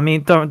 I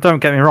mean, don't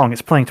get me wrong.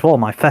 It's playing to all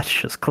my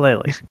fetishes,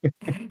 clearly.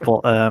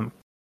 But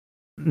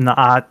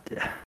no,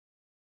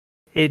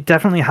 it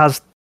definitely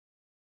has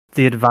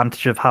the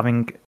advantage of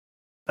having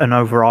an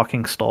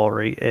overarching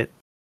story.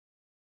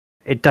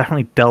 It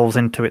definitely delves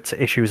into its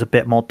issues a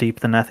bit more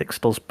deep than Ethics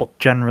does, but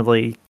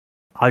generally,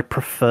 I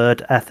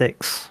preferred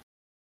Ethics.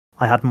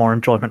 I had more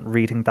enjoyment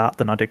reading that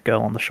than I did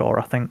Girl on the Shore,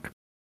 I think.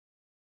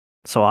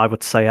 So I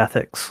would say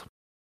Ethics.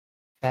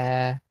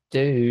 Fair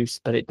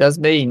dues, but it does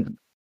mean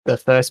the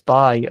first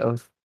buy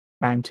of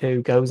round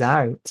 2 goes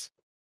out.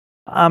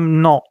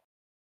 I'm not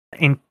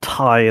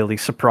entirely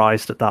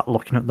surprised at that,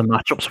 looking at the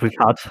matchups we've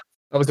had.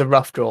 That was a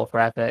rough draw for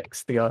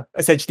Ethics. They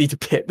essentially to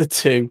pit the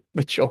two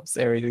mature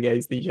series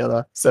against each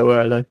other so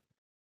early.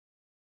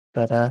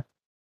 But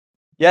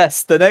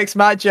yes, the next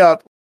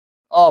matchup.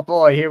 Oh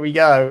boy, here we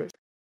go.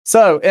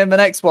 So in the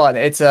next one,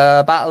 it's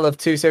a battle of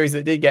 2 series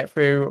that did get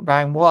through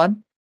round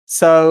 1.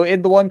 So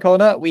in the one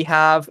corner, we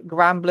have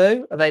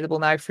Granblue, available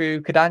now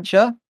through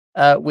Kodansha,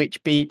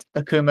 which beat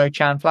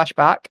Akumo-chan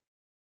Flashback.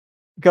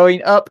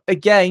 Going up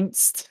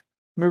against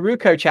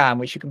Maruko-chan,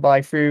 which you can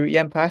buy through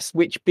Yen Press,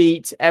 which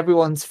beat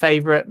everyone's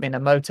favourite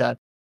Minamoto.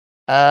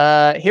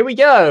 Here we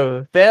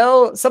go.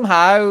 Phil,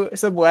 somehow,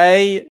 some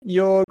way,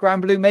 your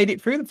Granblue made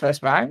it through the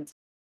first round.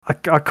 I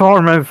can't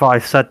remember if I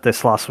said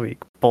this last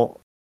week, but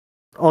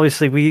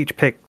obviously we each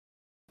picked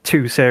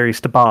 2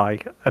 series to buy,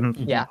 and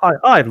yeah,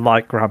 I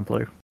like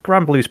Granblue.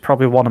 Granblue's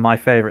probably one of my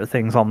favourite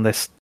things on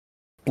this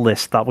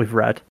list that we've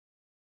read.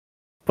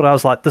 But I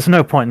was like, there's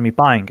no point in me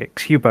buying it,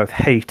 because you both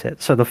hate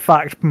it. So the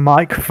fact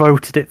Mike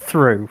voted it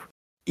through,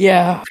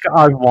 yeah,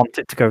 I want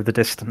it to go the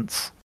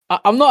distance.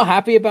 I'm not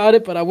happy about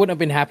it, but I wouldn't have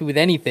been happy with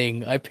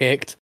anything I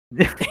picked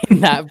in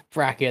that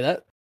bracket.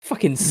 That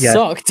fucking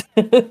sucked.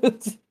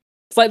 It's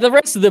like the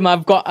rest of them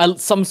I've got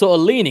some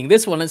sort of leaning.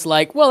 This one is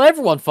like, well,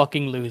 everyone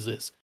fucking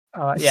loses.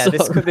 Yeah,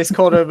 this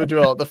corner of the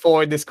draw, the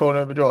 4 in this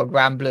corner of the draw,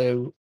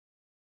 Granblue,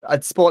 a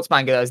sports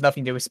manga that has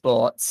nothing to do with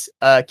sports,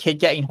 kid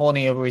getting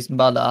horny over his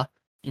mother,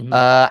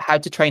 How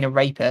to Train a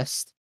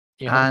Rapist,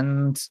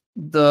 and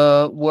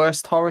the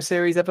worst horror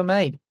series ever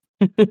made.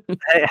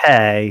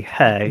 Hey,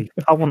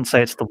 I wouldn't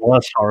say it's the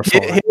worst horror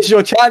story. Here's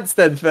your chance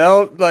then,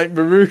 Phil, like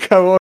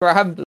Maruko or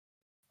Granblue.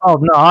 Oh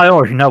no, I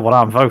already know what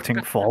I'm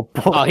voting for.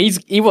 But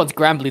he wants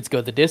Granblue to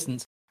go the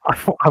distance.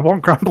 I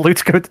want Granblue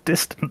to go the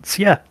distance,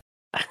 yeah.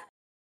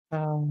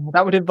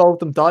 That would involve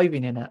them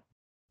diving in it.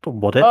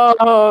 Would it?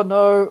 Oh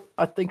no,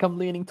 I think I'm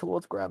leaning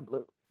towards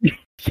Granblue.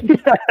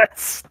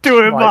 Yes,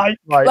 do it, Mike.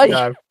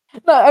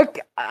 No,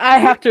 I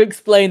have to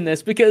explain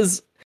this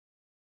because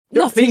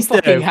nothing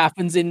fucking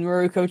happens in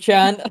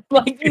Maruko-chan.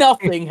 Like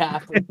nothing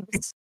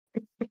happens,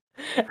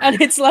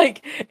 and it's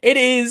like it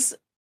is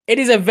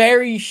a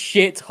very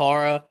shit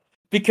horror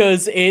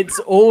because it's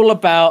all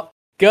about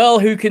girl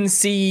who can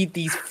see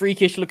these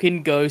freakish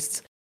looking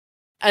ghosts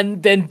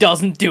and then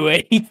doesn't do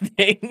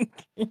anything.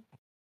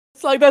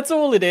 It's like that's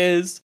all it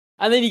is.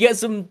 And then you get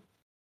some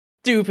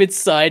stupid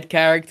side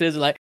characters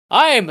like,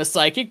 I am a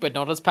psychic but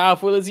not as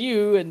powerful as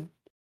you, and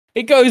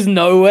it goes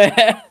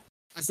nowhere.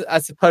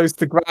 As opposed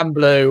to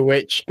Granblue,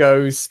 which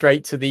goes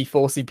straight to the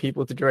forcing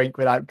people to drink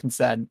without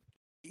consent.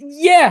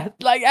 Yeah,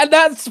 like, and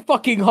that's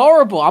fucking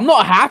horrible. I'm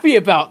not happy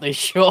about this,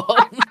 Sean.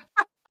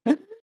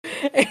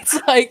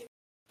 It's like,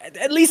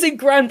 at least in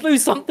Granblue,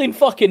 something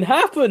fucking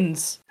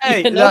happens.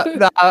 Hey, you know?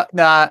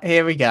 nah,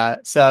 here we go.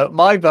 So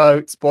my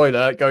vote,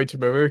 spoiler, going to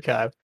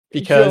Maruko,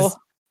 because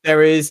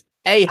there is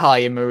a high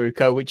in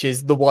Maruko, which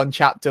is the one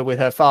chapter with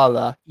her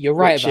father. You're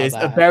right which about is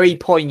that. a very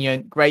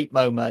poignant, great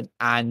moment,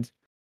 and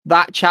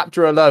that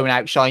chapter alone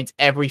outshines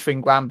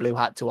everything Granblue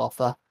had to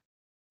offer.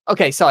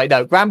 Okay, sorry,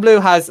 no.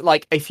 Granblue has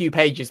like a few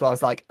pages where I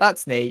was like,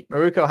 that's neat.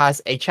 Maruko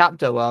has a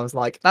chapter where I was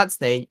like, that's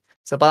neat.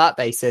 So by that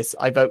basis,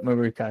 I vote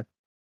Maruko.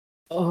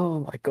 Oh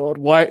my god,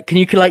 why can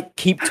you like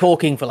keep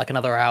talking for like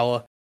another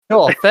hour?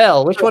 Sure,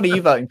 Phil, which one are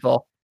you voting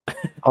for?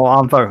 Oh,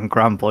 I'm voting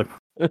Granblue.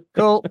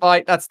 Cool,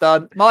 right, that's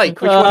done. Mike,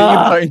 which one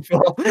are you voting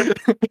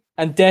for?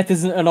 And death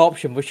isn't an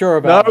option, we're sure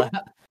about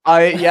that.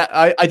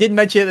 I didn't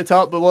mention it at the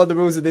top, but one of the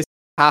rules of this,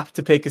 you have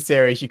to pick a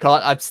series. You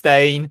can't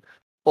abstain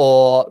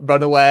or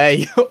run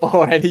away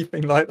or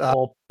anything like that.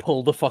 Or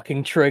pull the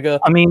fucking trigger.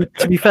 I mean,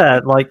 to be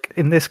fair, like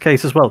in this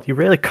case as well, you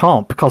really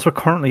can't because we're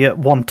currently at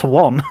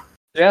 1-1.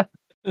 Yeah.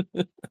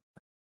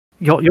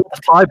 You're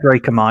the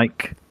tiebreaker,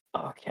 Mike.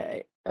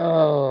 Okay.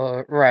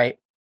 Oh, right.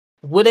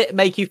 Would it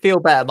make you feel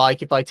better,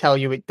 Mike, if I tell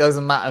you it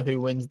doesn't matter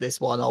who wins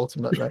this one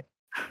ultimately?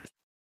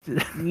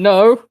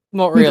 No,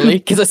 not really,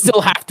 because I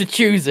still have to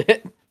choose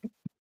it.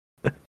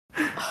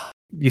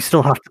 You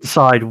still have to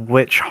decide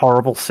which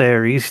horrible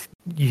series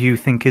you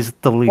think is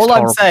the least All I'm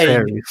horrible saying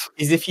series.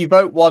 is if you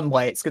vote one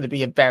way, it's going to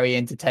be a very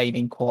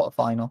entertaining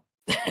quarterfinal.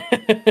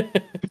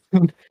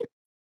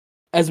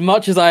 As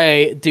much as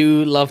I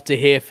do love to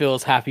hear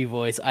Phil's happy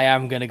voice, I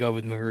am going to go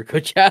with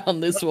Maruko-chan on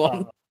this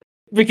one.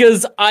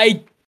 Because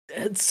I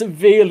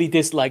severely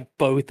dislike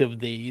both of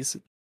these.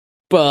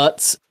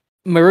 But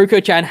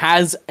Maruko-chan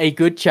has a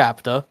good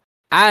chapter,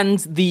 and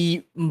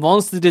the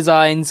monster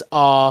designs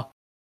are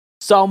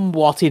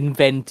somewhat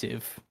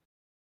inventive.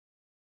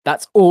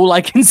 That's all I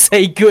can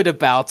say good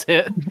about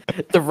it.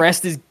 The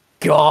rest is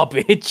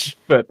garbage.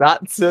 But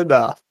that's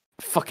enough.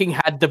 Fucking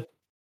had the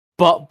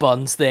butt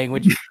buns thing,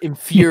 which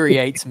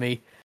infuriates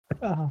me.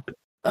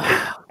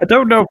 I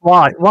don't know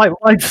why. Why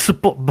does the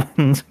butt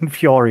buttons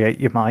infuriate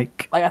you,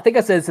 Mike? Like, I think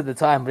I said this at the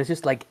time, but it's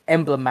just like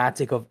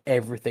emblematic of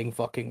everything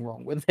fucking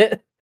wrong with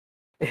it.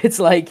 It's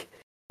like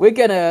we're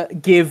gonna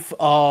give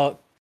our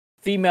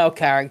female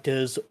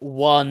characters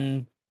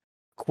one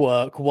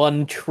quirk,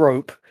 one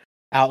trope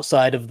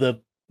outside of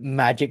the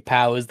magic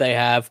powers they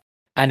have,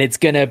 and it's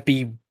gonna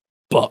be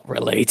butt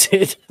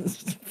related.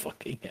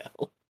 Fucking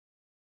hell.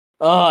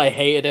 Oh, I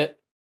hated it.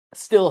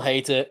 Still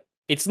hate it.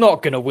 It's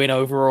not gonna win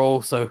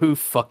overall, so who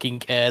fucking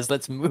cares?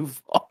 Let's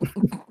move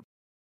on.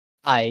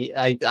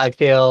 I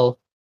feel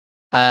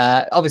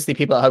obviously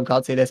people at home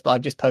can't see this, but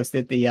I've just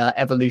posted the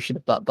evolution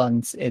of butt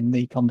buns in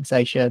the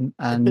conversation,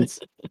 and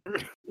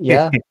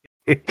yeah.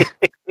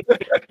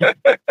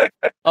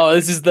 Oh,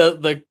 this is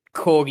the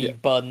corgi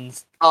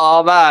buns.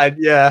 Oh man,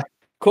 yeah.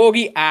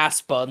 Corgi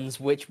ass buns,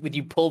 which when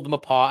you pull them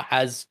apart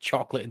has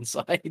chocolate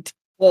inside.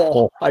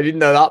 Oh, I didn't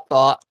know that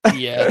part.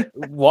 Yeah,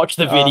 watch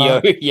the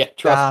video. Yeah,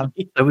 trust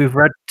me. So we've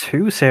read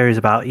 2 series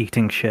about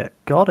eating shit.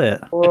 Got it.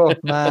 Oh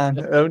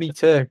man, only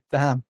 2.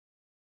 Damn.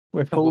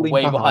 We're We're falling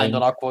way behind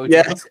on our quota.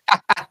 Yes.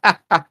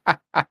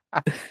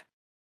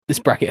 This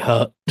bracket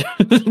hurt.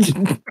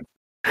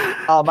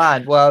 Oh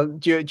man, well,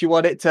 do you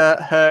want it to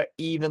hurt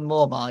even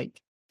more, Mike?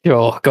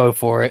 Sure, go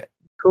for it.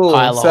 Cool.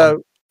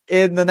 Pile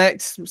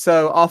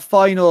So our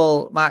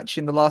final match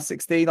in the last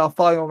 16, our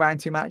final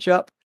round 2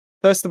 matchup.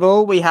 First of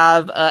all, we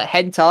have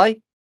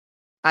Hentai,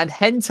 and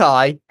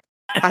Hentai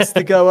has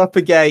to go up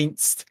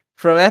against,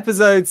 from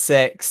episode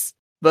 6,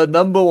 the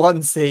number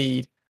 1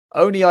 seed,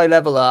 Only I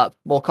Level Up,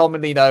 more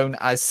commonly known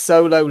as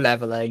Solo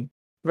Leveling,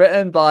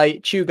 written by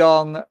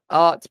Chugong,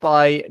 art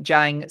by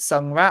Jang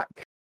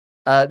Sung-rak.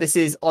 This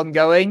is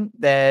ongoing.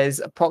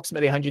 There's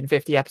approximately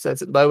 150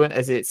 episodes at the moment,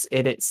 as it's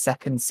in its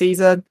 2nd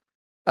season.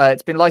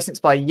 It's been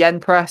licensed by Yen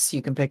Press.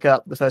 You can pick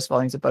up the first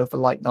volumes of both the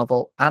light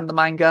novel and the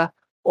manga.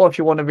 Or if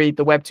you want to read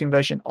the webtoon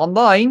version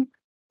online,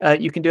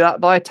 you can do that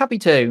via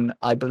Tappytoon.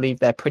 I believe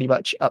they're pretty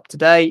much up to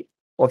date.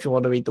 Or if you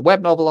want to read the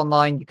web novel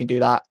online, you can do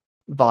that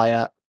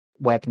via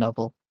web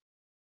novel.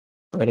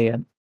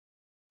 Brilliant.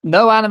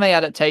 No anime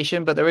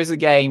adaptation, but there is a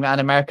game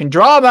and American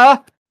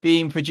drama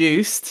being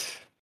produced.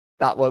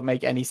 That won't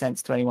make any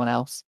sense to anyone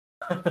else.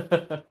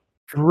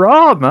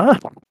 Drama?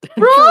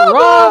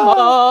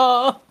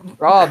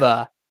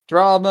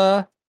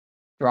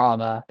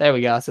 Drama. There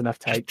we go. That's enough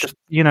take. Just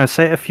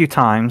say it a few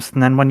times,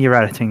 and then when you're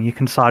editing, you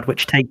can decide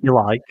which take you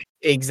like.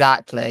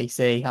 Exactly.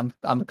 See, I'm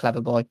a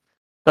clever boy.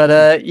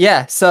 But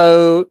yeah.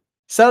 So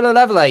Solo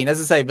Leveling, as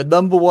I say, the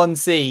number 1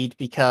 seed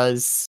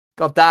because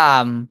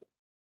goddamn,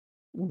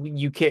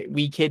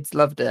 we kids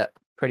loved it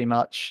pretty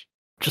much.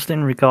 Just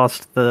in regards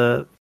to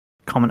the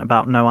comment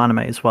about no anime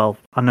as well,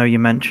 I know you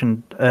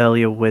mentioned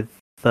earlier with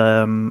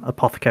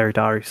Apothecary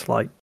Diaries,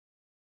 like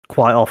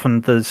quite often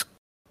there's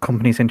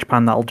companies in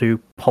Japan that'll do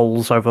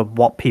polls over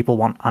what people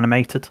want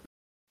animated.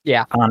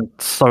 Yeah. And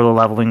Solo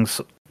Leveling's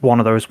one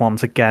of those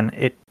ones. Again,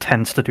 it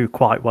tends to do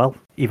quite well,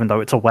 even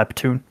though it's a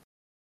webtoon.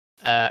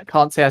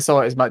 Can't say I saw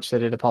it as much as I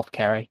did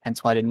Apothecary,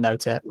 hence why I didn't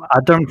note it. I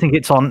don't think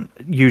it's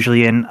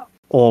usually in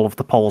all of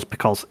the polls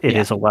because it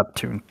is a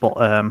webtoon. But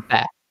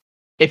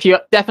if you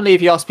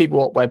ask people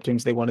what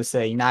webtoons they want to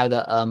see, now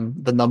that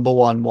the number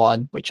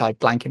 1, which I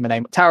blank in the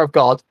name, Tower of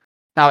God.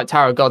 Now that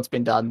Tower of God's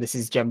been done, this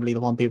is generally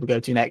the one people go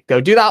to next. Go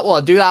do that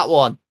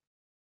one.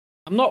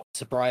 I'm not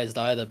surprised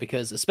either,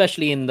 because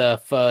especially in the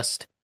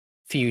first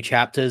few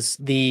chapters,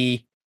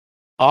 the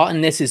art in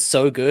this is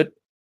so good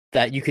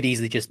that you could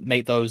easily just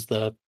make those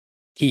the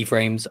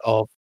keyframes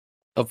of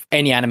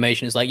any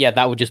animation. It's like, yeah,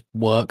 that would just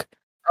work.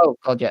 Oh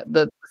god, yeah.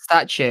 The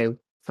statue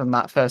from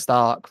that first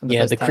arc. From the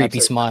first the 10 creepy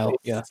episodes, smile. is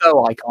Yeah.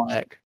 so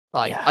iconic.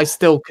 Like, Yeah. I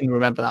still can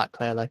remember that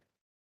clearly.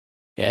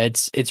 Yeah,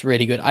 it's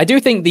really good. I do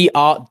think the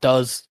art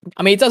does.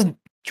 I mean, it doesn't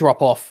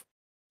drop off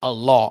a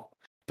lot,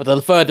 but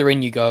the further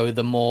in you go,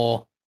 the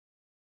more,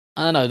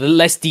 I don't know, the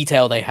less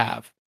detail they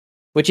have,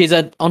 which is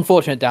an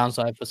unfortunate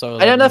downside for Solo.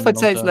 I don't know if I'd Leveling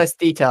say it's long-term. less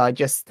detail. I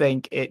just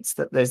think it's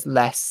that there's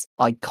less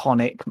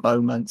iconic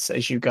moments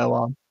as you go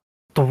on.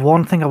 the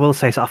one thing I will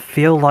say is I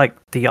feel like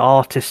the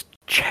artist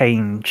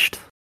changed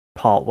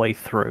partway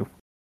through.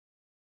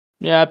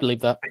 Yeah, I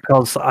believe that.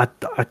 Because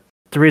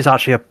there is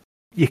actually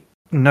you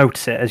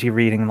notice it as you're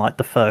reading like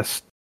the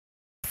first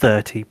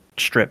 30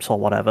 strips or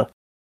whatever.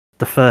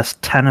 The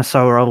first 10 or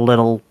so are a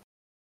little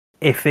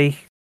iffy.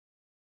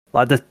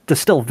 Like they're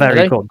still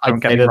very good. Don't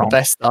get me wrong. The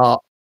best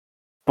start.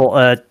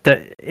 But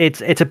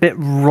it's a bit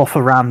rough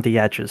around the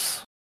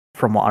edges,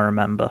 from what I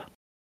remember,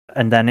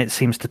 and then it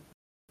seems to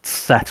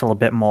settle a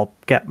bit more,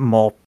 get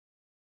more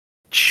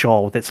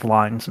sure with its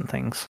lines and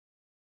things.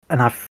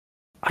 And I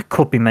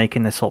could be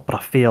making this up, but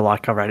I feel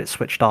like I read it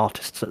switched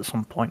artists at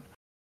some point.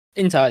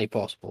 Entirely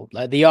possible.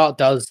 Like the art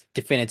does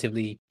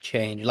definitively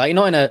change. Like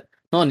not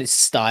in its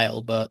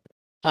style, but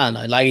I don't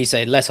know. Like you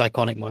say, less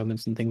iconic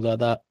moments and things like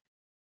that.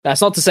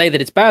 That's not to say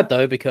that it's bad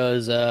though,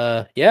 because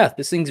yeah,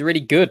 this thing's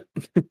really good.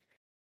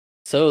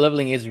 Solo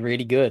leveling is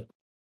really good.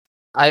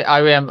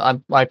 My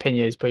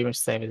opinion is pretty much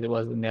the same as it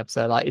was in the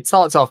episode. Like it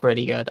starts off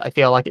really good. I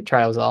feel like it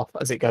trails off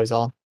as it goes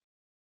on,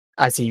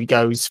 as he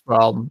goes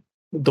from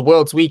the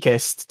world's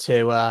weakest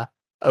to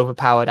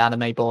overpowered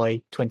anime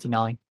boy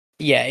 29.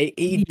 Yeah,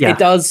 it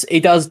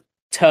does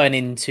turn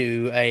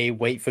into a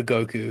Wait for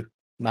Goku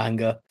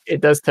manga.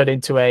 It does turn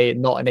into a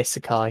not an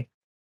isekai.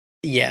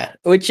 Yeah,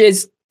 which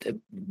is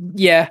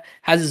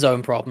has its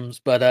own problems.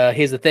 But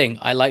here's the thing: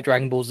 I like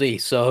Dragon Ball Z,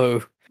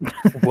 so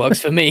it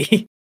works for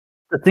me.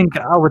 The thing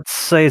I would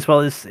say as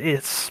well is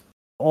it's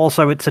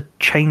a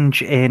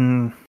change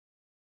in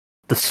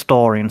the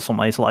story in some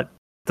ways. Like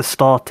the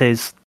start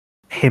is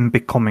him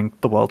becoming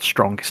the world's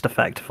strongest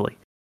effectively,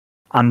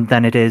 and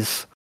then it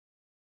is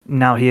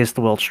now he is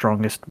the world's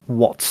strongest.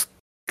 What's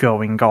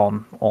going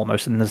on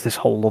almost, and there's this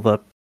whole other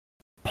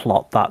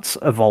plot that's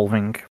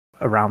evolving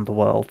around the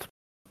world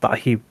that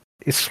he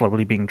is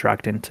slowly being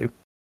dragged into.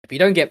 But you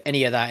don't get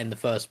any of that in the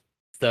first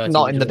 30.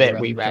 Not in the bit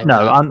we read.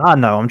 No, I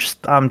know.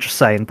 I'm just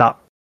saying that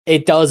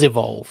it does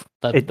evolve.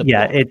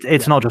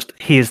 It's not just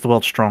he is the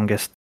world's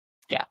strongest.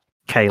 Yeah.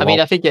 K-Log. I mean,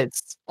 I think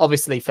it's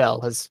obviously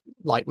Phil has,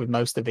 like with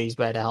most of these,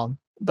 read on,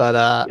 but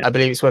I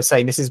believe it's worth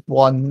saying this is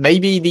one,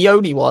 maybe the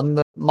only one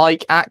that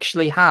Mike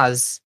actually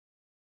has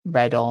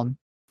read on.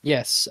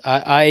 Yes,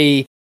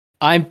 I'm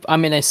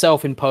in a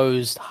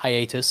self-imposed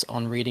hiatus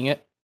on reading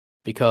it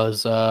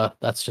because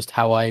that's just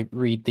how I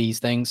read these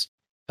things.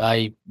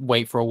 I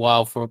wait for a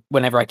while for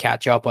whenever I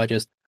catch up. I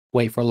just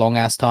wait for a long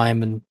ass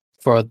time and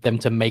for them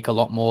to make a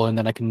lot more, and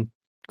then I can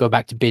go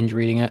back to binge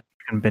reading it.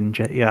 You can binge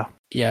it, yeah.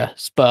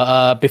 Yes,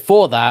 but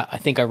before that, I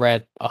think I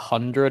read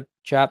 100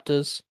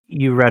 chapters.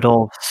 You read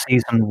all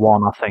season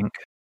 1, I think.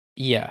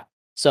 Yeah,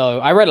 so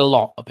I read a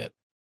lot of it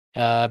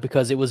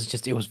because it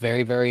was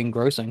very, very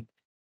engrossing.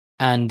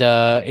 And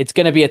it's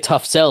going to be a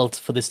tough sell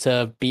for this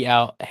to beat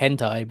out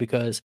hentai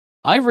because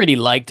I really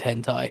liked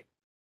hentai.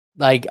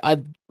 Like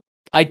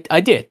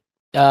I did.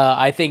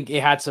 I think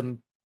it had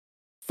some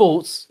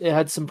faults. It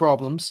had some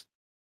problems.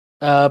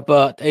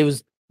 But it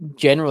was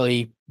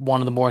generally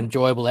one of the more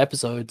enjoyable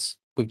episodes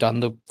we've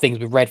done. The things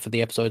we've read for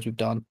the episodes we've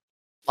done.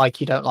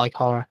 Like you don't like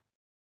horror?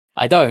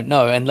 I don't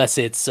know unless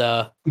it's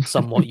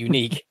somewhat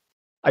unique.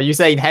 Are you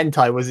saying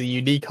hentai was a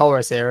unique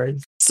horror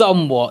series?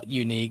 Somewhat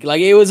unique.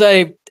 Like it was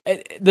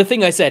the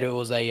thing I said. It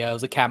was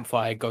a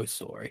campfire ghost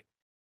story,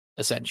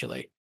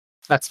 essentially.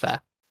 That's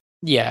fair.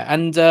 Yeah,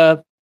 and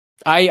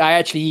I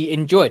actually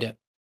enjoyed it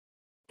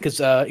because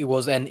it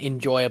was an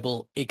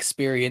enjoyable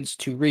experience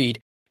to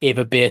read, if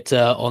a bit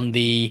on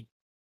the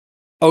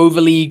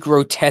overly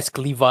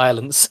grotesquely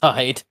violent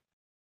side.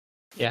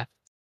 Yeah,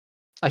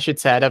 I should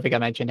say I don't think I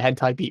mentioned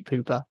hentai beat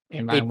Pooper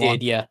in round one. It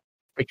did, yeah.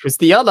 Which was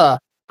the other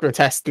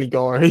grotesquely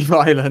gory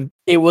violent.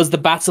 It was the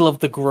battle of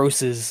the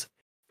grosses.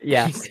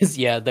 Yeah, because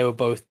yeah, they were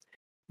both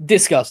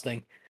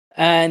disgusting,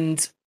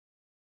 and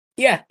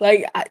yeah,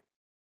 like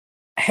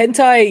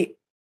hentai.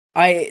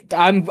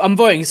 I'm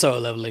voting solo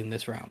leveling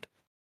this round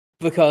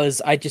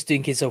because I just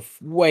think it's a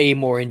way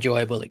more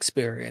enjoyable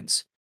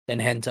experience than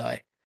hentai.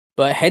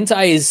 But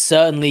hentai has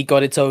certainly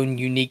got its own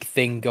unique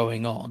thing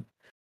going on.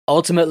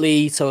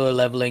 Ultimately, solo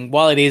leveling,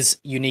 while it is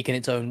unique in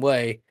its own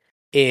way,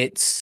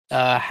 it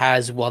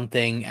has one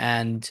thing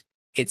and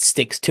it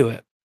sticks to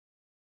it.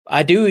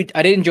 I did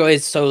enjoy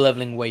solo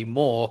leveling way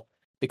more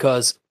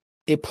because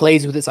it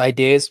plays with its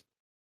ideas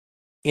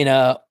in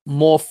a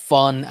more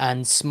fun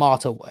and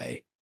smarter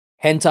way.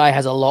 Hentai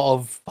has a lot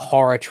of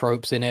horror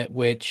tropes in it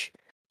which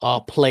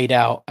are played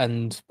out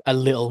and a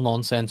little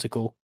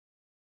nonsensical.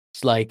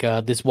 It's like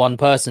this one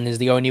person is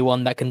the only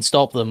one that can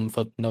stop them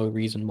for no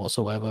reason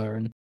whatsoever,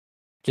 and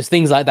just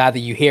things like that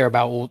you hear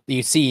about, or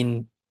you see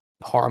in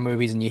horror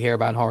movies and you hear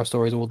about in horror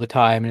stories all the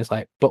time, and it's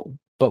like, but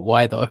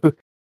why though?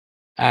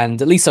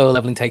 And at least solo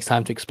leveling takes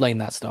time to explain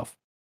that stuff.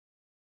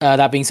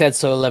 That being said,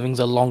 solo leveling's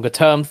a longer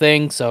term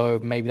thing, so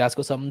maybe that's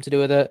got something to do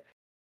with it.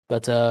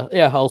 But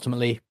yeah,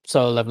 ultimately,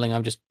 solo leveling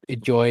I've just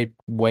enjoyed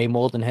way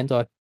more than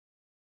hentai.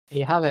 There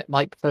you have it.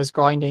 Mike prefers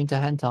grinding to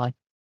hentai.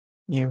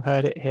 You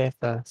heard it here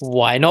first.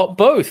 Why not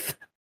both?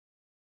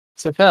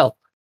 So Phil,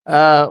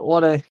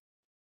 what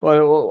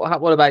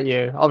about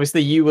you?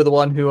 Obviously, you were the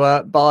one who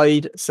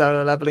buyed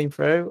solo leveling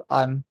through.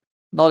 I'm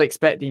not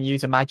expecting you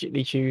to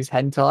magically choose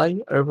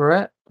hentai over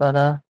it,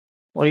 but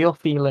What are your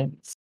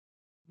feelings?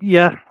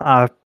 Yeah,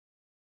 I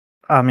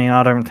mean,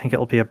 I don't think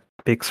it'll be a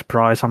big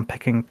surprise. I'm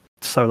picking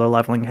Solo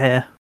Leveling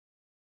here.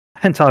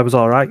 Hentai was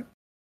alright.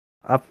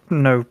 I've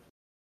no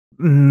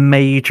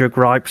major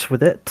gripes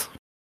with it.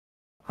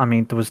 I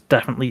mean, there was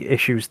definitely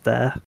issues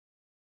there,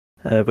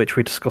 which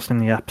we discussed in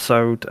the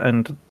episode,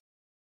 and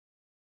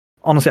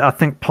honestly, I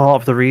think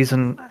part of the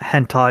reason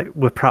hentai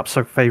were perhaps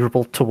so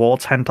favourable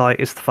towards hentai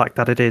is the fact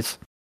that it is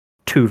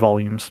 2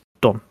 volumes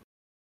done.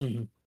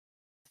 Mhm.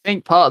 I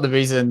think part of the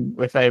reason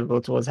we're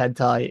favourable towards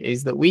hentai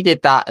is that we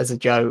did that as a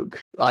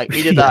joke. Like,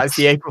 we did that as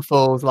the April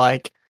Fools.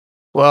 Like,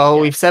 well,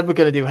 Yeah. we've said we're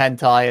going to do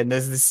hentai, and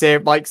there's this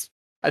series. Mike's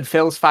and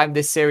Phil's found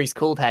this series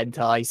called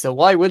Hentai, so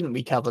why wouldn't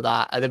we cover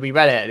that? And then we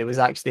read it, and it was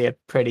actually a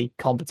pretty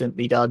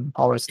competently done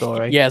horror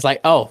story. Yeah, it's like,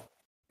 oh,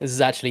 this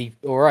is actually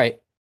all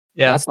right.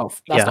 Yeah. That's not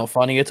Yeah. not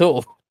funny at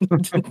all.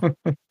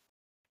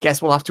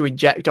 Guess we'll have to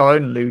inject our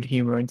own lewd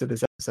humor into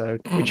this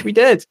episode, which we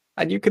did,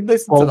 and you can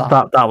listen Well, to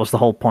that. that was the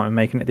whole point of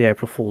making it the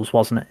April Fools,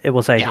 wasn't it? It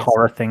was a Yes.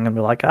 horror thing, and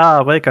we're like,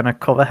 we're going to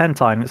cover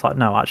hentai, and it's like,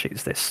 no, actually,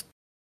 it's this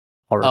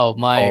horror Oh,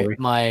 my story.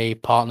 my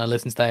partner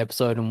listens to that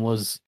episode and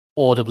was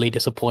audibly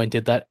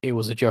disappointed that it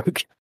was a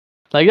joke.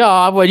 Like, oh,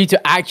 I want you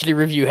to actually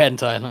review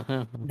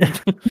hentai.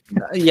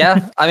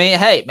 Yeah, I mean,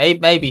 hey,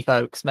 maybe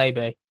folks,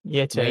 maybe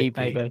year 2, Maybe.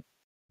 maybe.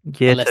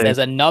 Yeah, Unless there's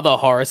another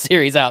horror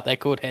series out there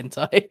called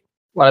hentai.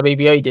 Well, I mean,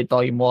 we only did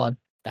volume 1,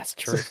 That's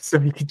so, true. so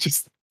we could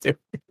just do.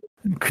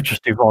 could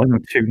just do volume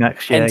 2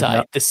 next year. Hentai,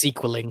 Yeah. the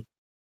sequeling.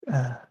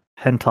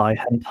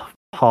 Hentai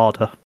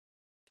harder.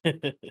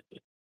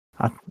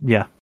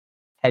 Yeah,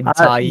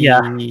 Hentai,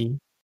 yeah.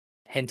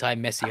 Hentai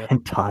messier.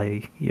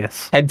 hentai,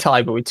 yes.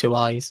 hentai, but with 2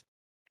 eyes.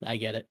 I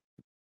get it.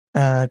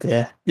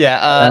 Dear. Yeah.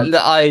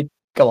 I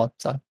go on.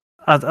 Sorry.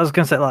 I was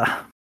going to say, like,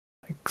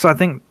 because I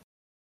think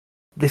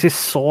this is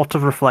sort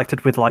of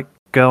reflected with, like,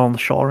 Girl on the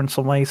Shore in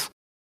some ways,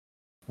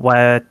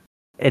 where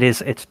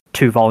it's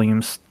 2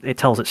 volumes, it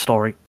tells its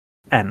story,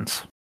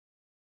 ends.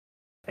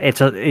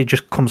 It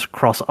just comes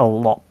across a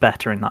lot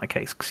better in that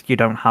case, because you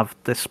don't have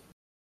this,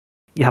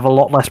 you have a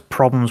lot less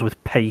problems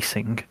with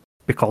pacing,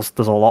 because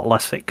there's a lot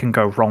less it can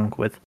go wrong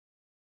with.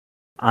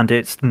 And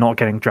it's not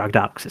getting dragged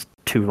out because it's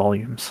 2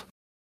 volumes.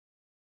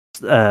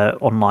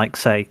 Unlike,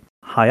 say,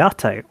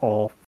 Hayate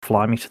or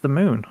Fly Me to the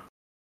Moon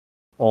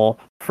or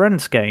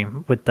Friends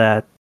Game with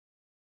their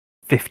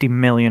 50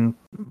 million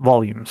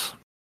volumes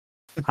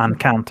and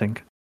counting.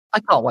 I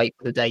can't wait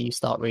for the day you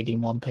start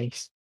reading One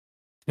Piece.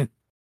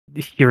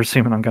 You're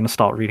assuming I'm going to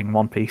start reading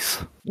One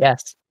Piece.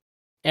 Yes.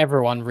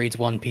 Everyone reads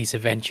One Piece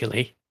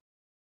eventually.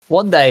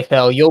 One day,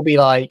 Phil, you'll be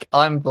like,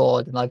 I'm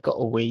bored and I've got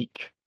a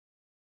week.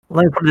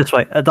 Let me put it this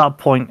way, at that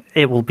point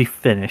it will be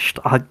finished.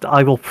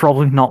 I will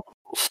probably not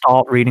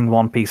start reading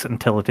One Piece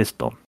until it is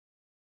done.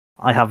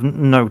 I have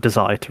no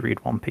desire to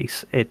read One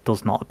Piece. It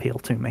does not appeal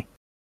to me.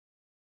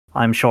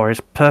 I'm sure it's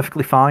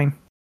perfectly fine,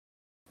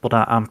 but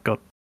I'm good.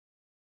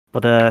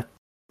 But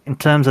in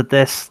terms of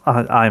this,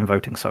 I am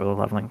voting Solo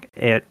Leveling.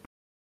 It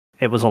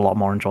was a lot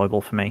more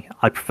enjoyable for me.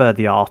 I prefer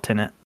the art in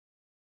it.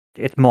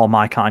 It's more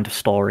my kind of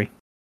story.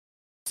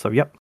 So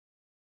yep.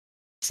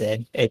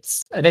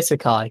 It's an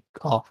isekai.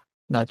 Oh,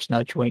 nudge,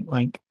 nudge, wink,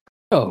 wink.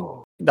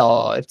 Oh.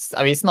 No, it's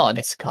not an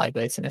isekai,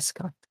 but it's an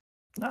isekai.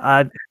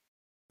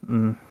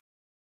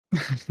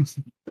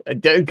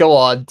 Go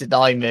on,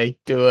 deny me.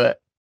 Do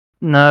it.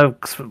 No,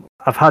 'cause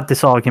I've had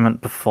this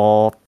argument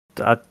before.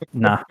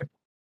 Nah.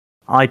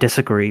 I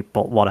disagree,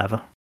 but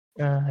whatever.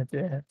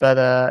 Dear.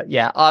 But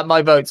yeah,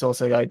 my vote's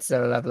also going to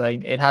Solo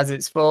Leveling. It has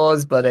its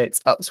flaws, but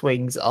its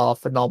upswings are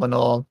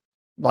phenomenal.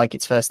 Like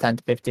its first 10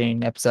 to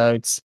 15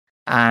 episodes.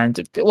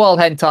 And while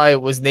hentai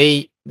was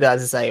neat,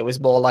 as I say, it was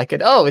more like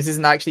this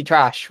isn't actually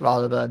trash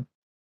rather than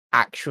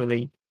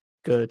actually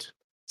good,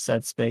 so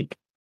to speak.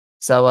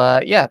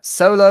 So yeah,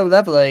 Solo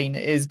Leveling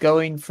is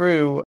going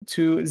through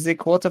to the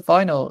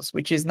quarterfinals,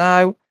 which is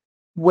now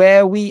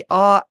where we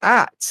are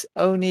at.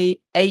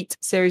 Only 8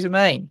 series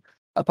remain.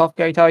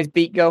 Apothecary Ties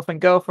beat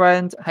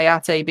Girlfriend,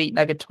 Hayate beat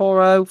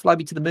Negatoro, Fly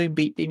Me to the Moon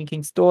beat Demon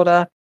King's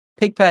Daughter,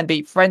 Pigpen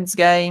beat Friends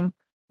Game,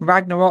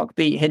 Ragnarok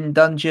beat Hidden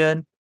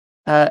Dungeon,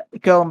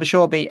 Girl on the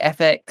Shore beat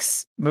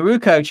FX,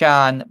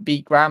 Maruko-chan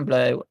beat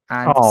Granblue,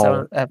 and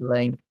Solo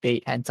Leveling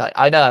beat Hentai.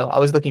 I know, I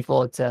was looking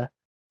forward to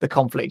the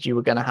conflict you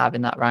were going to have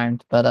in that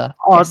round, but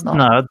guess not.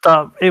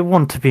 No, it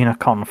wouldn't have been a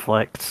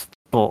conflict,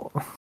 but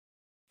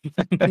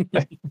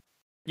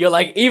You're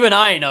like, even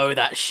I know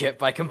that shit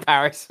by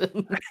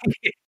comparison.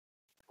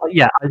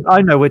 yeah,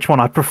 I know which one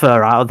I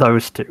prefer out of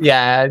those two.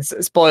 Yeah,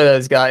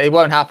 spoilers, guys. It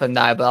won't happen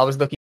now, but I was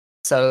looking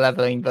at Solo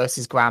Leveling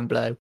versus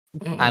Granblue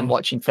and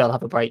watching Phil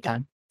have a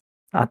breakdown.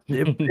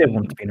 It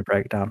wouldn't have been a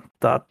breakdown.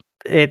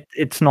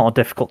 It's not a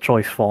difficult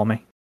choice for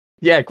me.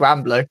 Yeah,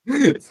 Granblue.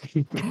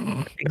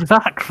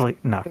 Exactly.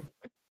 No,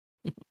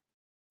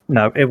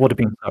 it would have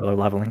been Solo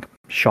Leveling.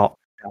 Shot.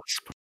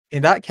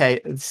 In that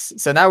case,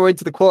 so now we're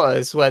into the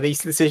quarters where these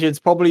decisions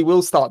probably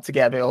will start to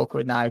get a bit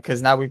awkward now,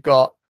 because now we've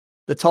got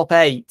the top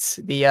 8,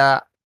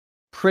 the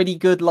pretty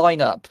good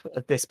lineup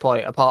at this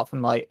point, apart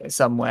from like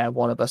somewhere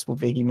one of us will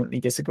vehemently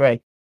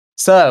disagree.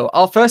 So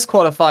our first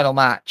quarterfinal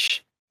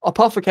match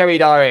Apothecary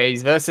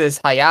Diaries versus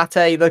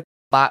Hayate the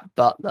Combat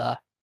Butler.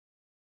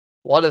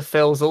 One of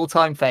Phil's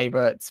all-time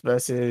favorites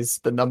versus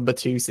the number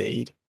 2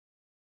 seed.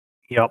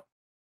 Yep.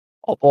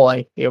 Oh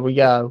boy, here we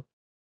go.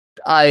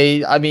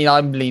 I mean,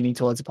 I'm leaning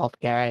towards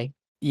Apothecary.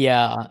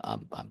 Yeah,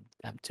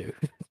 I'm too.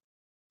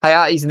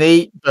 Hayate's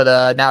neat,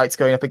 but now it's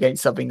going up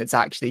against something that's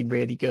actually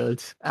really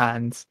good.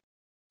 And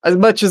as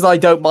much as I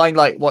don't mind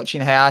like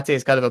watching Hayate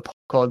as kind of a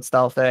popcorn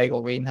style thing,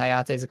 or reading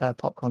Hayate as a kind of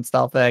popcorn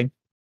style thing,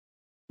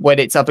 when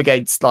it's up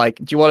against like,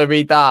 do you want to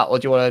read that, or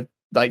do you want to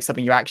like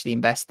something you're actually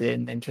invested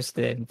in,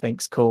 interested in,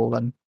 thinks cool,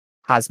 and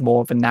has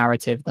more of a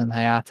narrative than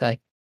Hayate?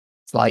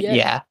 It's like,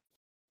 yeah.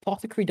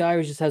 Apothecary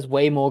Diaries just has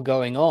way more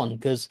going on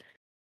because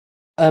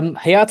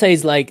Hayate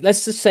is like,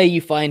 let's just say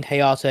you find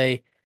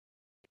Hayate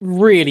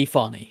really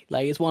funny.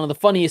 Like, it's one of the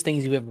funniest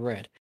things you've ever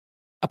read.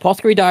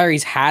 Apothecary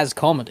Diaries has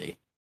comedy,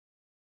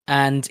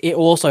 and it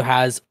also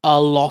has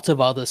a lot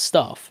of other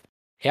stuff.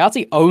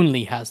 Hayate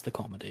only has the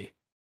comedy.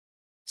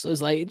 So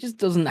it's like, it just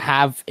doesn't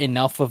have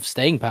enough of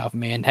staying power for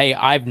me. And hey,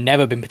 I've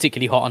never been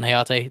particularly hot on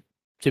Hayate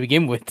to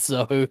begin with.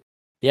 So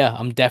yeah,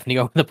 I'm definitely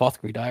going with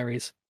Apothecary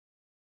Diaries.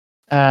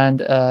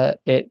 And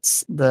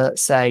it's the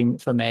same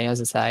for me.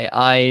 As I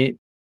say,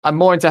 I'm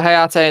more into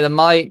Hayate than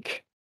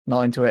Mike.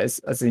 Not into it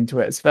as into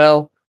it as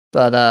Phil.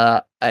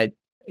 But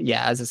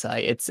yeah, as I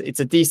say, it's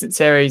a decent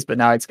series, but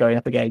now it's going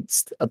up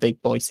against a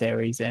big boy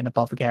series in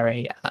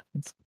Apothecary.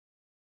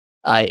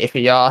 And if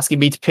you're asking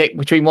me to pick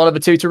between one of the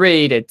two to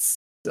read, it's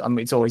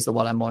always the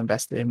one I'm more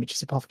invested in, which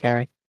is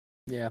Apothecary.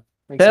 Yeah.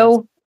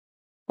 Phil,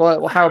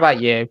 well, how about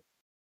you?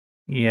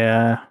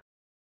 Yeah.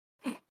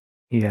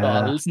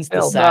 Yeah. Listen to the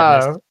Phil,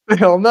 sadness. no.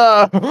 Phil,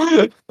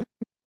 no.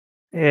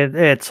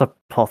 It's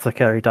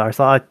Apothecary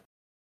Diaries. I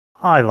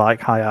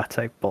like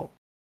Hayate, but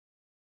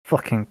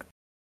fucking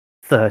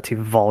 30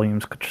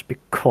 volumes could just be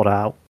cut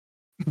out.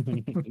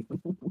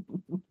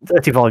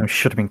 30 volumes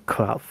should have been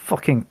cut out.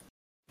 Fucking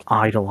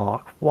Idle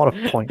Arc. What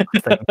a pointless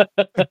thing.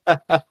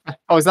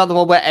 Oh, is that the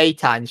one where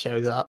Aitan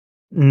shows up?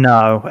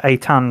 No,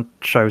 Aitan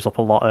shows up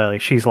a lot early.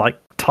 She's like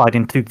tied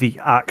into the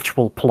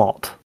actual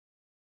plot.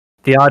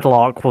 The Idle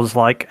Arc was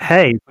like,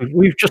 hey,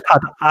 we've just had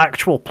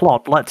actual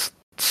plot. Let's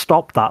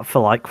stop that for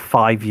like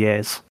 5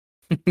 years.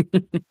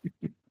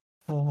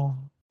 Oh.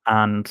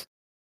 And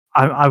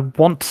I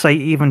want to say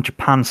even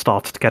Japan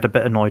started to get a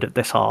bit annoyed at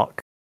this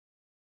arc.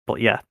 But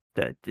yeah,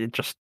 it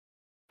just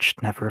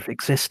should never have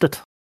existed.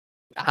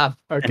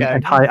 Okay.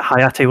 And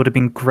Hayate would have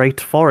been great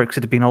for it because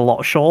it'd have been a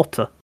lot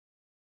shorter.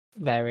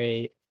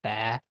 Very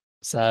fair.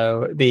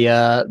 So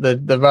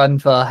the run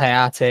for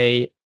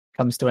Hayate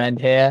comes to an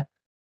end here.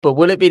 But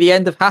will it be the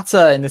end of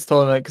Hatta in this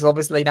tournament? Because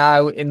obviously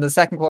now in the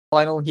second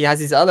quarterfinal he has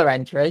his other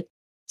entry.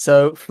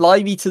 So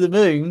Fly Me to the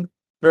Moon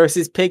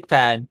versus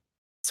Pigpen.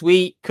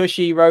 Sweet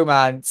cushy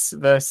romance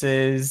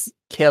versus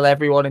kill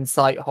everyone in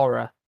sight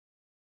horror.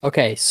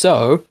 Okay,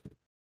 so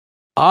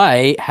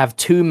I have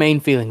two main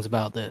feelings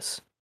about this.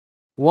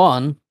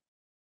 One,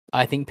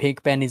 I think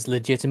Pigpen is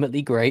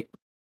legitimately great.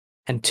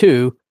 And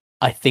two,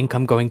 I think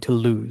I'm going to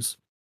lose.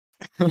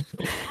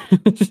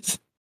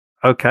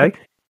 Okay.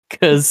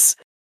 Because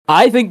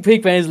I think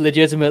Pigpen is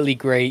legitimately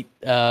great,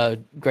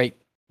 great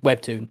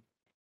webtoon,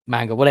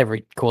 manga, whatever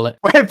you call it.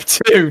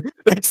 Webtoon.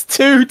 There's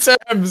two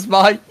terms,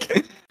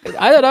 Mike.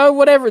 I don't know,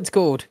 whatever it's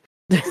called.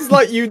 This is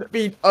like you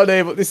being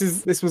unable. This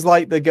was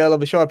like the Girl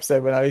on the Shore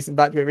episode when I listened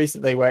back to it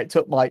recently, where it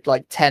took like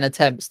 10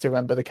 attempts to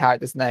remember the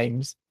characters'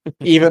 names,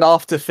 even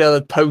after Phil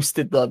had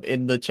posted them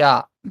in the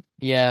chat.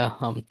 Yeah,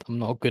 I'm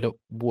not good at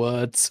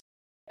words.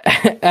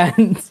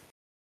 And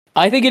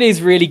I think it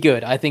is really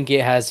good. I think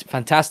it has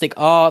fantastic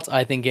art.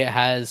 I think it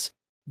has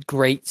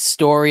great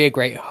story, a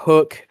great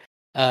hook.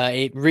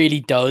 It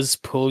really does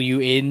pull you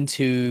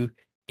into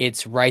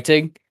its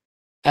writing.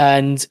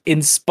 And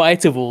in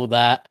spite of all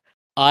that,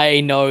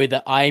 I know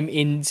that I'm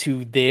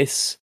into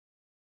this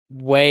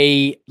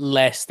way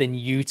less than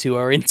you two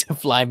are into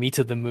Fly Me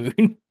to the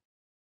Moon.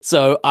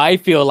 So I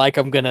feel like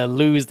I'm going to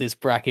lose this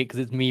bracket because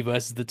it's me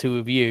versus the two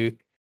of you.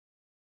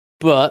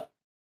 But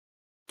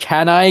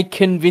can I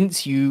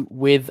convince you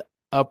with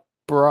a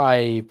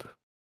bribe?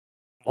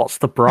 What's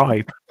the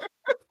bribe?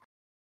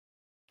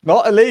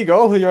 Not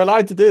illegal. You're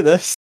allowed to do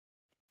this.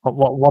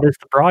 What is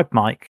the bribe,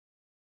 Mike?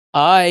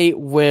 I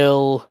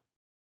will.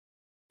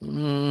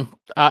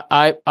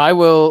 I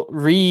will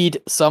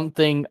read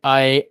something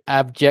I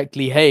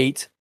abjectly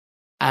hate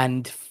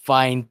and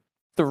find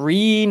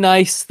 3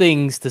 nice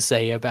things to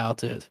say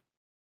about it.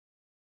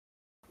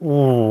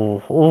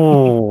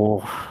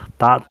 Ooh,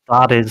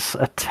 that is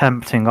a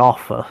tempting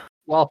offer.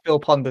 While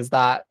Phil ponders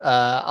that,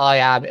 I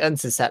am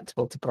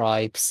unsusceptible to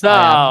bribes. No.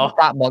 I am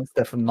that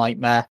monster from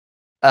Nightmare.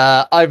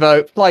 I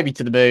vote Fly Me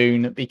to the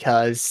Moon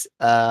because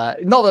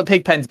not that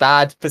Pigpen's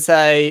bad per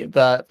se,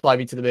 but Fly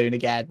Me to the Moon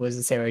again was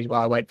a series where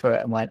I went for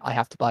it and went, I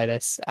have to buy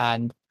this.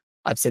 And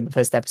I've seen the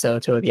first episode or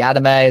two of the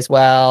anime as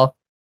well.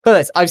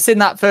 But I've seen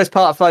that first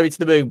part of Fly Me to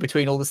the Moon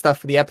between all the stuff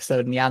for the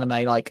episode and the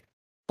anime like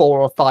 4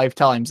 or 5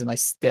 times, and I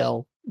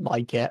still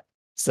like it.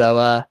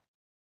 So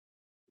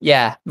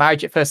yeah,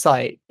 Marriage at First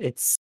Sight.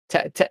 It's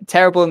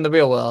terrible in the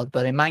real world,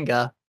 but in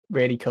manga,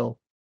 really cool.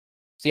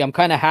 See, I'm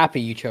kind of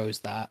happy you chose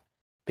that,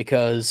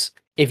 because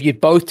if you'd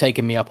both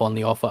taken me up on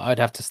the offer, I'd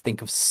have to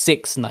think of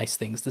 6 nice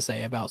things to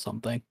say about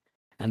something,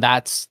 and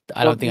that's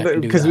I don't think I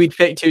can do because that. we'd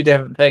pick 2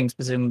 different things, I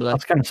presumably.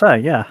 was going to say,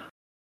 yeah.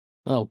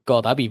 Oh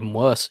god, that'd be even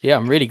worse. Yeah,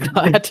 I'm really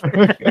glad.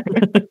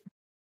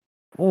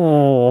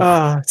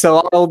 Oh,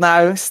 So I'll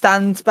now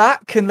stand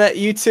back and let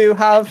you two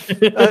have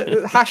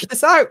hash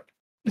this out.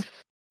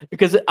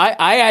 Because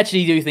I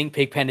actually do think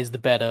Pigpen is the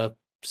better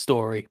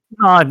story.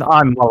 I'm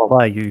well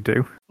aware you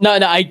do. No,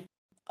 I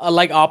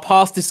like, our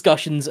past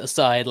discussions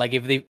aside, like,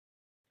 if the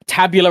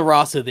tabula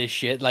rasa this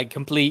shit, like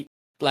complete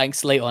blank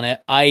slate on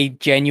it, I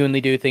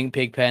genuinely do think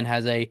Pigpen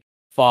has a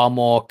far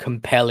more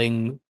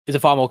compelling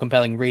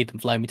read than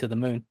Fly Me to the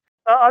Moon.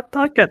 I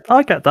get that.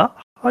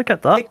 I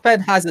get that. Pigpen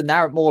has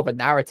more of a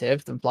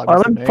narrative than Fly Me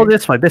Well, to let the me put Moon. it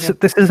this way: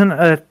 this isn't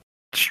a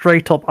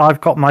straight up "I've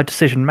got my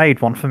decision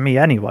made" one for me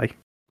anyway.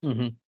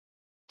 Mm-hmm.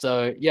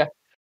 So yeah,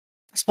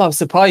 That's why I was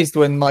surprised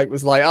when Mike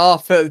was like, "Oh,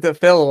 Phil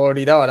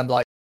already know," and I'm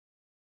like,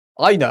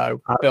 "I know,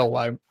 Phil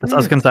won't." I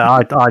was going to say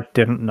I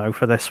didn't know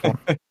for this one.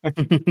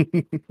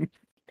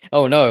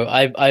 oh no,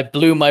 I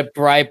blew my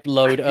bribe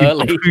load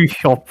early. You blew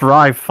your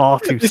bribe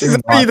far too This soon.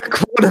 is only the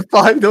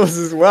quarterfinals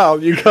as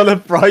well. You gotta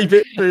bribe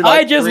it through. I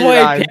Like, just 3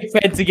 wanted rounds.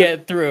 Pigpen to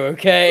get through,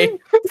 okay?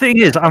 Thing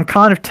is, I'm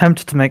kind of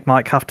tempted to make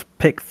Mike have to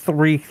pick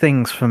 3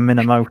 things from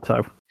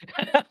Minamoto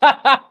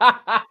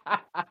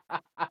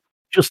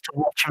just to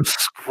watch him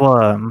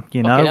squirm.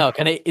 You know? Okay, now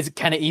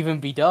can it even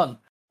be done?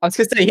 I was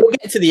gonna say he'll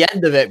get to the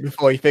end of it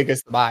before he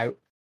figures them out.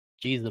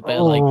 Jeez, I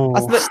better like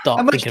Oh. start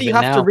How much thinking do you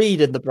of it have now. to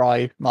read in the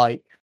bribe,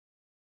 Mike?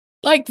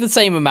 Like the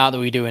same amount that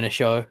we do in a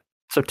show.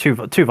 So two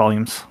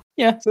volumes.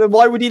 So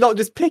why would he not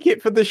just pick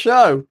it for the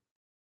show?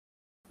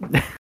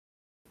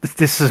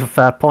 This is a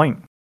fair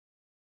point.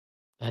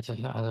 I don't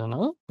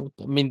know.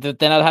 I mean,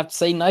 then I'd have to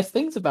say nice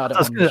things about it.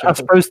 I On the show.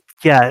 suppose,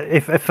 yeah.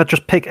 If I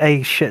just pick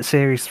a shit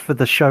series for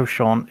the show,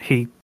 Sean,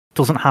 he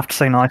doesn't have to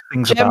say nice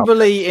things about.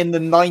 Generally, in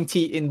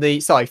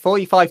the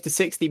 45 to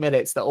 60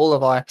 minutes that all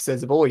of our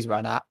episodes have always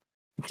run at.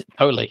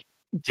 Totally.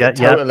 Yeah,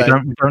 Totally.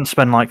 we don't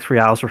spend like 3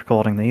 hours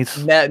recording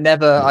these. I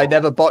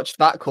never botched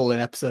that call in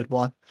episode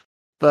 1.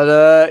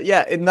 But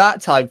yeah, in that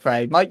time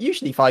frame, Mike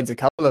usually finds a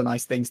couple of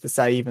nice things to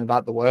say, even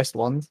about the worst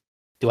ones.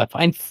 Do I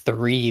find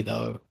 3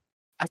 though?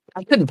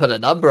 I couldn't put a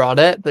number on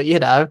it, but you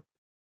know,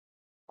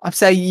 I'm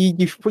saying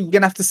you're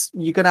gonna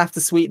have to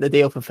sweeten the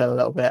deal for Phil a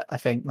little bit. I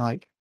think,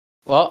 Mike.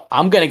 Well,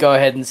 I'm gonna go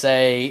ahead and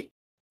say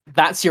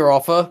that's your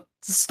offer.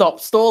 Stop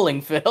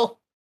stalling, Phil.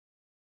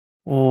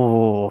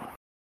 Oh,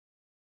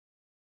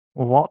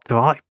 what do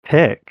I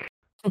pick?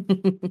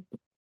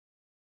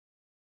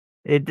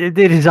 It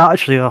is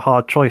actually a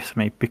hard choice for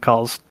me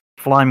because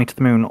Fly Me to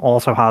the Moon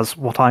also has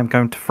what I'm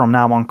going to from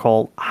now on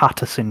call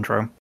Hatter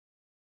syndrome.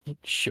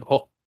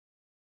 Sure.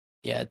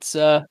 Yeah, it's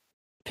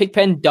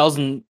Pigpen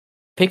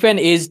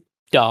is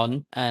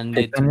done, and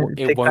it won't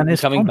Pigpen be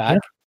is coming done,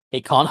 back.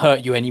 It can't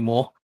hurt you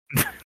anymore.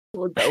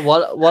 What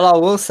I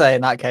will say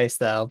in that case,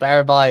 though,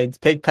 bear in mind,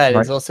 Pigpen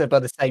Right. is also by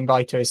the same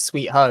writer as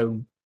Sweet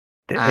Home.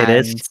 It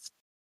is. and,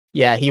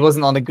 Yeah, he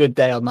wasn't on a good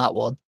day on that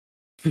one.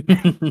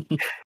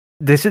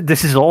 This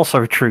is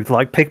also true.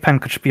 Like Pigpen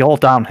could just be all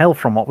downhill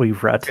from what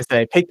we've read. To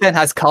say, Pigpen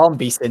has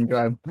Carnby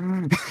syndrome.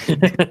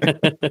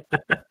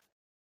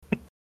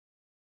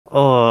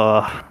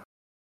 Oh,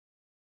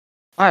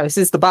 Alright, this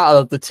is the battle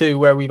of the two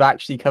where we've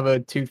actually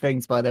covered 2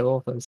 things by their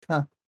authors.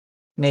 Huh.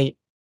 Neat.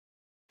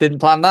 Didn't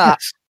plan that.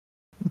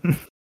 to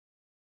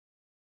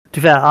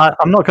be fair,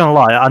 I'm not going to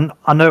lie.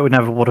 I know it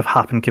never would have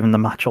happened given the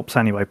matchups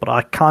anyway, but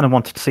I kind of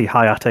wanted to see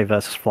Hayate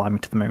versus Fly Me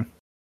to the Moon.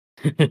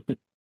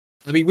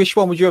 I mean, which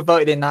one would you have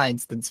voted in that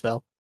instance,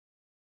 Phil?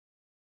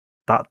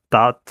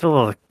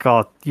 Oh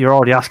god, you're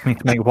already asking me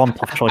to make one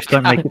tough choice.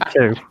 Don't make it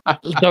 2.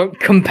 Don't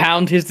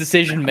compound his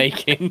decision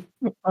making.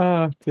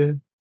 Oh, dear.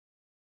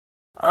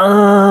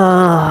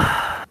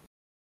 I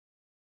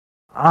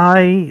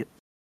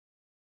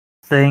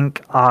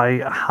think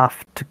I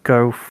have to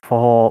go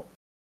for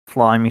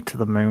Fly Me to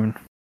the Moon.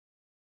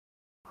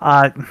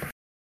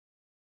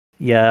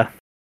 Yeah.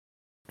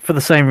 For the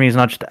same reason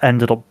I just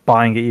ended up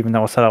buying it even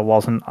though I said I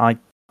wasn't. I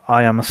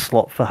am a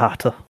slut for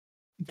Hatter.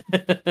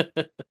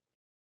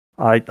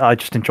 I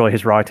just enjoy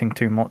his writing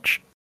too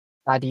much.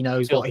 Daddy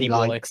knows what he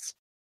Filthy boy. likes.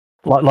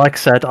 Like I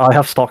said, I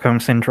have Stockholm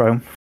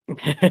syndrome.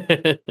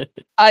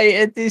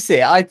 I do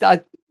see.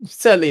 I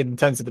certainly in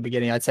terms of the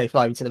beginning, I'd say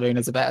Fly Me to the Moon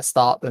is a better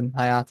start than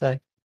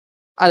Hayate.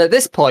 And at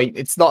this point,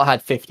 it's not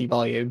had 50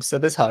 volumes, so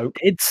there's hope.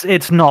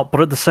 It's not,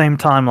 but at the same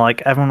time,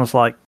 like everyone was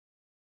like,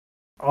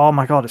 "Oh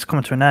my god, it's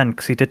coming to an end,"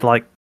 because he did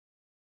like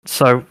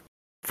so.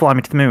 Fly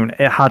Me to the Moon.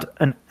 It had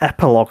an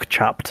epilogue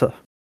chapter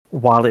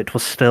while it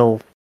was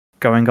still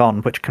going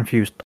on, which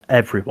confused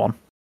everyone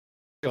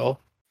Sure.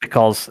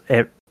 because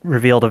it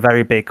revealed a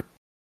very big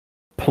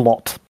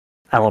plot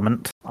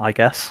element, I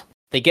guess.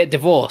 They get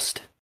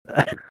divorced.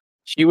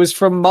 She was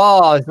from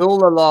Mars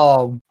all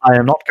along. I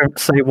am not going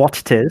to say what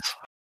it is,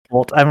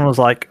 but everyone was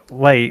like,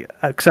 "Wait,"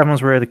 because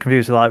everyone's really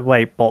confused. They're like,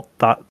 "Wait, but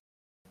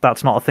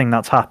that's not a thing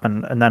that's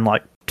happened." And then,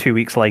 like 2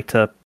 weeks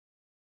later,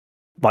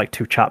 like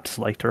 2 chapters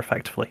later,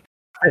 effectively.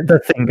 The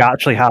thing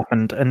actually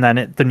happened, and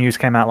then the news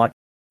came out like,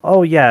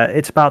 oh yeah,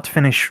 it's about to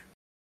finish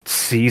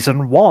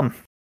season 1.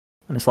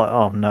 And it's like,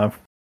 oh no.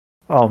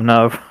 Oh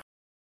no.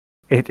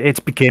 It's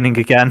beginning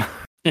again.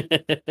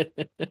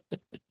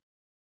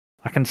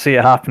 I can see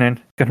it happening.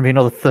 Going to be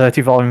another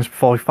 30 volumes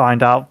before we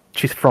find out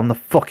she's from the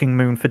fucking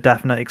moon for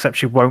definite, except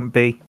she won't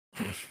be.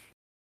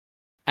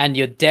 And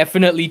you're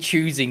definitely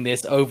choosing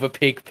this over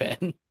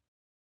Pigpen.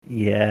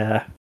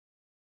 Yeah.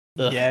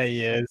 Ugh. Yeah,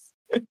 he is.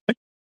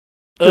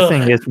 The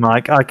thing is,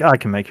 Mike, I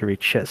can make you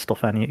read shit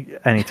stuff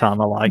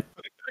anytime I like.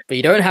 But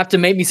you don't have to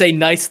make me say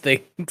nice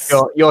things.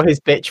 You're his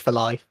bitch for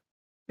life,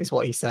 is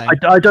what he's saying.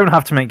 I don't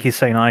have to make you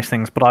say nice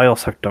things, but I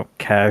also don't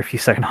care if you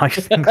say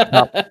nice things.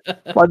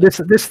 Like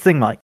this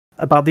thing, like,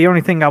 about the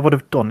only thing I would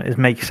have done is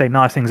make you say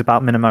nice things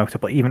about Minamoto,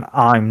 but even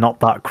I'm not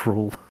that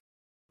cruel.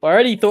 I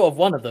already thought of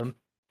one of them.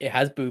 It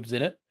has boobs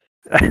in it.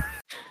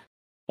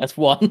 That's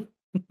one.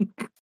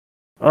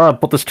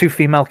 But there's 2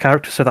 female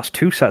characters, so that's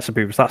 2 sets of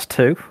boobs. That's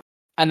 2.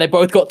 And they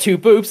both got 2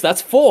 boobs.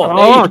 That's 4.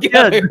 Oh,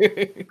 there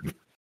you go.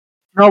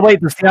 No,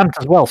 wait, there's the ant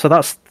as well, so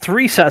that's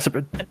 3 sets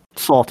of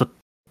sorted.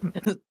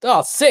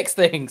 6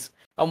 things.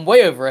 I'm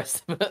way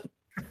overestimate.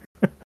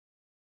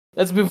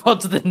 Let's move on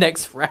to the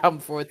next round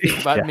before I think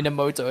about Yeah.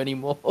 Minamoto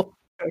anymore.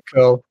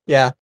 Cool.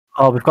 Yeah.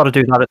 Oh, we've got to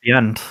do that at the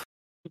end.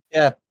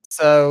 Yeah.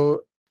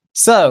 So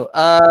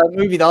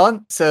moving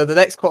on. So the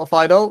next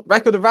quarterfinal,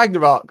 Record of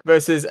Ragnarok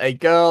versus A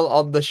Girl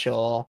on the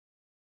Shore,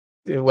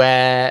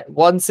 where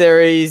one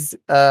series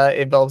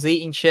involves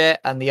eating shit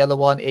and the other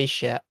one is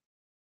shit.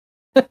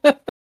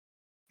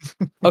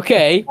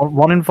 Okay.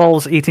 One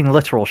involves eating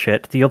literal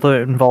shit, the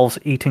other involves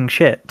eating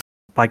shit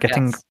by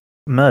getting Yes.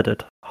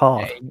 murdered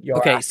hard. Getting your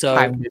Okay, ass so-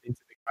 pounded into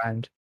the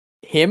ground.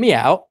 Hear me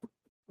out,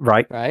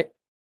 Right. right?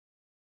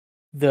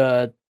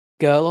 The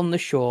girl on the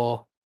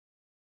shore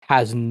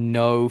has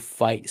no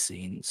fight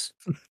scenes.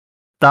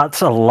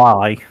 That's a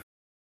lie.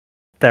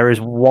 There is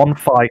 1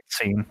 fight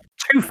scene,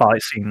 2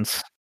 fight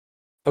scenes.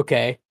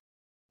 Okay.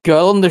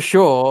 Girl on the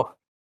shore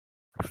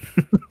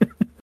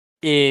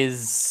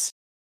is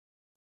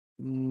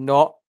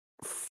not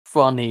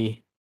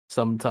funny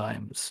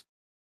sometimes.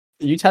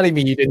 Are you telling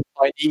me you didn't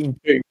find eating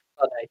poop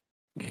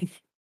funny?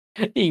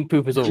 Eating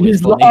poop is always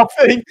He's funny.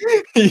 laughing.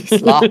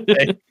 He's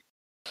laughing.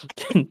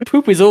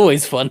 Poop is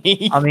always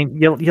funny. I mean,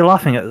 you're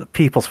laughing at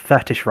people's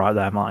fetish right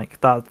there,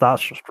 Mike.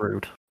 That's just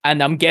rude.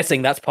 And I'm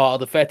guessing that's part of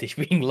the fetish,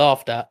 being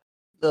laughed at.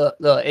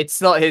 Look, it's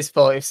not his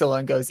fault if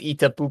someone goes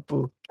eat a poo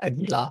poo and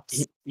he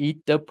laughs.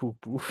 Eat the poo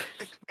poo.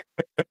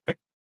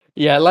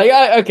 Yeah, like,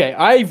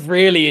 I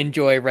really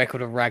enjoy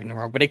Record of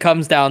Ragnarok, but it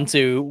comes down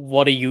to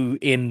what are you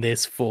in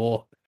this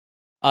for?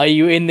 Are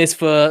you in this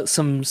for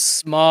some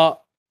smart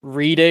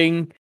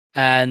reading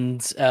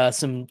and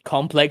some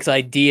complex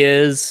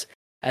ideas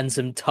and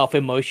some tough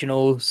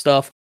emotional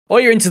stuff? Or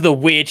you're into the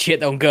weird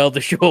shit on Girl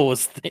the Shore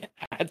was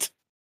had?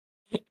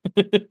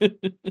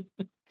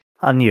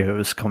 I knew it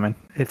was coming.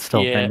 It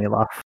still Yeah. made me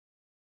laugh.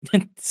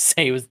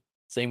 same as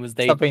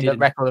they Something did that in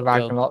Record of Girl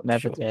Ragnarok the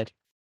never Shore. did.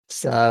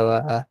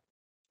 So,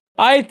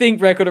 I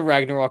think Record of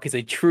Ragnarok is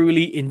a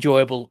truly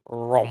enjoyable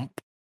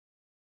romp.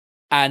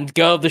 And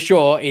Girl of the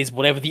Shore is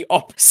whatever the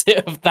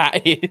opposite of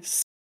that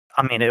is.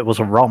 I mean, it was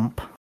a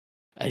romp.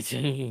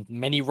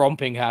 Many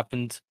romping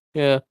happened.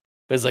 Yeah.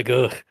 But it's like,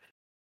 ugh.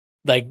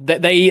 Like,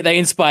 they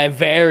inspire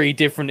very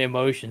different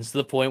emotions to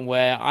the point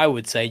where I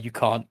would say you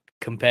can't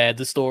compare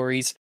the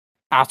stories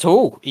at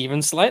all,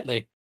 even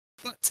slightly.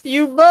 but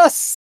you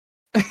must.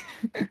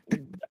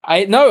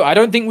 I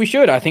don't think we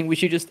should. I think we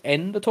should just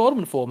end the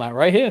tournament format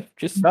right here.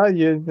 Just No,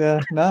 you're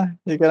gonna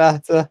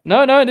have to.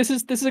 no. This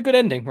is a good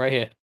ending right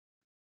here.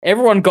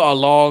 Everyone got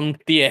along.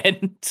 The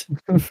end.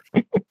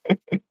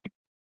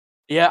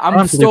 Yeah, I'm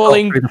Granted, we got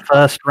stalling. through the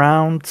first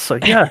round, so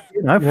yeah,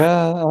 you know.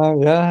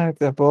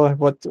 Yeah, boy.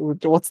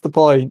 What's the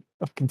point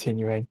of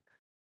continuing?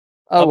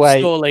 Oh I'm wait,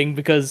 stalling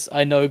because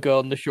I know Girl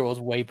on the Shore is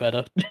way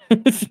better.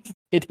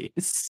 It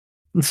is.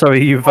 So are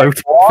you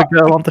voting for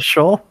Girl on the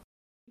Shore?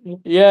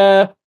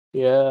 Yeah.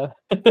 whoa!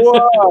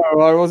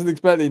 I wasn't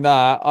expecting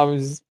that. I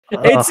was.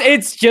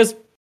 It's just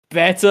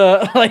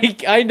better.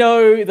 Like, I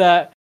know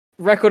that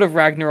Record of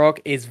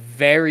Ragnarok is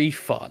very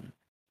fun,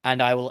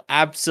 and I will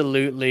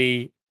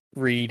absolutely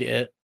read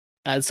it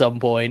at some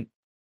point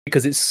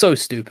because it's so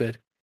stupid.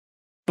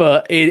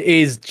 But it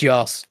is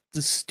just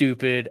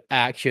stupid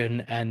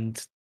action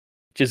and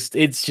it's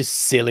just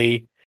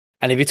silly.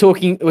 And if we're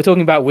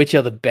talking about which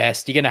are the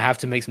best, you're gonna have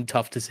to make some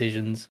tough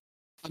decisions.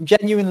 I'm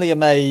genuinely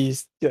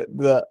amazed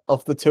that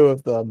of the two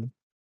of them,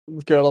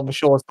 Girl on the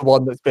Shore is the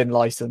one that's been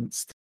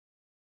licensed.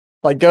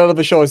 Like, Girl on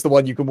the Shore is the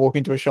one you can walk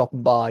into a shop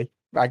and buy.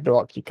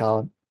 Ragnarok, you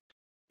can't.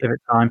 Give it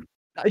time.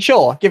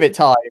 Sure, give it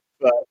time,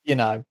 but you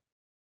know.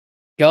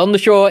 Girl on the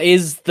Shore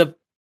is the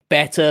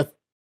better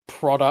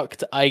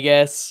product, I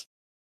guess.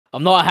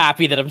 I'm not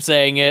happy that I'm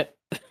saying it,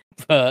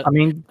 but I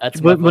mean,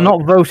 that's my we're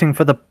not voting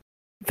for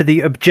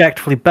the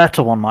objectively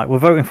better one, Mike. We're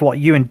voting for what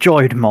you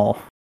enjoyed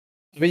more.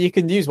 I mean, you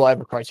can use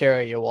whatever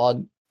criteria you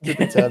want to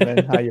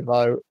determine how you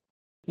vote.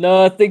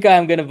 No, I think I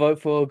am gonna vote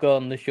for God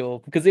on the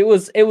Shore because it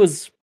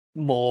was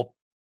more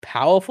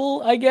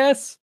powerful, I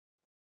guess.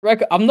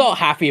 I'm not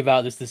happy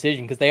about this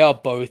decision because they are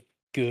both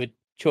good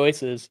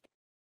choices.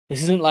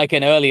 This isn't like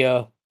an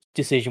earlier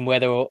decision where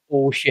they were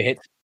all shit.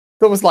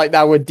 It's almost like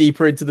now we're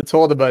deeper into the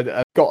tournament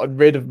and gotten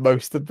rid of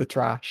most of the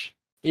trash.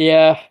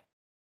 Yeah,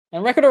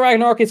 and Record of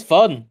Ragnarok is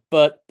fun,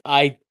 but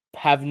I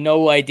have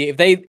no idea if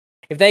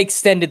they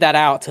extended that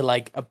out to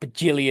like a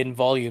bajillion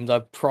volumes, I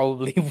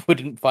probably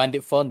wouldn't find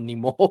it fun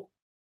anymore.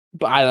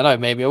 But I don't know,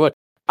 maybe I would.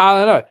 I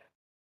don't know.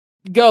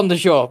 Go on the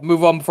Shore.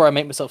 Move on before I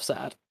make myself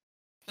sad.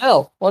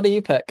 Phil, what do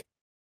you pick?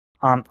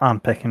 I'm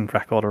picking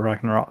Record of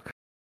Ragnarok.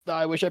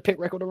 I wish I picked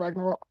Record of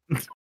Ragnarok.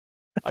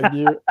 I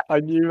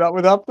knew that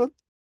would happen.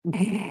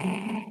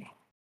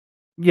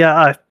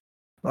 Yeah,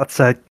 I'd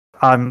say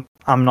I'm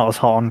not as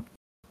hot on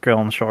Girl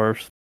on the Shore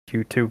as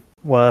you two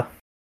were.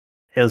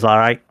 It was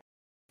alright.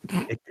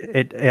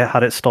 It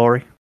had its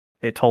story.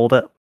 It told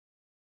it.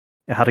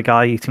 It had a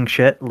guy eating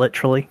shit,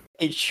 literally.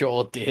 It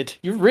sure did.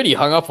 You really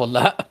hung up on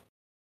that.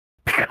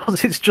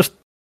 Because it's just,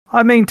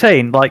 I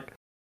maintain, like,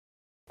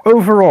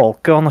 overall,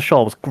 Girl on the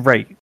Shore was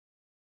great.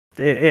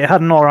 It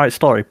had an alright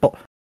story, but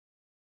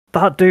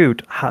that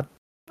dude had,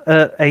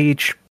 at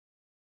age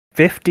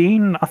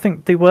 15, I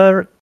think they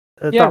were.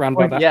 At Yeah, that around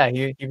point, about Yeah,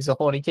 he was a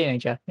horny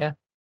teenager. Yeah.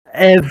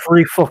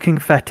 every fucking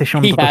fetish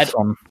under the had-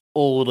 sun.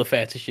 all the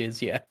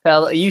fetishes, yeah.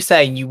 Phil, are you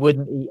saying you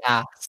wouldn't eat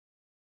ass?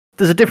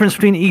 There's a difference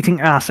between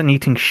eating ass and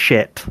eating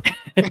shit,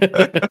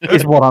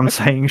 is what I'm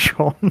saying,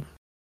 Sean.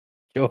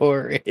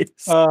 Sure is.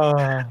 Oh.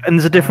 And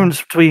there's a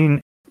difference between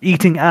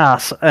eating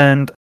ass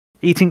and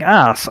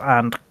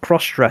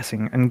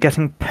cross-dressing and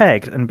getting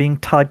pegged and being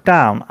tied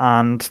down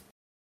and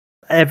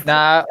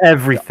Nah,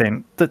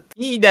 everything. That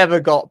he never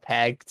got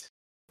pegged.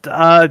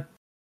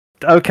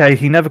 okay,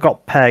 he never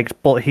got pegged,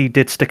 but he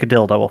did stick a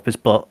dildo up his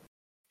butt.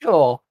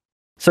 Sure.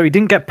 So he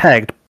didn't get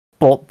pegged,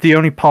 but the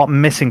only part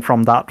missing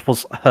from that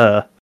was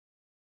her.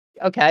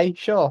 Okay,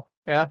 sure.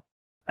 Yeah.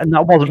 And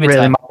that wasn't Give it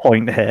really time. my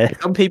point here.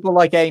 Some people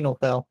like anal,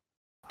 Phil.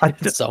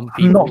 Some I'm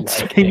people not like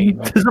saying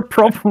anal. there's a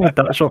problem with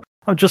that, Sean.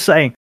 I'm just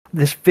saying,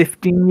 this For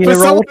 15-year-old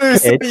someone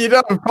who's kid... you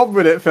don't have a problem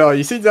with it, Phil.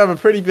 You seem to have a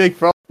pretty big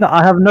problem. No,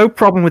 I have no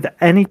problem with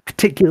any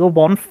particular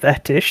one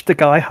fetish the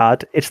guy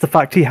had. It's the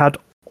fact he had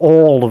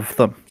all of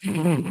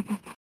them.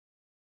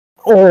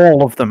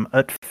 All of them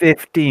at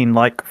 15.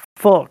 Like,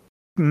 fuck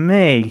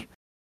me.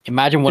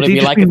 Imagine what Has it'd he be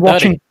just like been at 30.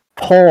 watching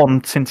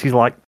porn since he's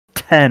like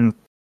 10,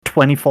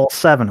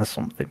 24/7 or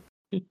something?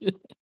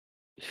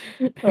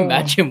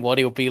 Imagine what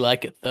he'll be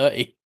like at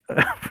 30.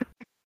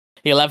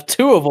 He'll have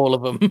two of all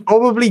of them.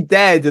 Probably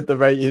dead at the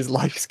rate his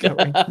life's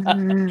going.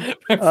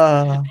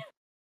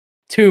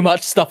 Too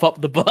much stuff up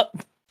the butt.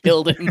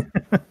 Killed him.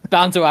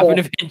 Bound to happen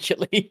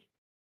eventually.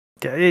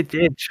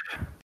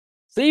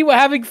 See, we're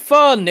having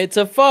fun. It's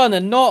a fun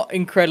and not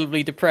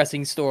incredibly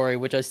depressing story,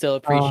 which I still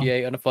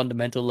appreciate on a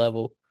fundamental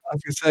level. I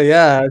was gonna say,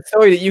 yeah,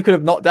 sorry that you could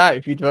have knocked out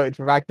if you'd voted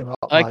for Ragnarok.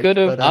 I Mike, could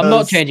have. but I'm not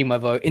others- changing my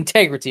vote.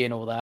 Integrity and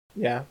all that.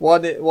 Yeah,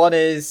 one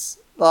is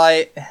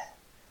like,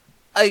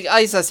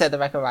 as I said, the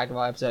Record of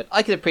Ragnarok episode.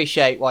 I can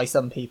appreciate why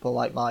some people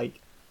like Mike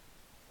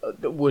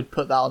would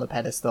put that on a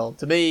pedestal.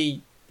 To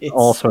me, it's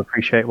Also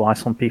appreciate why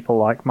some people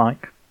like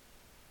Mike.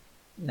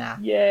 nah.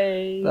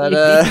 Yay! But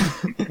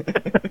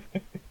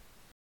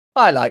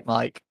I like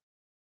Mike.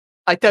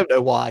 I don't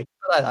know why,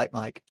 but I like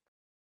Mike.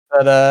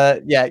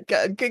 But yeah,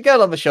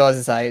 Girl on the Shore, as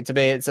I say, to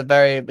me, it's a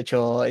very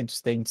mature,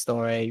 interesting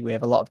story. We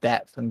have a lot of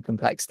depth and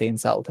complexity and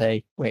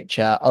subtlety, which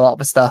a lot of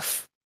the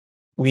stuff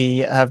we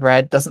have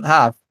read doesn't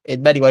have.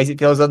 In many ways, it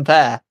feels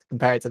unfair to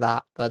compare it to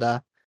that.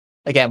 But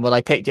again, when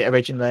I picked it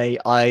originally,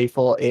 I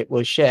thought it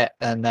was shit,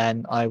 and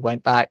then I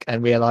went back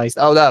and realized,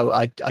 oh no,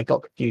 I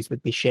got confused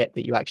with the shit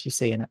that you actually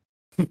see in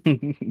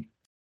it.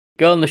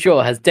 Girl on the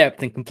Shore has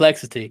depth and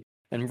complexity,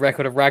 and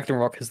Record of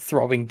Ragnarok has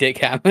throbbing dick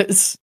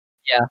hammers.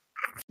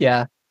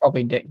 Yeah,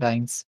 robbing dick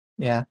veins.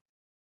 Yeah.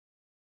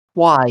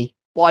 Why?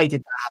 Why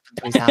did that happen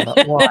to his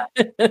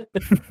hammer?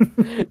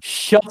 Why?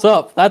 Shut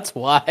up. That's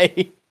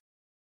why.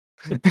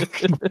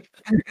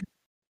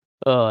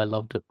 Oh, I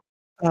loved it.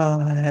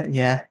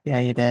 Yeah,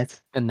 you did.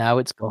 And now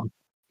it's gone.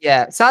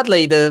 Yeah,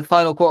 sadly, the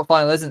final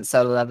quarterfinal isn't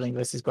solo leveling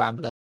versus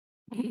Granblue.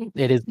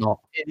 It is not.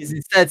 It is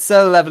instead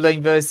solo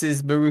leveling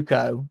versus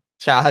Maruko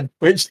Chan,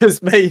 which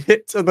has made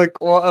it to the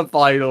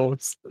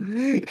quarterfinals.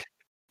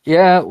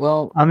 Yeah,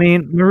 well, I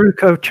mean,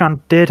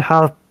 Maruko-chan did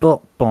have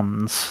butt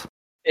buns.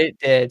 It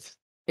did.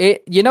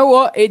 you know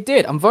what? It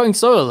did. I'm voting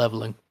solo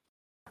leveling.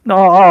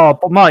 No,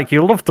 but Mike,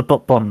 you love the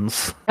butt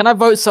buns. Can I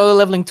vote solo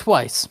leveling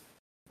twice?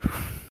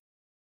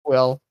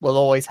 We'll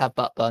always have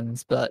butt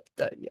buns, but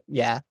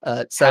yeah,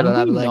 Can solo we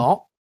leveling.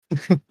 not? You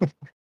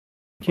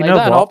Is know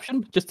that an what?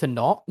 option? Just to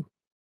not?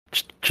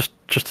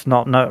 Just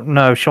not.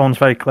 No. Sean's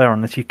very clear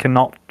on this. You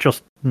cannot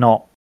just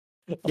not.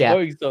 Yeah. I'm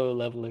voting solo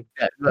leveling.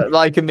 Yeah,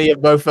 like and me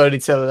have both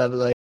voted solo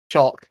leveling.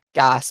 Shock,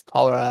 gasp,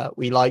 horror.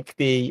 We like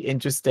the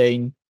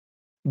interesting,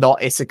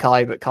 not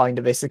isekai but kind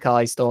of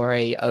isekai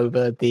story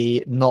over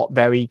the not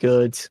very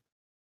good,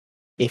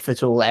 if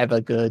at all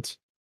ever good,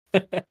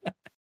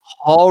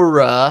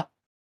 horror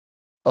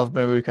of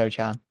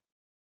Maruko-chan.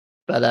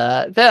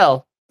 But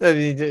Phil,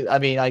 I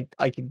mean,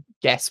 I can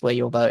guess where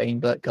you're voting,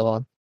 but go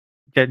on.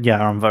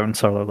 Yeah, I'm voting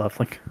solo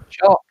leveling.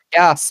 Shock,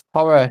 gas,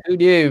 horror. Who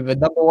knew the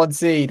number one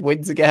seed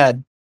wins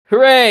again?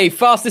 Hooray!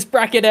 Fastest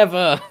bracket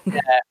ever.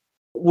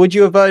 Would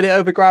you have voted it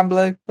over Grand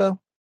Blue, Phil?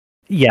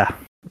 Yeah.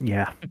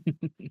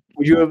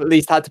 Would you have at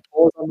least had to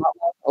pause on that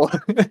one?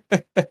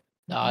 Or-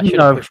 No, I should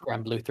have pushed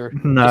Grand Blue through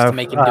No, just to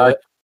make him do it.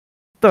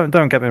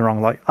 Don't get me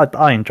wrong. Like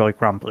I enjoy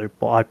Grand Blue,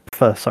 but I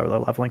prefer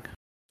solo leveling.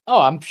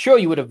 Oh, I'm sure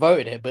you would have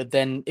voted it, but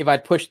then if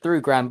I'd pushed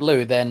through Grand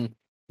Blue, then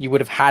you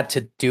would have had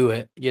to do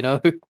it. You know,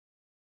 you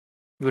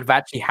would have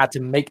actually had to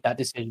make that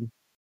decision.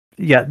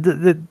 Yeah,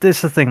 this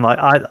is the thing.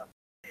 Like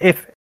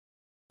if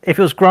it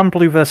was Grand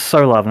Blue versus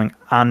solo leveling,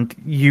 and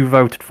you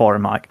voted for it,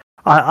 Mike,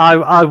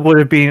 I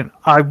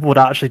would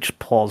actually just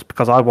pause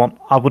because I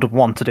would have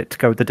wanted it to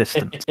go the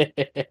distance.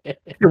 It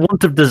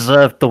wouldn't have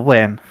deserved the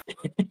win,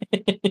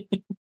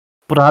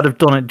 but I'd have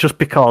done it just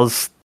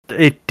because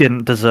it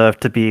didn't deserve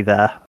to be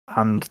there,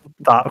 and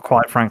that,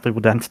 quite frankly,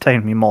 would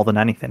entertain me more than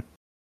anything.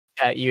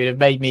 Yeah, you would have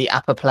made me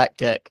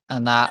apoplectic,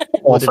 and that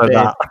would Also have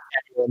been that.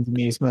 everyone's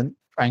amusement,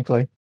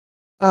 frankly.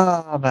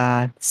 Oh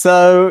man!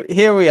 So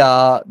here we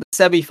are, the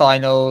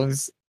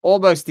semi-finals,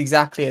 almost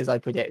exactly as I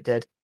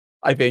predicted.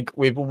 I think,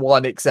 with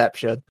one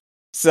exception.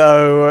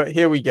 So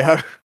here we go.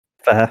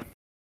 Fair.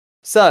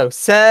 So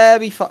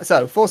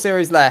four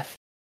series left.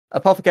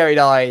 Apothecary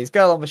Dies,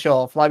 Girl on the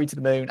Shore, Fly Me to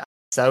the Moon, and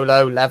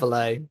Solo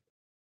Leveling.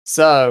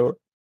 So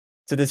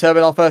to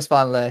determine our first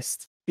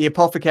finalist, the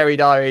Apothecary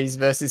Diaries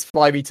versus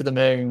Fly Me to the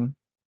Moon.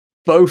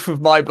 Both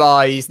of my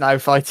buys now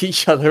fight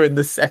each other in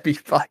the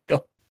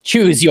semi-final.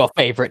 Choose your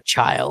favorite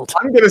child.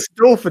 I'm going to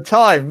stall for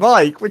time.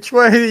 Mike, which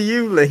way are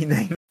you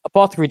leaning?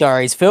 Apothecary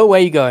Diaries. Phil, where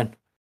are you going?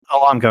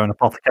 Oh, I'm going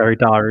Apothecary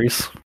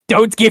Diaries.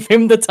 Don't give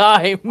him the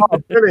time. Oh,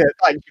 brilliant.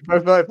 Thank you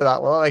both vote for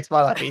that one. That makes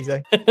my life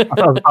easy.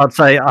 I'd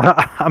say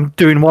I'm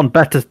doing one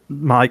better,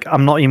 Mike.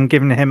 I'm not even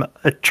giving him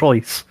a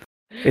choice.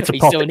 It's He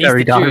still needs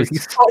Apothecary to choose.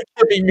 Diaries. Stop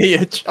giving me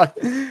a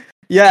chance.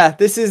 Yeah,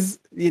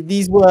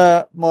 these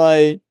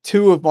were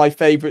two of my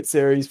favorite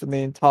series from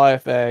the entire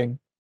thing,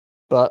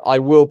 but I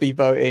will be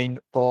voting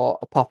for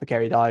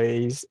Apothecary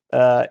Diaries.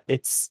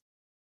 It's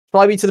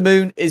Fly Me to the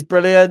Moon is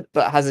brilliant,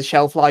 but has a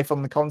shelf life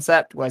on the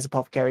concept, whereas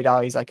Apothecary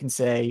Diaries I can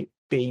see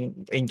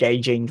being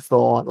engaging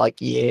for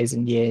like years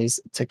and years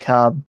to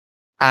come.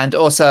 And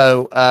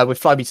also with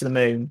Fly Me to the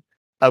Moon,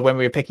 when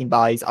we were picking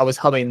buys, I was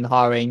humming and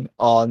hawing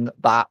on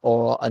that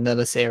or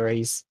another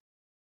series.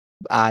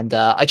 And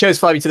I chose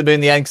Fly Me to the Moon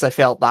in the end because I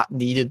felt that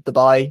needed the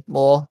buy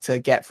more to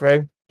get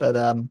through. But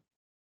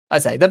I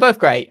say they're both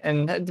great.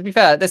 And to be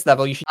fair, at this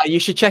level, you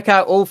should check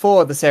out all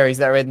four of the series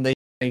that are in the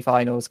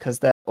finals because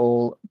they're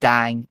all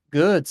dang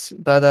good.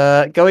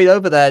 But going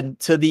over then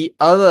to the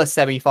other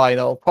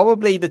semi-final,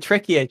 probably the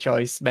trickier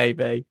choice,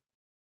 maybe.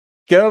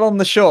 Girl on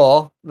the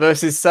Shore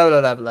versus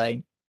Solo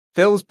Leveling.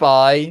 Phil's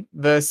buy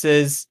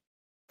versus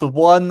the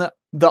one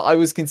that I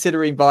was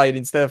considering buying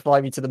instead of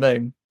Fly Me to the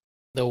Moon.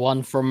 The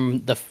one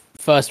from the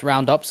first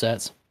round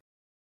upsets.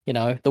 You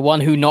know, the one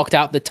who knocked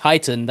out the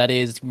Titan that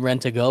is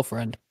Rent a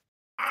Girlfriend.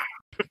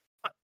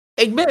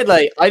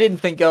 Admittedly, I didn't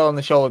think Girl on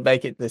the Shore would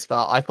make it this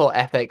far. I thought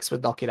FX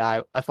would knock it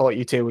out. I thought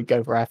you two would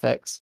go for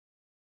FX.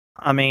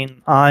 I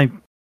mean, I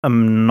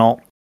am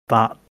not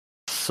that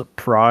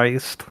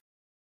surprised,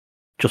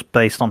 just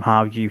based on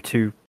how you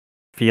two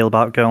feel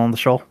about Girl on the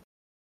Shore.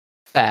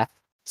 Fair.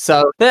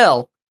 So,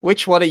 Phil,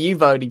 which one are you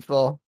voting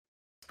for?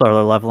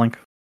 Solo leveling.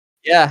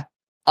 Yeah,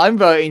 I'm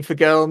voting for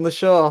Girl on the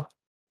Shore.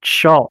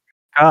 Shock.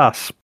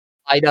 Gasp.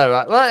 I know,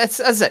 right? Well, it's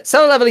as I said,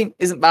 Solo Leveling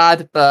isn't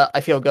bad, but I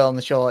feel Girl on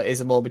the Shore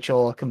is a more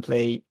mature,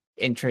 complete,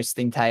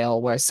 interesting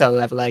tale, whereas Solo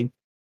Leveling,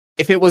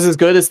 if it was as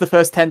good as the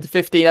first 10 to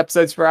 15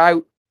 episodes were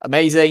out,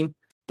 amazing,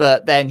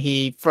 but then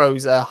he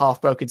throws a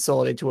half-broken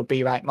sword into a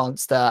B-rank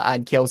monster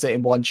and kills it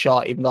in one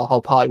shot, even though the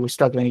whole party was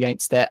struggling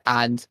against it,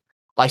 and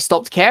I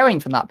stopped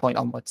caring from that point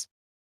onwards.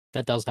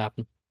 That does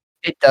happen.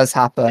 It does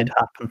happen. It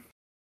happened.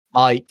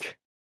 Mike,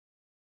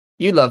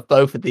 you love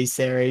both of these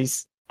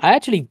series. I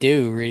actually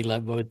do really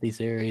love both these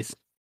series.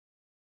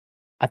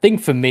 I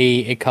think for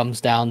me, it comes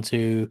down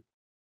to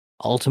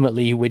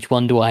ultimately which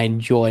one do I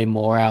enjoy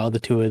more out of the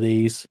two of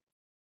these,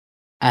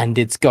 and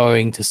it's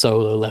going to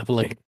Solo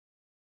Leveling.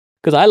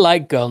 Because I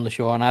like Girl on the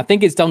Shore, and I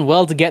think it's done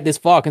well to get this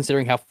far,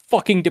 considering how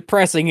fucking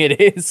depressing it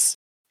is.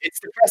 It's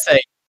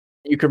depressing.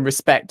 You can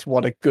respect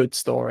what a good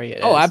story it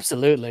is. Oh,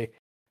 absolutely.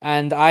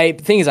 And the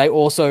thing is, I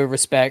also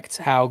respect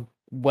how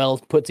well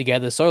put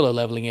together Solo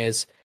Leveling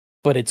is,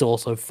 but it's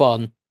also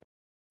fun.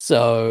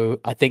 So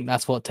I think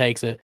that's what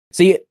takes it.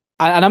 See,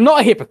 and I'm not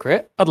a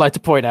hypocrite, I'd like to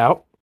point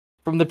out,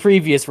 from the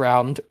previous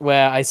round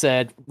where I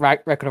said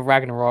Record of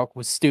Ragnarok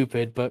was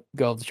stupid, but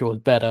Girl of the Shore was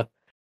better.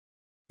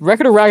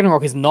 Record of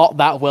Ragnarok is not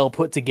that well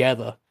put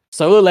together.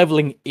 Solo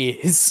Leveling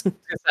is.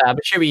 I'm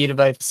assuming you'd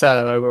vote for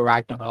Solo over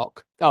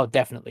Ragnarok. Oh,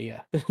 definitely,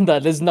 yeah.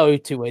 There's no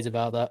two ways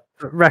about that.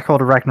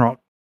 Record of Ragnarok,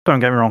 don't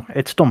get me wrong,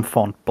 it's dumb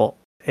fun, but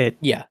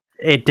it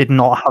did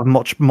not have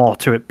much more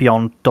to it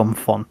beyond dumb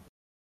fun.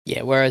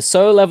 Yeah, whereas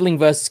Solo Leveling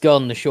versus Girl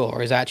on the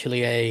Shore is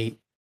actually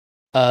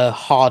a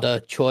harder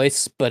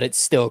choice, but it's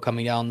still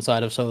coming down the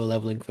side of Solo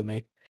Leveling for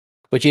me,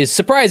 which is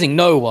surprising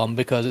no one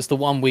because it's the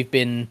one we've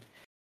been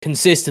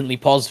consistently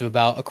positive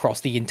about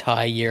across the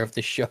entire year of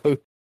the show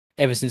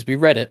ever since we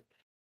read it.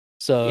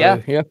 So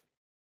yeah,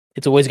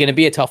 it's always going to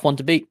be a tough one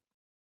to beat.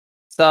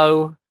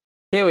 So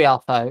here we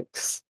are,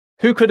 folks.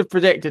 Who could have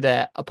predicted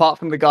it apart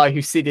from the guy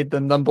who seeded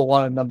them number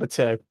 1 and number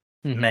 2?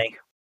 Me.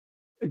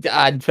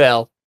 And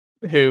Phil,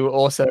 who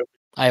also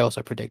I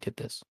also predicted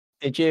this.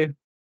 did you?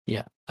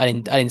 Yeah, I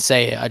didn't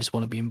say it. I just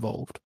want to be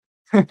involved.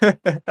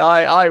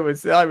 I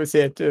was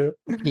here too.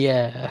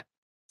 Yeah.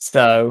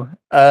 So,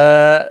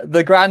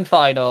 the grand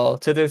final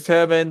to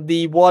determine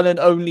the one and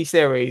only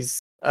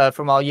series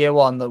from our year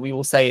 1 that we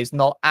will say is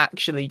not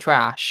actually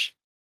trash.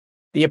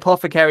 The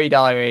Apothecary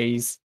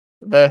Diaries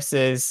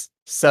versus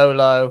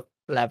Solo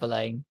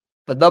Leveling.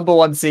 The number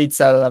 1 seed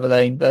Solo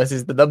Leveling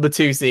versus the number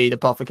 2 seed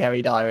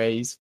Apothecary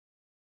Diaries.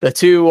 The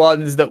two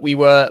ones that we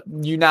were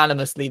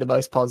unanimously the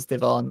most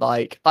positive on.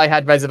 Like, I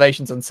had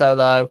reservations on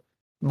Solo.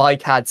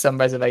 Mike had some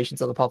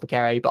reservations on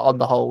Apothecary, but on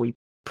the whole, we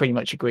pretty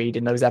much agreed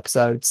in those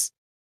episodes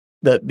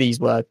that these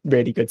were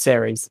really good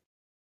series.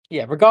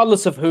 Yeah,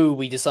 regardless of who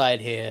we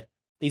decide here,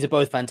 these are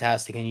both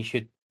fantastic and you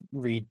should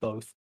read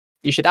both.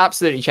 You should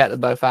absolutely check them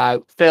both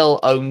out. Phil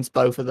owns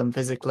both of them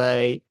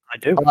physically. I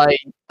do. I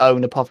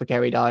own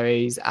Apothecary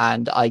Diaries,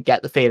 and I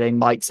get the feeling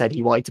Mike said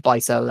he wanted to buy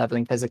Solo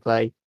Leveling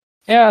physically.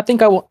 Yeah, I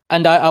think I want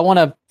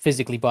to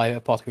physically buy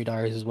Apothecary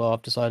Diaries as well.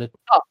 I've decided.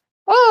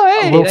 Oh,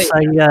 hey! I will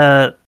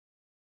say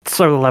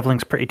Solo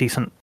Leveling's pretty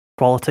decent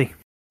quality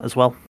as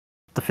well,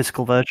 the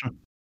physical version.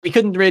 We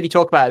couldn't really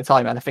talk about it at the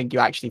time, and I think you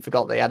actually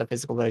forgot they had a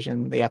physical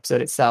version in the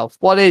episode itself.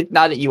 What is,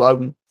 now that you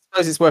own, I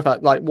suppose it's worth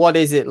it, like, what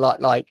is it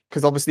like?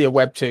 Because obviously a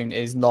webtoon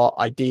is not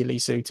ideally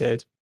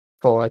suited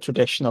for a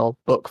traditional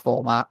book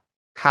format.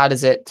 How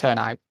does it turn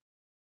out?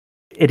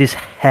 It is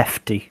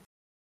hefty.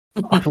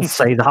 I will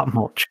say that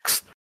much.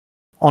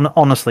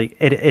 Honestly,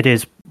 it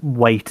is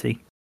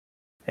weighty.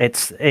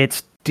 It's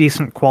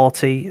decent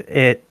quality.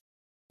 It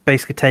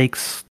basically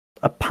takes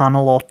a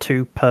panel or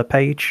two per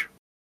page.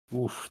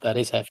 Oof, that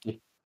is hefty.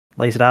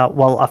 Lays it out.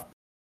 Well,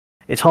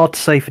 it's hard to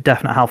say for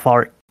definite how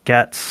far it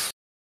gets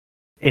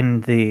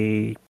in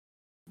the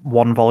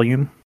 1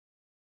 volume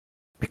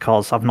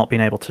because I've not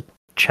been able to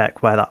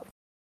check where that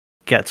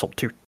gets up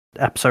to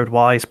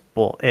episode-wise,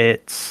 but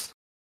it's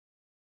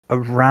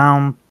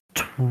around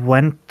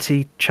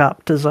 20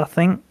 chapters, I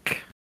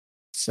think.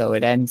 So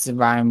it ends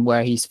around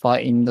where he's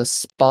fighting the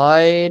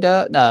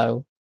spider?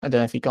 No, I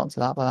don't know if he got to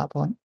that by that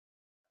point.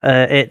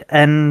 It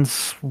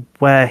ends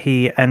where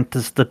he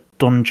enters the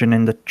dungeon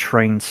in the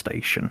train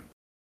station.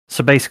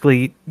 So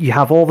basically, you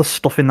have all the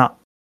stuff in that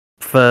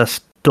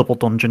first double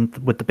dungeon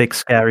with the big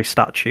scary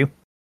statue.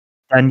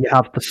 Then you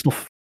have the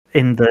stuff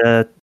in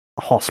the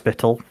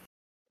hospital.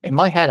 In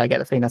my head, I get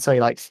the feeling that's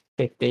only like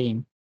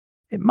 15.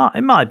 It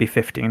might be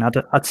 15.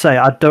 I'd say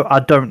I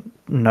don't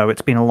know.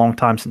 It's been a long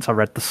time since I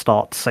read the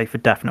start to say for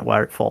definite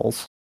where it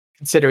falls.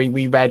 Considering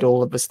we read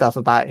all of the stuff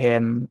about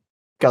him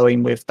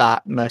going with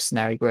that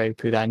mercenary group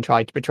who then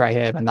tried to betray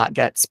him, and that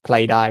gets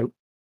played out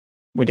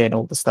within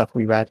all the stuff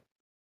we read.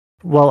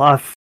 Well,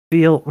 I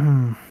feel,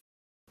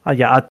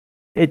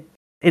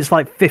 it's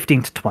like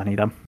 15 to 20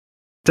 then.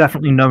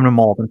 Definitely no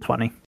more than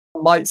 20. I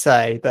might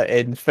say that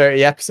in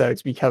 30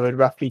 episodes we covered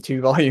roughly 2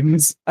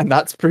 volumes, and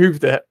that's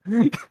proved it.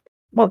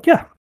 Well,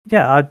 yeah,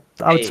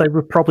 I would say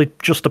we're probably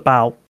just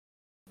about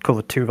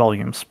covered 2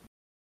 volumes.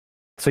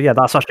 So yeah,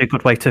 that's actually a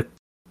good way to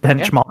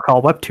benchmark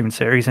our webtoon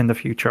series in the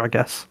future, I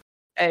guess.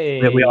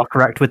 Hey, We are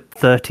correct with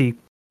 30.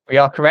 we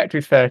are correct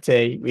with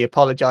 30. We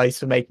apologise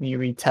for making you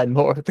read 10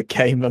 more of the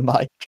game than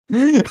Mike.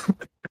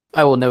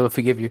 I will never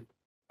forgive you.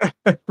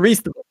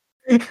 Reasonable.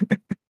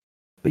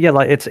 But yeah,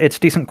 like it's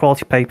decent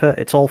quality paper.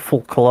 It's all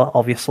full colour,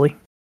 obviously.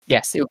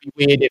 Yes, it would be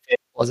weird if it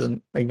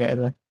wasn't.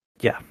 Admittedly.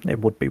 Yeah, it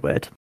would be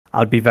weird.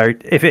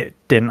 If it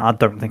didn't, I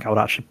don't think I would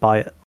actually buy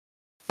it.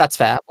 That's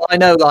fair. Well, I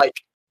know,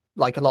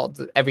 like a lot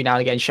of every now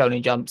and again,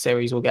 Shonen Jump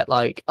series will get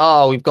like,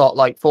 oh, we've got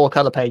like 4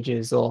 color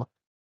pages, or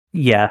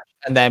Yeah,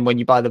 and then when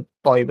you buy the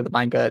volume of the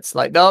manga, it's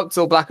like, no, it's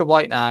all black and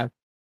white now,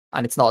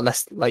 and it's not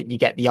unless like you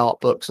get the art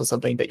books or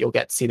something that you'll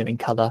get to see them in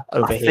color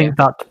over I here. think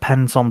that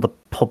depends on the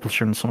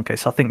publisher in some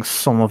cases. I think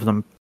some of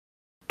them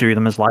do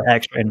them as like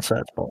extra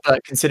inserts,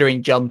 But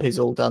considering Jump is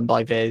all done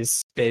by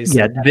Viz,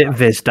 yeah,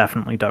 Viz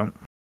definitely don't.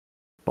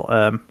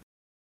 But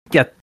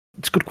yeah,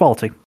 it's good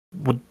quality.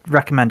 Would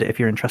recommend it if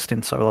you're interested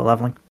in Solo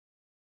Leveling.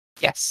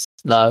 yes,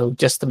 no,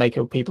 just to make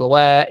people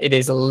aware, it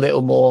is a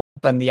little more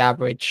than the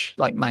average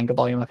like manga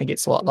volume. I think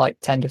it's like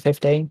 10 to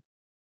 15.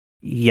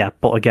 Yeah,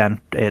 but again,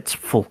 it's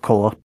full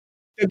colour.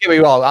 Don't get me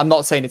wrong, I'm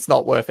not saying it's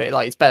not worth it.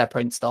 Like, it's better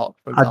print stock,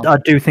 for example. I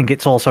do think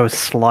it's also a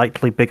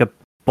slightly bigger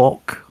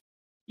book.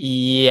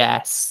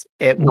 Yes,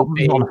 it will Not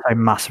be. not say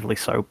massively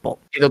so, but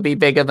It'll be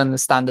bigger than the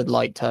standard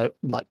manga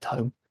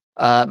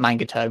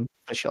tome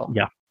for sure.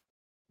 Yeah.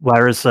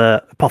 Whereas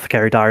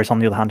Apothecary Diaries, on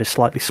the other hand, is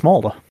slightly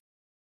smaller.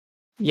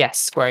 Yes,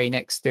 Square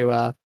Enix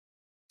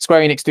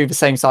do the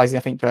same size as I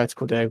think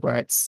Vertical do, where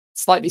it's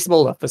slightly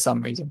smaller for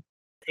some reason.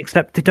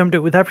 Except they don't do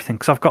it with everything,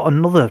 because I've got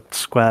another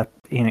Square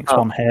Enix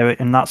one here,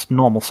 and that's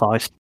normal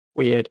size.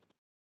 Weird.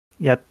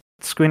 Yeah,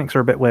 Square Enix are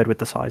a bit weird with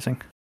the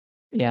sizing.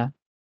 Yeah.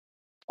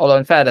 Although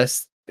in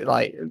fairness,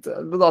 like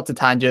not a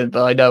tangent,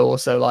 but I know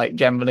also like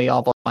generally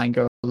our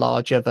manga are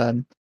larger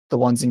than the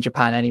ones in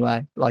Japan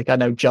anyway. Like I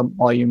know Jump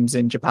volumes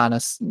in Japan are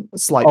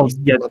slightly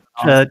smaller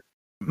than ours.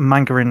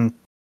 Manga in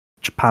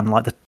Japan,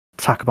 like the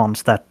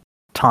Takabons, they're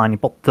tiny,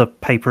 but the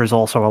paper is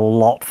also a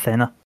lot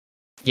thinner.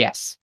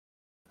 Yes.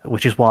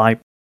 Which is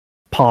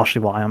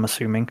partially why I'm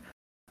assuming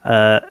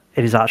it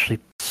is actually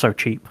so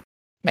cheap.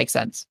 Makes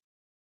sense.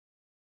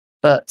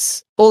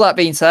 But all that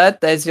being said,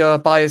 there's your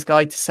buyer's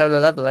guide to solo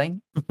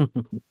leveling.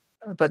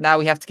 But now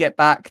we have to get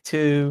back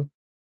to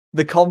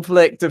the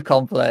conflict of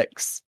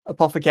conflicts: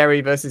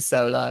 Apothecary versus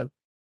Solo.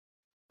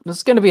 This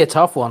is going to be a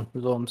tough one,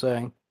 is all I'm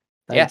saying.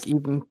 Like, yes.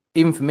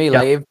 Even for me,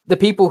 like if the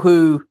people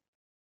who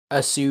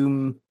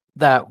assume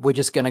that we're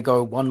just going to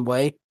go one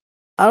way,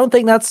 I don't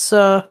think that's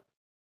not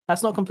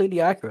completely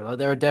accurate. Like,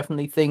 there are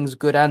definitely things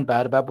good and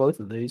bad about both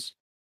of these.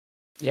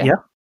 Yeah.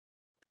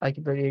 I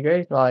completely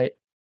agree. Like,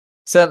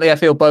 certainly I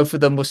feel both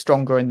of them were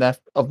stronger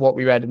of what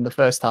we read in the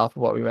first half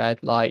of what we read.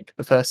 Like,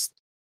 the first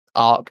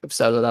arc of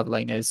solo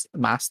leveling is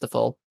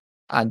masterful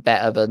and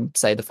better than,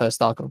 say, the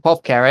first arc of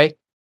Apothecary.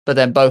 But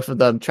then both of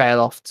them trail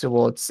off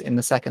towards in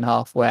the second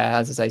half, where,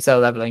 as I say,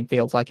 solo leveling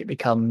feels like it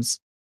becomes,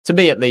 to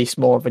me at least,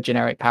 more of a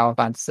generic power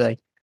fantasy.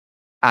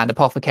 And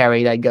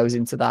Apothecary then goes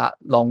into that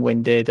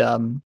long-winded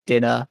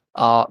dinner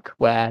arc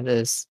where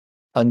there's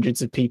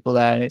hundreds of people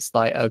there, and it's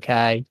like,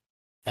 okay.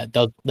 That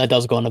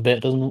does go on a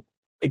bit, doesn't it?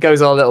 It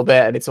goes on a little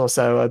bit, and it's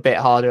also a bit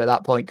harder at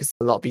that point because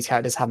a lot of these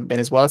characters haven't been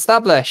as well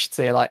established.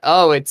 So you're like,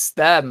 oh, it's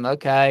them,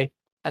 okay.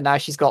 And now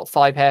she's got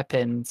 5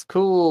 hairpins.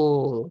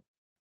 Cool.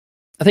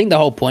 I think the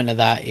whole point of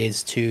that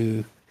is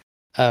to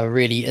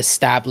really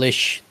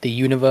establish the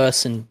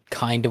universe and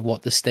kind of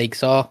what the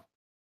stakes are.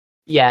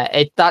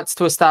 Yeah, that's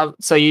to establish.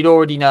 So you'd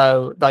already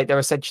know, like, they're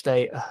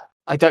essentially,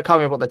 can't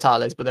remember what the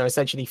title is, but they're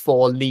essentially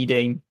 4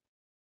 leading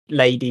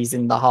ladies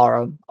in the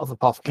harem of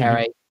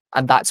Apothecary. Mm-hmm.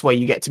 And that's where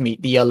you get to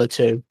meet the other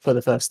 2 for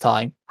the first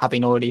time,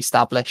 having already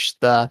established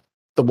the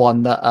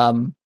one that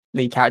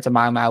lead character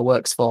Mao Mao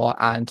works for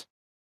and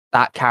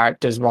that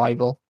character's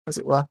rival, as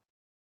it were.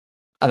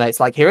 And it's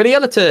like, here are the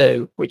other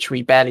 2, which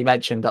we barely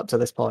mentioned up to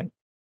this point.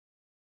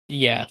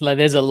 Yeah, like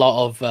there's a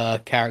lot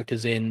of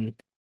characters in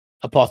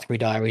Apothecary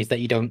Diaries that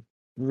you don't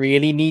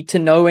really need to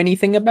know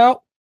anything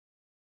about.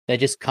 They're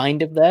just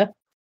kind of there.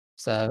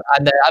 So,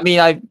 and I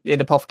mean, in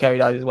Apothecary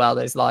Diaries as well,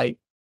 there's like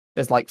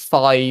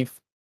 5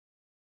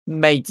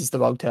 maids is the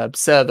wrong term,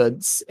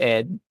 servants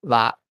in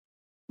that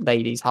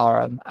lady's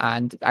harem,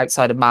 and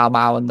outside of Mao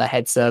Mao and the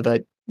head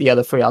servant, the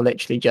other 3 are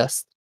literally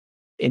just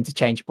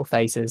interchangeable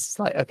faces. It's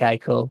like, okay,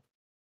 cool.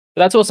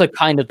 But that's also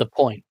kind of the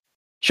point.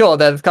 Sure,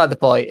 that's kind of the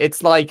point.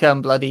 It's like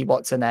bloody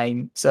what's her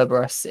name,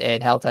 Cerberus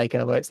in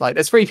Helltaker, where it's like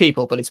there's 3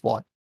 people, but it's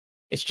one.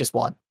 It's just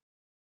one.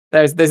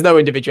 There's no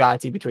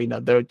individuality between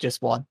them. They're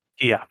just one.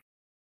 Yeah.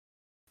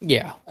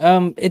 Yeah.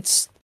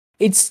 It's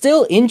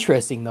still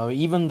interesting though,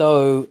 even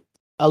though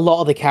a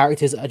lot of the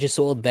characters are just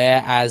sort of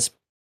there as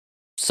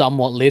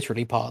somewhat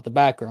literally part of the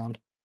background.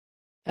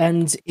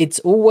 And it's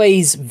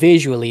always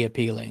visually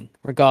appealing,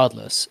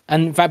 regardless.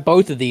 And in fact,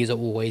 both of these are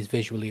always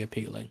visually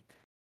appealing.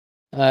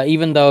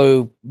 Even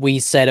though we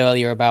said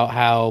earlier about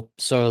how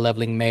solo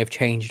leveling may have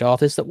changed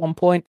artists at one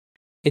point,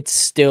 it's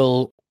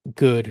still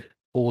good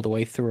all the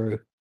way through.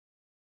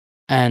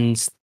 And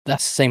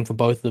that's the same for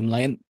both of them.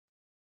 Like,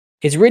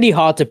 it's really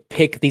hard to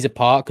pick these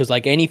apart because,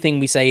 like, anything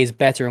we say is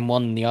better in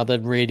one than the other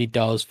really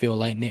does feel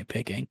like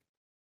nitpicking.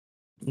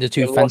 The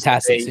 2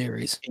 fantastic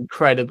series.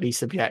 Incredibly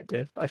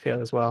subjective, I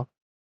feel, as well.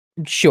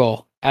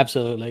 Sure,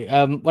 absolutely.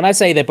 When I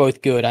say they're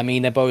both good, I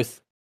mean they're both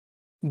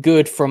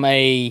good from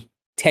a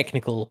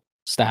technical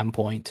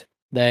standpoint.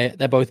 They're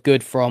both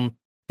good from,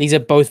 these are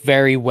both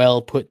very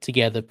well put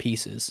together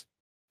pieces,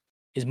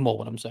 is more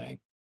what I'm saying.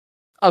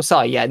 Oh,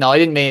 sorry, yeah, no, I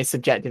didn't mean it's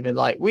subjective and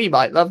like, we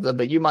might love them,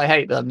 but you might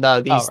hate them.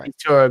 No, these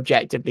 2 are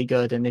objectively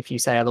good, and if you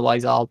say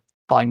otherwise, I'll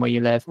find where you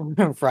live.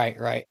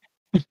 Right.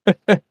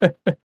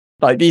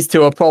 Like, these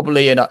 2 are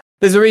probably enough.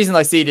 There's a reason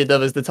I seeded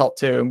them as the top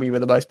 2, and we were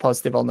the most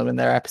positive on them in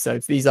their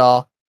episodes. These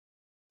are,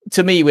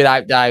 to me,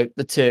 without doubt,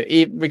 the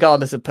 2,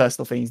 regardless of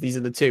personal things, these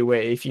are the 2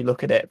 where, if you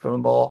look at it from a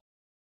more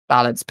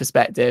balanced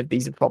perspective,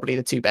 these are probably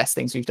the 2 best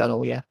things we've done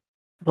all year.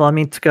 Well, I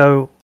mean, to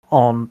go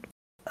on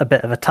a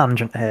bit of a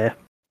tangent here.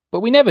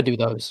 But we never do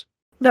those.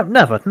 No,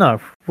 never, no.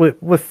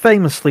 We're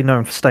famously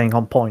known for staying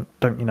on point,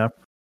 don't you know?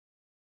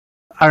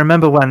 I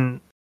remember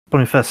when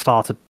we first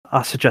started,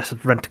 I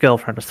suggested Rent a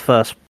Girlfriend as the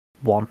first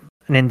one.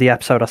 And in the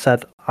episode I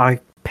said I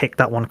picked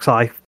that one because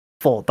I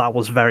thought that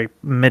was very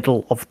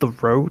middle of the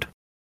road.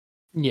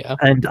 Yeah.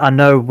 And I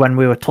know when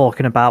we were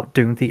talking about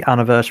doing the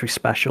anniversary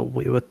special,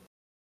 there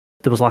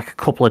was like a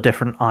couple of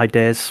different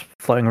ideas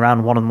floating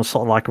around. One of them was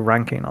sort of like a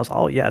ranking. I was like,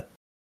 oh yeah,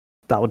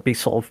 that would be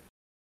sort of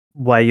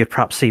where you'd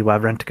perhaps see where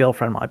Rent a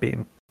Girlfriend might be.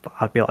 And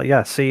I'd be like,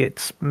 yeah, see,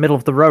 it's middle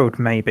of the road,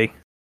 maybe.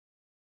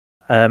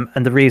 And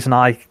the reason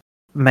I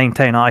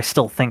maintain I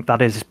still think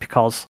that is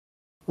because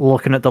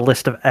looking at the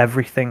list of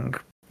everything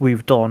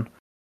we've done,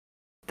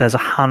 there's a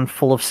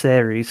handful of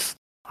series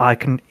I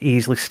can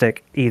easily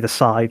stick either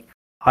side,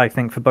 I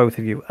think, for both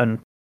of you. And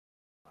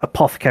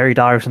Apothecary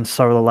Diaries and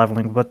Solo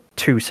Leveling were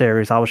 2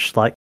 series I was just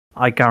like,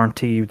 I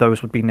guarantee you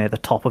those would be near the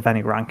top of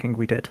any ranking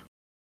we did.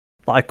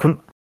 But I couldn't...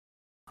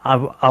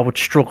 I would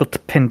struggle to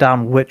pin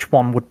down which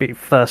one would be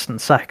first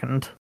and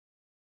second,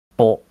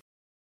 but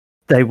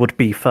they would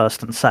be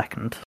first and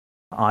second,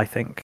 I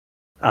think,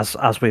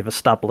 as we've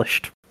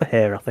established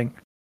here, I think.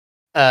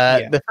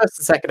 The first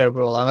and second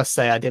overall, I must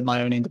say I did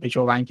my own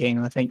individual ranking,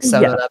 and I think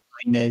Solo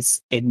Leveling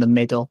is in the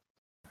middle.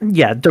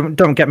 Yeah,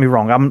 don't get me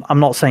wrong. I'm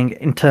not saying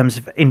in terms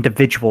of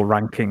individual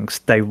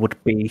rankings they would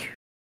be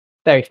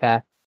very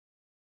fair.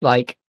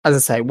 Like, as I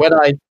say, when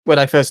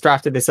I first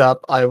drafted this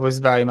up, I was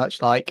very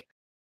much like,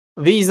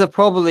 these are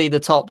probably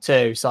the top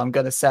 2, so I'm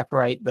going to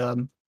separate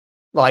them.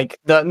 Like,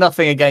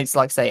 nothing against,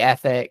 like, say,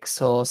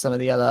 Ethics or some of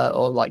the other,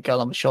 or like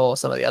Girl on the Shore,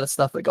 some of the other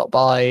stuff that got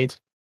buyed.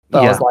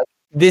 But I was like,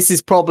 this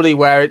is probably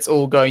where it's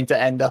all going to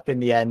end up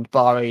in the end,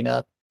 barring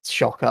a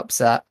shock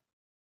upset,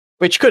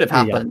 which could have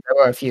happened. There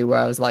were a few where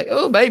I was like,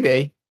 oh,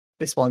 maybe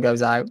this one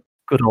goes out.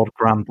 Good old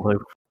Grand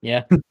Blue.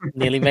 Yeah,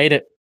 nearly made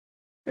it.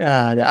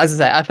 As I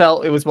say, I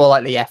felt it was more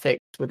likely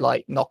Ethics would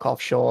like knock off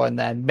Shore, and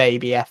then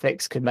maybe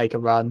Ethics could make a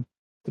run,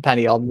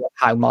 depending on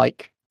how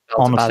Mike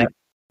felt honestly about it.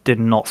 Did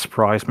not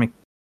surprise me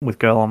with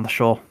Girl on the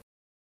Shore.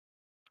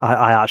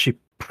 I actually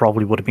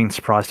probably would have been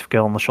surprised if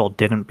Girl on the Shore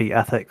didn't beat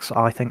Ethics,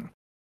 I think.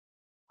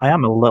 I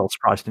am a little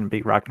surprised it didn't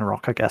beat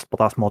Ragnarok, I guess, but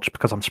that's more just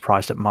because I'm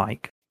surprised at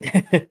Mike.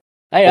 Hey,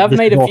 I've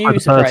made a few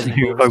surprising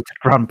who calls. voted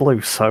Grand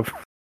Blue, so...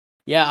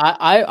 Yeah,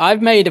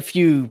 I've made a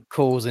few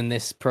calls in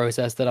this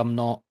process that I'm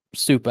not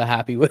super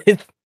happy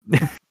with.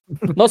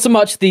 Not so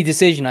much the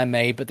decision I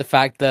made, but the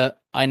fact that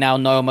I now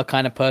know I'm a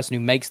kind of person who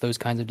makes those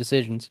kinds of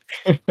decisions.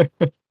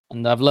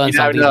 And I've learned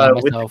something about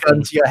with myself. the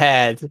gun to your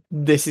head,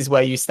 this is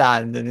where you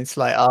stand, and it's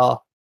like,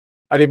 oh,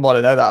 I didn't want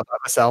to know that about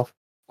myself.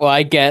 Well,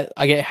 I get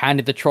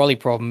handed the trolley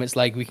problem. It's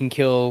like, we can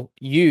kill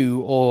you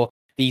or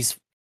these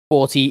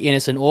 40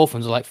 innocent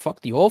orphans. I'm like,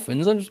 fuck the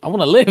orphans. I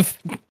want to live.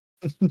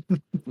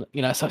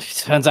 So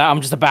it turns out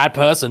I'm just a bad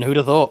person. Who'd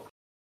have thought?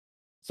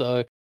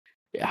 So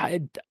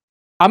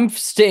I'm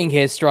sitting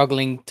here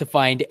struggling to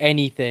find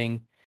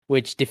anything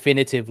which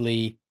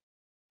definitively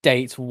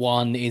states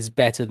one is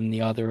better than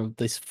the other of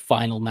this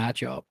final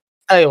matchup.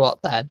 Tell you what,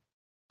 then,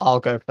 I'll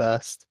go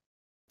first.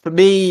 For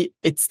me,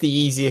 it's the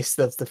easiest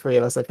of the 3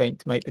 of us, I think,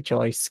 to make the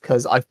choice,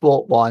 because I've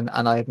bought one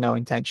and I have no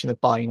intention of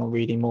buying or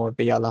reading more of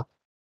the other.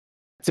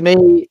 To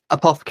me,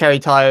 Apothecary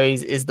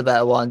Diaries is the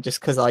better one,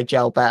 just because I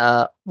gel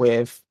better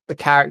with the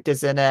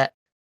characters in it,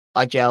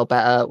 I gel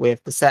better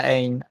with the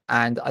setting,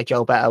 and I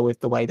gel better with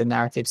the way the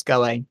narrative's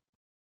going.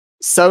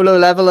 Solo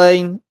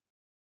Leveling,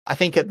 I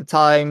think at the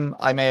time,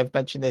 I may have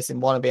mentioned this in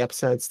one of the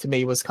episodes, to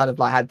me was kind of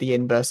like had the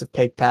inverse of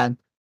Pigpen,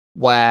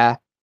 whereas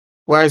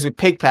with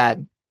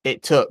Pigpen,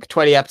 it took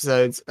 20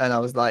 episodes and I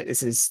was like,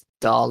 this is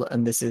dull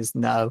and this is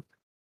no.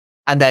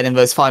 And then in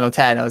those final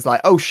 10, I was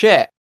like, oh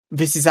shit,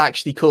 this is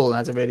actually cool and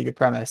has a really good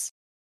premise.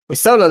 With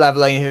Solo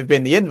Leveling, it had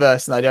been the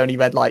inverse, and I'd only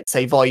read, like,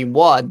 say, volume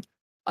 1.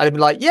 I'd have been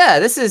like, yeah,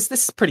 this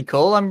is pretty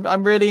cool.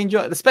 I'm really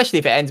enjoying it, especially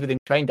if it ends within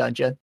Train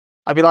Dungeon.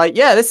 I'd be like,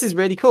 yeah, this is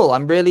really cool.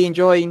 I'm really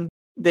enjoying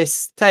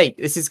this take.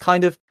 This is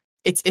kind of,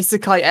 it's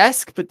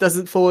isekai-esque, but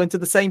doesn't fall into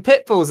the same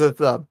pitfalls of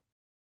them.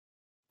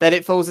 Then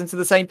it falls into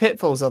the same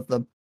pitfalls of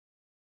them.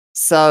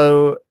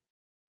 So,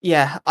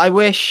 yeah, I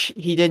wish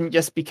he didn't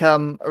just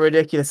become a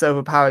ridiculous,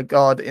 overpowered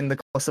god in the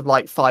course of,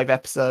 like, 5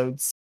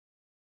 episodes.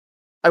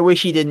 I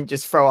wish he didn't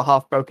just throw a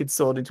half-broken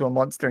sword into a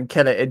monster and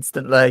kill it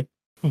instantly.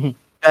 Then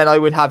I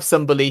would have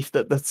some belief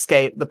that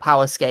the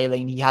power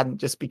scaling, he hadn't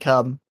just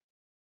become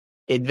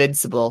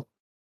invincible.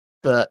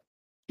 But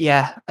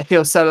yeah, I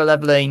feel Solo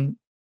Leveling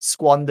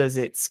squanders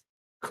its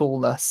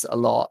coolness a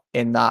lot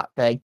in that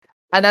thing.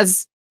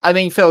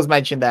 And Phil's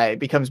mentioned there, it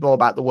becomes more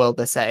about the world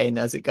they're setting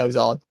as it goes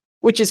on,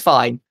 which is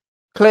fine.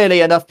 Clearly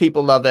enough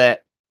people love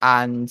it,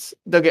 and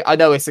I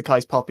know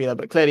Isekai's popular,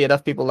 but clearly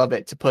enough people love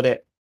it to put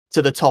it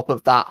to the top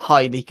of that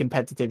highly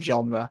competitive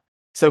genre.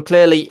 So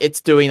clearly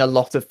it's doing a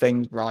lot of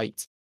things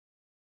right.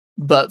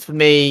 But for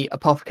me,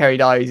 Apothecary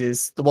Diaries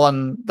is the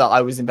one that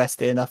I was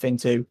invested enough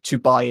into to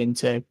buy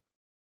into,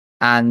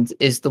 and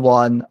is the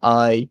one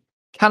I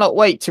cannot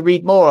wait to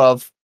read more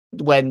of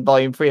when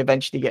Volume 3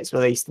 eventually gets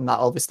released, and that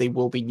obviously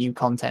will be new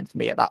content for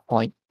me at that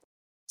point.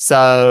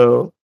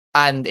 So,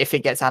 and if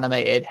it gets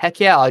animated, heck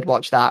yeah, I'd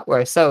watch that.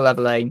 Whereas Solo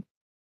Leveling,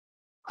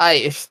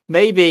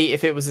 maybe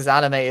if it was as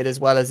animated as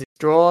well as it's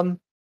drawn,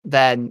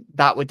 then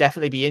that would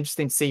definitely be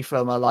interesting to see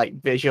from a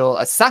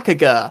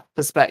Sakuga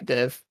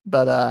perspective,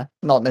 but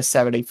not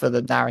necessarily for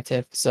the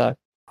narrative. So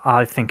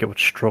I think it would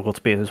struggle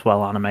to be as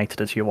well animated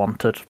as you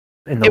wanted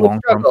in the long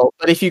run.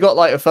 But if you got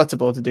like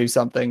Ufotable to do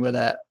something with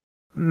it,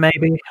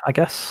 maybe, I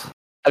guess.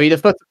 I mean,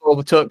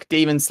 Ufotable took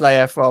Demon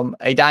Slayer from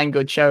a dang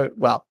good show,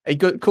 a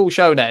good cool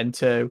shonen,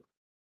 to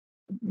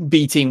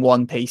beating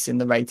One Piece in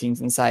the ratings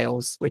and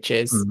sales, which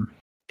is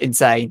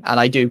insane.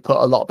 And I do put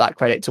a lot of that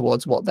credit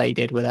towards what they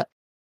did with it.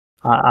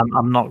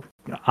 I'm not.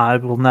 I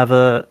will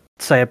never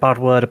say a bad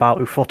word about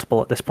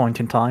Ufotable at this point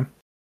in time.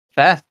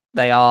 Fair.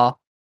 They are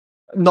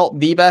not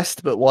the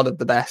best, but one of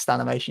the best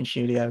animation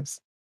studios.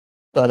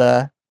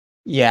 But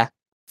yeah,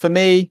 for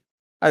me,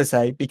 as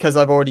I say, because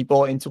I've already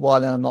bought into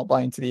one and I'm not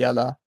buying into the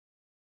other,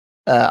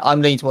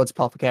 I'm leaning towards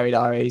Apothecary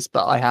Diaries,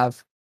 but I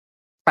have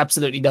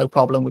absolutely no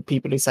problem with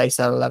people who say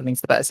Solo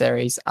Leveling's the better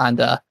series,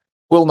 and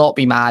will not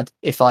be mad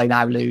if I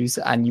now lose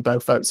and you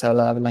both vote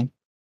Solo Leveling.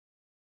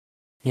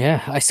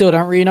 Yeah, I still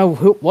don't really know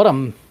what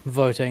I'm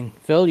voting.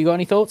 Phil, you got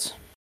any thoughts?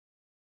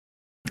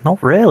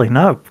 Not really,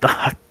 no.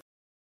 I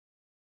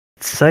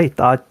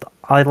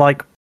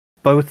like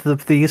both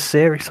of these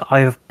series. I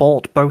have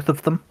bought both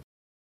of them.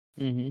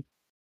 Mm-hmm.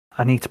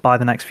 I need to buy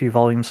the next few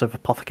volumes of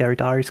Apothecary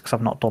Diaries because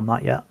I've not done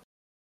that yet.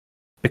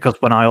 Because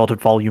when I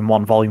ordered Volume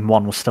 1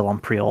 was still on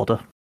pre-order.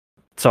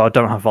 So I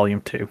don't have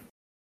Volume 2.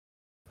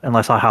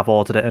 Unless I have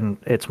ordered it and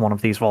it's one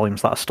of these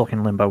volumes that are stuck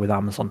in limbo with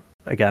Amazon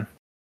again.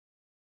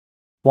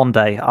 One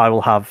day I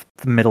will have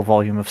the middle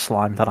volume of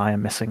Slime that I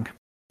am missing.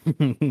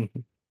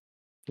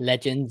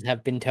 Legends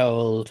have been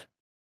told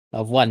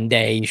of one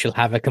day you shall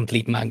have a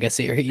complete manga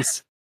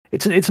series.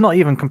 It's not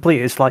even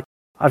complete. It's like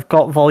I've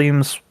got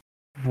volumes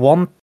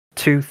 1,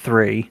 2,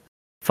 3,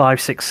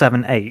 5, 6,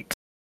 7, 8.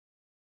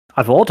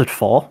 I've ordered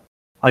 4.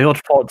 I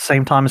ordered 4 at the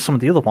same time as some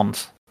of the other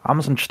ones.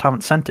 Amazon just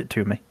haven't sent it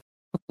to me.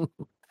 And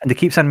they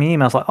keep sending me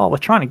emails like, oh, we're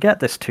trying to get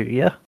this to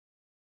you.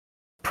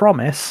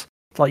 Promise.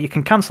 It's like, you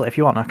can cancel it if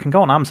you want. I can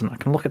go on Amazon. I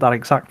can look at that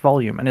exact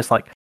volume. And it's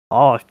like,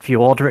 oh, if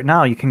you order it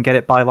now, you can get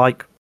it by,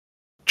 like,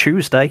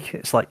 Tuesday.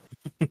 It's like,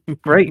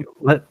 great.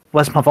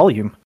 Where's my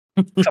volume?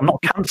 'Cause I'm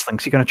not cancelling,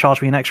 so you're going to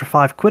charge me an extra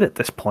 £5 at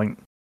this point.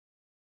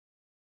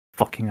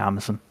 Fucking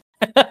Amazon.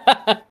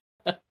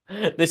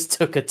 This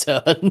took a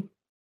turn.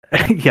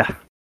 Yeah.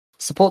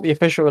 Support the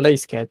official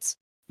release, kids.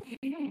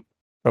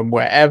 From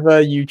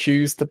wherever you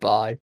choose to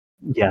buy.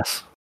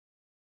 Yes.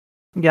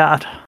 Yeah,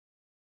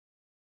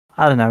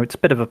 I don't know. It's a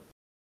bit of a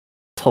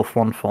tough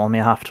one for me,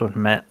 I have to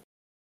admit.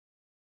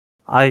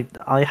 I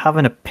have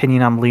an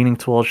opinion I'm leaning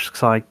towards just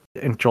because I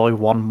enjoy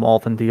one more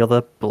than the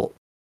other, but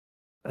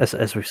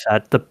as we've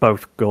said, they're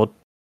both good.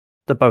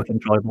 They're both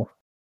enjoyable.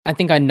 I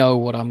think I know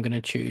what I'm going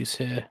to choose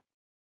here.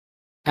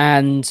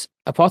 And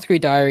Apothecary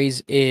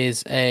Diaries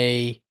is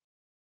a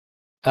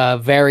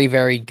very,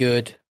 very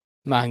good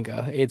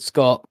manga. It's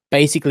got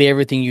basically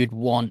everything you'd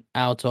want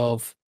out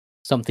of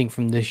something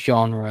from this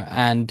genre.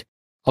 And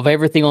of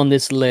everything on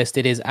this list,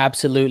 it is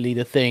absolutely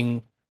the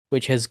thing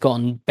which has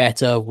gotten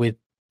better with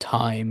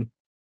time.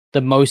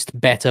 The most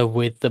better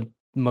with the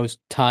most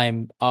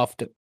time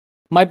after.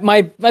 My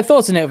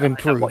thoughts on it have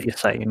improved. What you're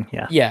saying,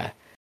 yeah. Yeah.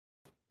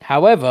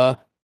 However,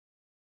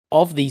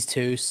 of these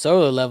two,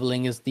 Solo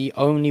Leveling is the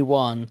only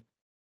one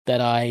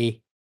that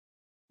I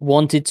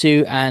wanted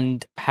to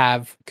and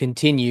have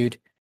continued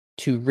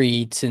to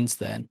read since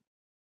then.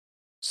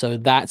 So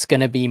that's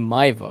going to be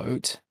my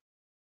vote,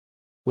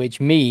 which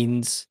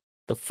means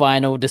the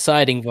final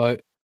deciding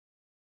vote,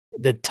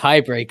 the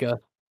tiebreaker.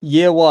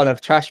 Year one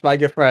of Trash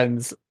Manga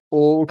Friends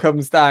all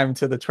comes down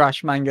to the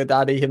Trash Manga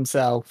Daddy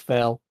himself,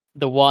 Phil.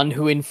 The one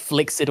who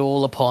inflicts it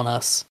all upon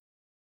us.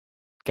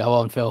 Go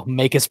on, Phil.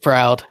 Make us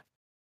proud.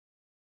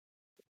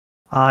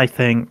 I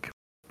think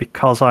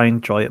because I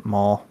enjoy it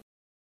more,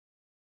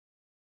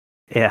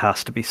 it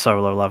has to be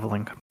Solo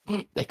Leveling.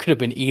 They could have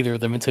been either of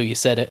them until you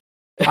said it.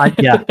 I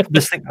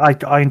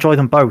enjoy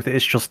them both.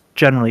 It's just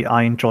generally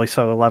I enjoy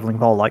Solo Leveling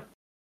more. Like,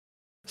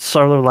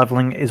 Solo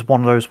Leveling is one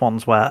of those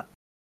ones where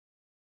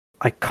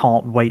I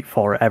can't wait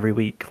for it every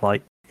week.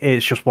 Like,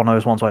 it's just one of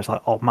those ones where it's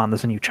like, oh man,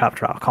 there's a new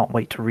chapter out. I can't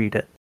wait to read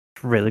it.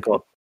 It's really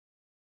good.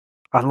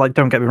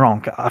 Don't get me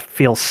wrong, I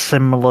feel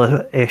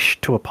similar-ish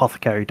to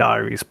Apothecary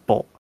Diaries,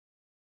 but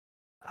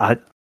I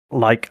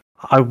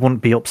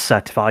wouldn't be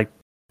upset if I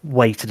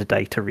waited a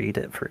day to read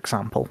it, for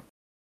example.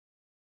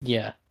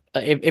 Yeah.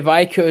 If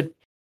I could,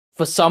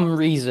 for some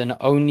reason,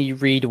 only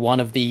read one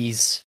of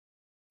these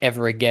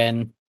ever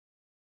again,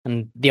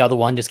 and the other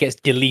one just gets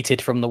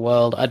deleted from the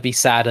world, I'd be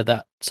sad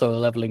that Solo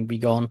Leveling be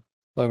gone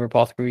over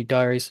Apothecary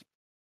Diaries.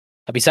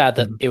 I'd be sad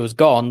that it was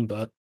gone,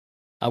 but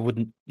I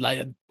wouldn't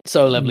like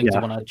Solo Leveling's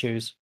the one I'd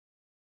choose.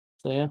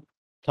 So yeah,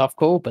 tough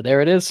call, but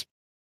there it is.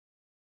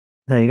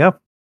 There you go.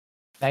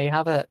 There you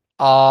have it.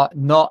 Our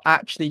Not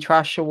Actually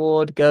Trash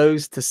award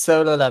goes to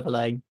Solo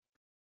Leveling.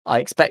 I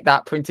expect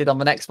that printed on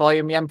the next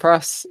volume, the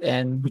Empress,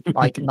 in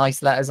like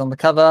nice letters on the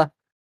cover.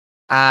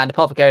 And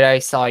Apothecary,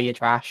 sorry, you're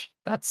trash.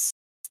 That's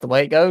the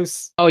way it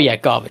goes. Oh yeah,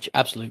 garbage.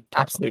 Absolute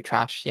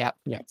trash. Yeah.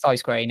 Yeah. Sorry,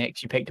 Square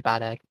Enix, you picked a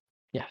bad egg.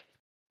 Yeah.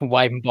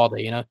 Why even bother,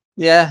 you know?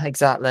 Yeah,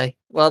 exactly.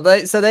 Well,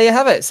 so there you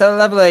have it. Solo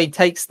Leveling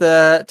takes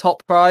the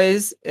top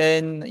prize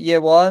in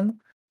year one,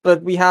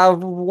 but we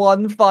have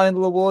one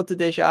final award to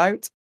dish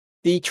out.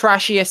 The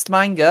trashiest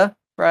manga,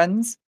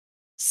 friends.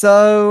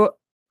 So,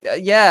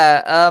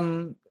 yeah,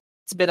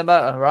 it's been a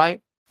motor,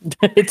 right?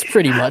 It's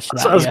pretty much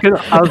that. I was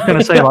going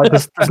to say, like,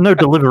 there's no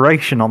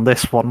deliberation on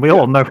this one. We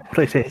all know what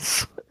it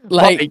is.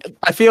 Like,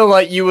 I feel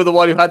like you were the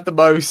one who had the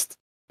most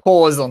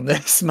pause on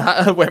this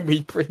matter when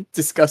we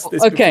discuss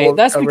this. Okay, before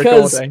that's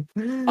because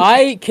recording.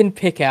 I can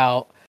pick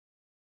out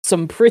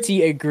some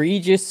pretty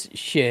egregious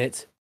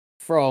shit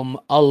from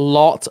a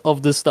lot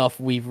of the stuff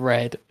we've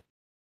read.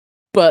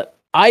 But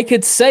I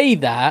could say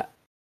that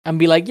and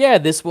be like, yeah,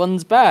 this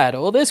one's bad,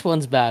 or this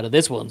one's bad, or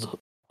this one's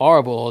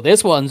horrible, or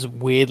this one's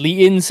weirdly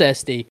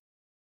incesty.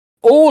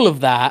 All of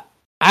that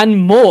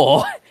and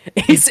more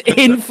is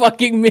in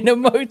fucking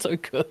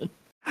Minamoto-kun.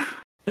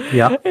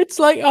 Yeah. It's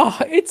like,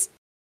 it's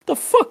the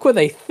fuck were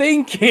they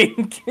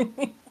thinking?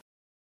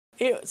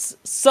 It's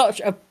such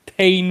a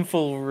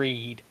painful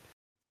read.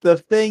 The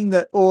thing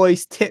that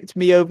always tipped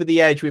me over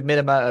the edge with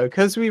Minamoto,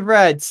 because we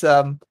read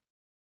some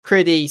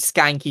pretty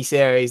skanky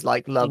series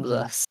like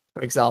Loveless,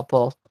 for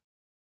example.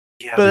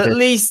 Yeah, But at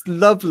least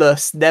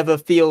Loveless never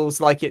feels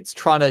like it's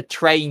trying to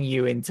train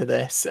you into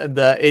this, and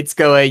that it's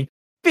going,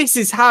 this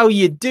is how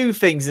you do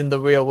things in the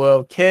real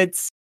world,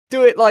 kids.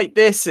 Do it like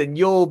this and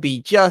you'll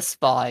be just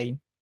fine.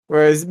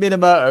 Whereas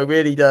Minamoto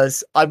really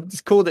does. I've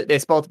just called it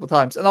this multiple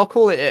times, and I'll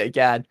call it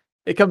again.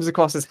 It comes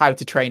across as How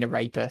to Train a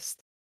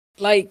Rapist.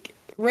 Like,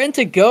 Rent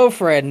a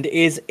Girlfriend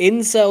is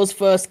Incel's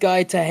first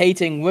guide to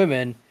hating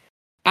women,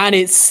 and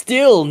it's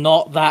still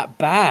not that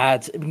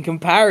bad in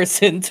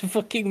comparison to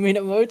fucking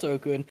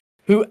Minamoto-kun,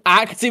 who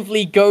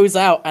actively goes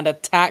out and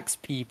attacks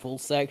people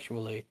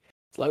sexually.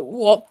 It's like,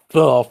 what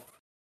the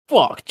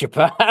fuck,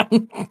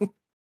 Japan?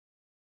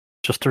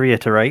 Just to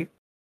reiterate,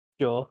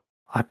 Sure.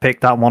 I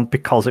picked that one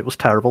because it was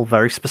terrible,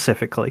 very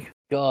specifically.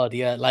 God,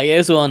 yeah. Like,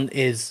 this one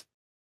is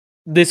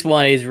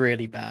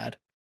really bad.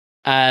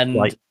 And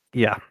Like,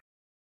 yeah.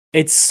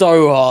 it's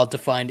so hard to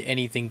find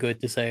anything good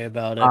to say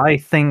about it. I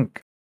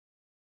think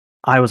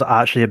I was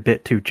actually a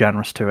bit too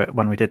generous to it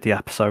when we did the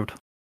episode.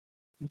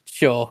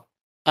 Sure.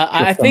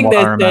 I Just from think what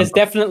I there's remember.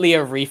 definitely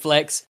a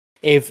reflex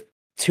if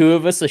two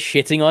of us are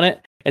shitting on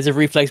it. There's a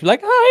reflex, be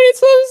like,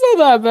 it's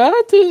not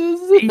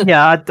that bad.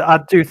 Yeah, I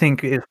do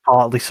think it's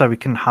partly so we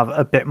can have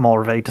a bit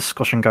more of a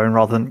discussion going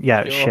rather than,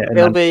 yeah, it's Sure. shit. And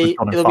It'll then be it's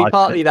gone in it'll be 5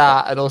 partly minutes.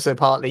 that, and also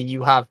partly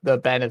you have the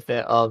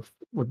benefit of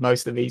with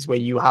most of these where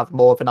you have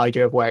more of an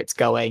idea of where it's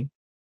going.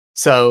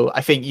 So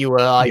I think you were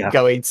like Yeah.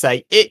 going to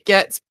say it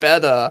gets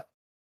better,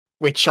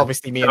 which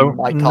obviously me and don't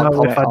Mike know can't if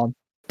comment I- on.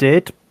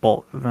 Did,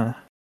 but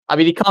I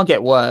mean, it can't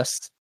get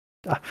worse.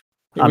 Uh,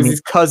 It I was mean-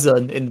 his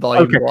cousin in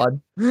volume Okay.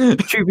 1.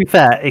 to be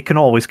fair, it can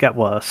always get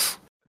worse.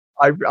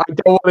 I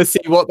don't want to see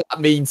what that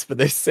means for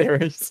this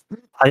series.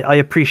 I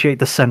appreciate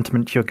the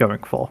sentiment you're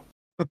going for,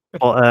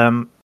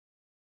 but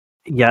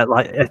yeah,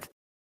 like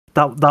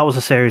that was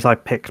a series I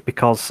picked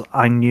because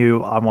I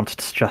knew I wanted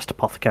to suggest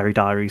Apothecary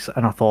Diaries,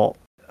 and I thought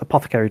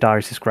Apothecary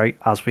Diaries is great,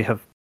 as we have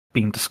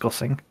been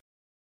discussing.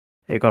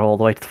 It got all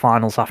the way to the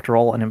finals after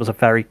all, and it was a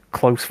very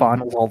close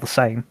finals all the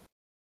same.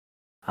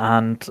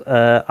 And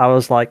I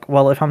was like,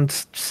 well, if I'm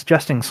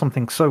suggesting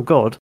something so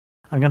good,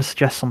 I'm going to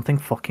suggest something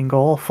fucking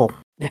awful.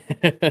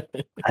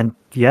 And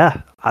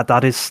yeah,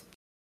 that is,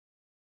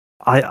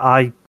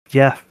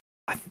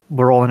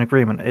 we're all in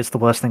agreement. It's the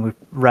worst thing we've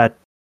read.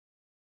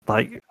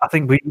 Like, I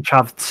think we each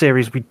have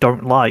series we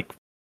don't like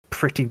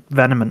pretty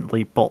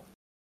vehemently, but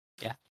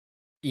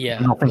Yeah.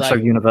 nothing so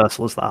like,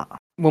 universal as that.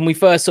 when we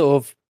first sort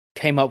of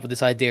came up with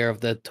this idea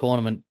of the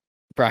tournament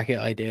bracket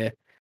idea,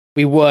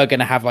 we were going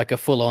to have like a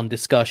full-on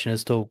discussion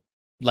as to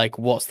like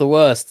what's the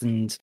worst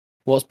and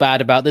what's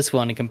bad about this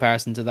one in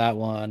comparison to that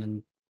one.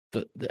 And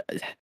but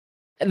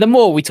the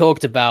more we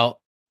talked about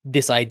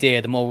this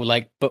idea, the more we're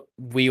like, but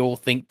we all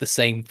think the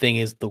same thing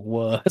is the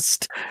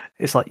worst.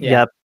 It's like, Yeah.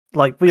 yeah,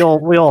 like we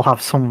all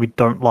have some we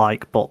don't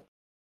like, but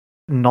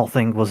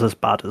nothing was as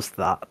bad as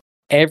that.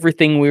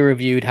 Everything we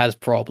reviewed has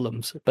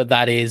problems, but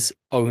that is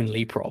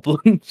only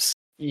problems.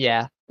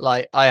 Yeah,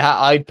 like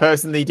I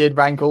personally did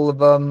rank all of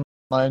them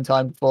my own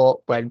time before,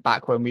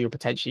 back when we were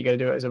potentially going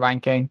to do it as a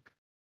ranking.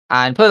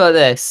 And put it like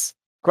this,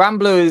 Grand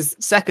Blue is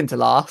second to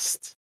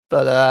last,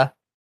 but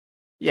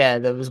yeah,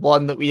 there was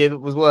one that we did that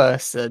was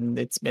worse, and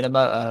it's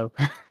Minamoto.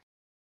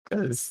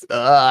 Because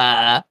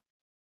Yeah.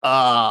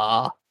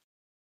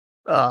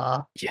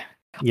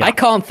 Yeah. I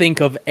can't think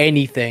of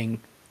anything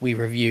we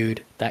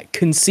reviewed that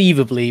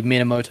conceivably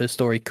Minamoto's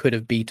story could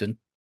have beaten.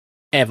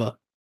 Ever.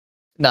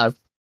 no,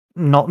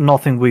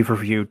 Nothing we've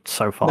reviewed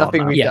so far.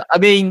 nothing no. we've Yeah. done. I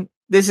mean,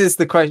 this is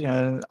the question,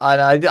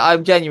 and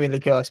I'm genuinely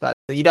curious about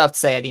it. You don't have to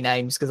say any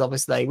names, because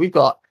obviously we've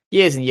got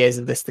years and years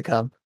of this to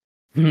come.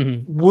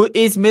 Ooh,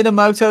 Is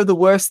Minamoto the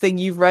worst thing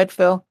you've read,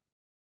 Phil?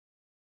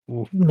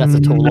 that's a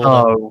tall order.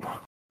 No.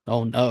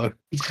 Oh no.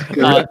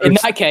 Good. In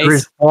that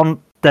case,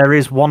 There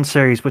is one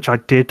series which I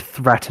did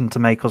threaten to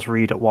make us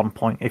read at one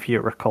point, if you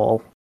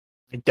recall.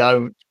 I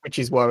don't, which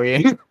is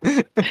worrying.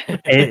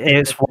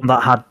 It's one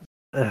that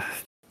had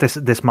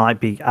this might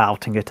be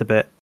outing it a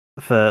bit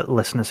for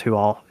listeners who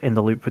are in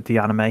the loop with the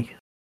anime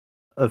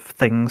of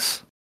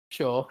things.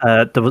 sure.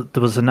 There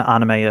was an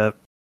anime a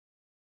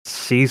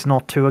season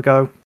or two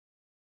ago,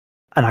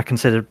 and I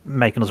considered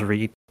making us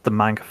read the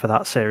manga for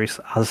that series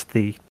as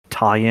the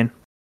tie-in.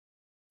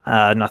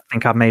 And I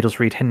think I made us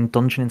read Hidden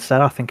Dungeon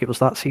instead. I think it was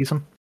that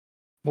season.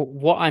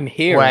 What I'm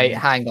hearing. Wait,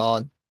 hang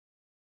on.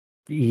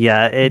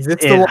 Yeah, Is this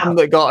the one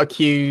that got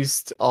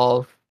accused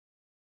of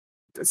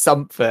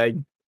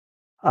something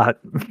uh,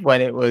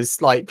 when it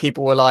was like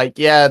people were like,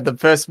 yeah, the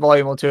first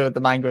volume or two of the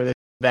manga is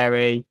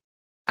very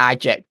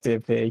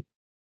adjective-y,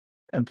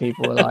 and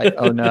people were like,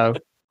 oh no.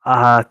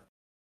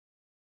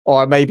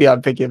 Or maybe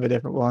I'm thinking of a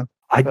different one.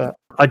 I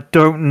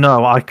don't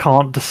know. I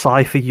can't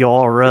decipher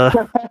your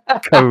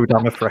code,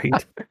 I'm afraid.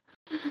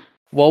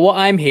 Well, what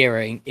I'm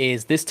hearing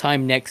is this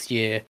time next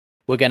year,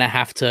 we're going to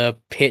have to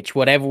pitch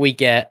whatever we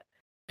get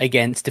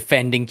against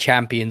defending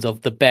champions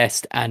of the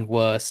best and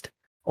worst.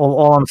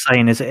 All I'm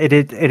saying is it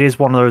is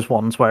one of those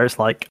ones where it's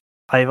like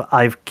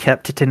I've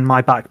kept it in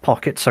my back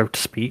pocket, so to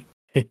speak.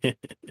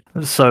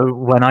 So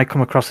when I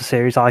come across a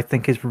series I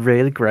think is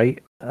really great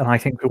and I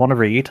think we want to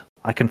read,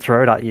 I can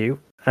throw it at you,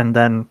 and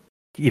then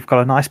you've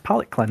got a nice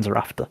palate cleanser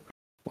after.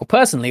 Well,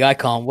 personally, I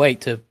can't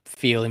wait to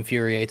feel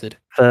infuriated.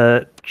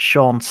 For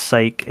Sean's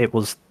sake, it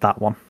was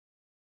that one.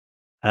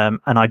 And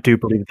I do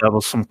believe there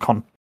was some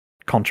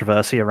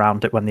controversy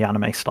around it when the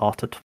anime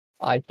started.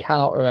 I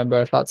cannot remember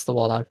if that's the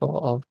one I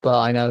thought of, but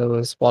I know there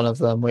was one of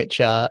them which,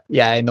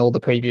 in all the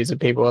previews,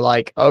 people were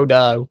like, oh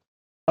no,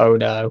 oh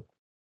no.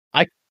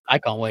 I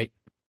can't wait.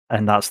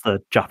 And that's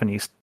the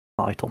Japanese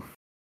title.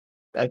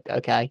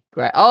 Okay,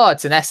 great. Oh,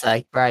 it's an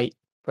essay. Great.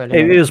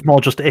 Brilliant. It is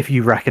more just if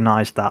you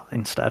recognise that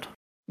instead.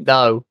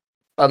 No,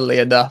 funnily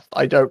enough,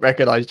 I don't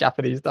recognise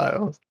Japanese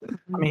titles.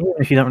 I mean, even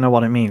if you don't know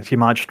what it means, you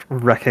might just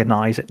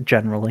recognise it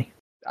generally.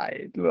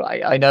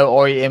 I know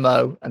Ori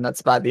Imo, and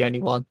that's about the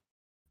only one.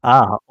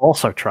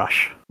 Also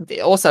trash.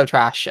 Also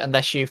trash,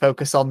 unless you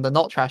focus on the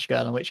not trash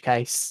girl, in which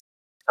case.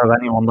 So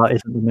anyone that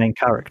isn't the main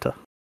character,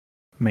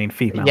 main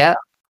female. Yeah,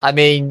 I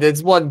mean,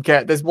 there's one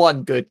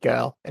good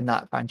girl in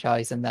that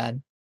franchise, and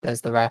then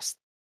there's the rest,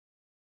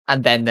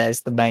 and then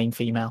there's the main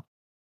female.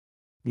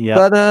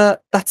 Yeah.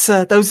 But that's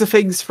those are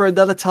things for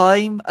another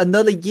time,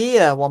 another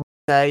year, one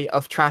day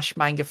of Trash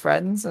Manga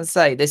Friends. And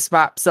say this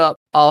wraps up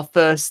our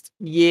first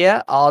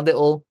year, our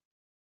little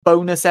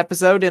bonus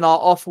episode in our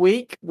off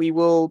week. We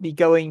will be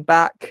going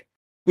back.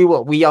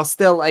 We are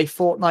still a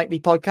fortnightly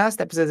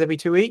podcast, episodes every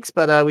 2 weeks,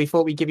 but we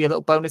thought we'd give you a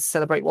little bonus to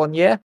celebrate 1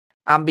 year,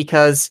 and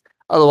because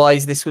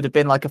otherwise this would have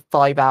been like a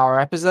 5-hour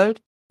episode.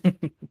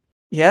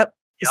 Yep.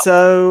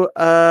 So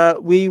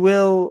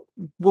we'll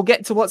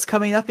get to what's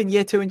coming up in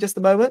year 2 in just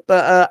a moment.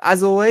 But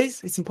as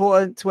always, it's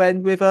important to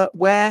end with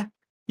where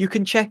you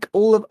can check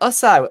all of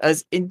us out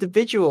as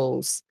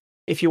individuals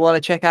if you want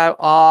to check out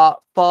our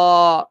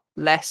far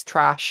less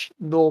trash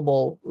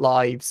normal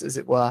lives, as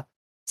it were.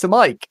 So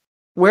Mike,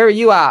 where are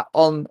you at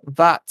on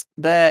that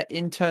there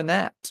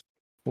internet?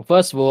 Well,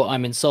 first of all,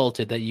 I'm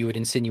insulted that you would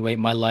insinuate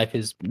my life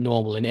is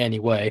normal in any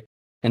way.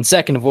 And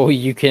second of all,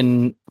 you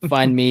can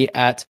find me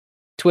at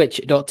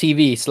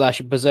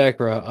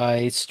twitch.tv/berserker.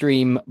 I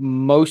stream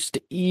most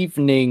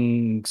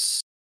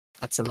evenings.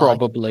 That's a lie.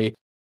 Probably.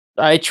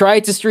 I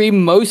try to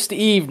stream most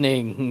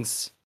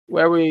evenings.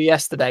 Where were you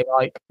yesterday,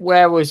 Mike?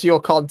 Where was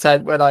your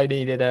content when I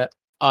needed it?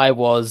 I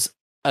was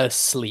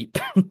asleep.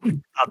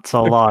 That's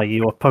a lie.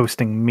 You were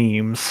posting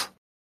memes.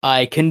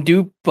 I can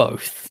do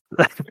both.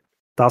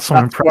 That's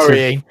impressive.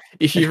 Worrying.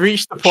 If you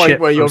reach the point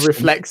where you're posting.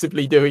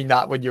 reflexively doing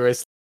that when you're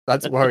asleep,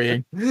 that's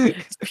worrying.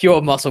 It's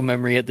pure muscle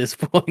memory at this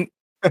point.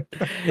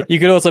 You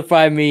can also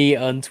find me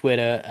on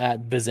Twitter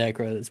at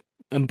Berserker.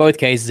 In both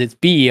cases, it's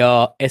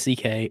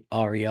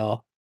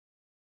BERSEKRER.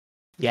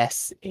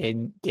 Yes,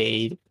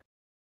 indeed.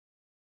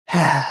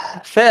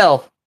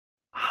 Phil,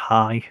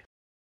 Hi.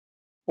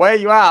 where are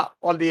you at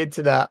on the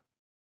internet?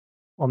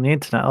 On the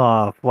internet?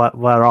 Oh,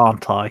 where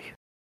aren't I?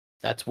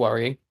 That's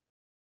worrying.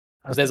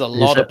 Because there's a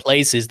lot of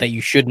places that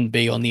you shouldn't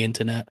be on the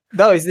internet.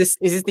 No, is this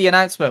the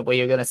announcement where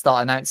you're going to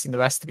start announcing the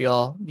rest of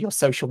your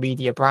social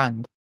media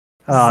brand?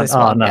 No.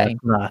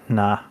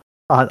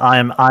 I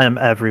am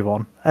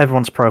everyone.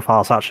 Everyone's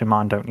profile's actually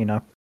mine, don't you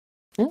know?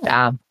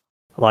 Damn.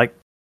 Like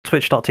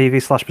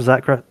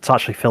twitch.tv/berserker. It's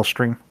actually Phil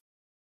stream.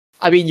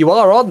 I mean, you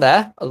are on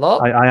there a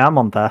lot. I am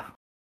on there.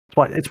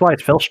 It's why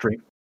it's Phil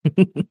stream.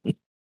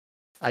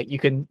 You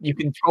can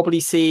probably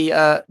see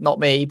not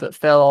me, but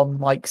Phil on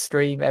Mike's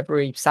stream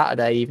every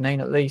Saturday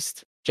evening at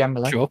least,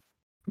 generally. Sure.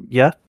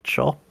 Yeah,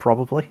 sure,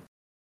 probably.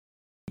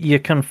 You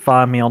can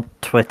find me on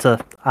Twitter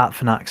at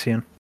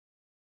Finaxian.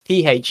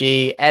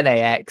 TheNaxkian.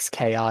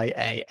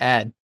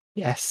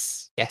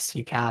 Yes,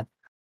 you can.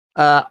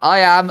 I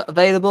am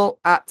available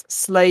at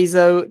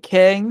Slazo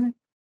King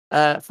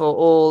for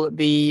all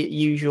the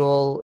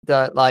usual.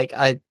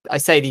 I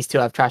say these two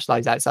have trash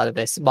lives outside of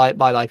this. My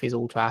life is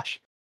all trash.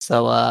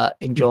 So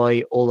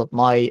enjoy all of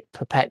my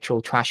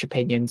perpetual trash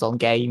opinions on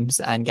games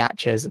and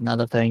gachas and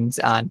other things,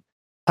 and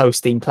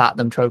posting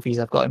platinum trophies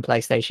I've got in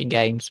PlayStation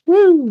games.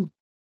 Woo!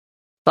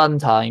 Fun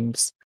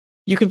times.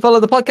 You can follow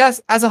the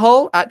podcast as a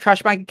whole at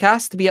Trash Manga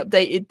Cast to be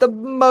updated the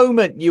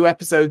moment new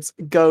episodes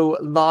go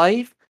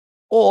live.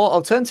 Or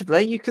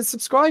alternatively, you can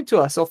subscribe to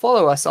us or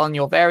follow us on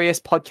your various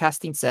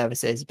podcasting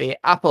services, be it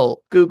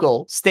Apple,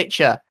 Google,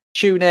 Stitcher,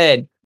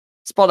 TuneIn,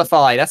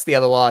 Spotify. That's the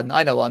other one.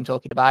 I know what I'm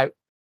talking about.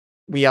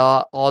 We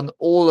are on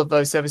all of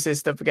those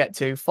services. Don't forget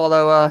to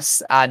follow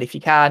us. And if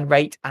you can,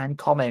 rate and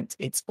comment.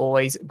 It's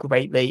always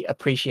greatly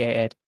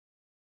appreciated.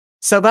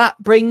 So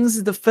that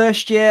brings the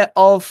first year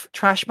of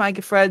Trash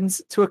Manga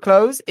Friends to a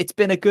close. It's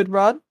been a good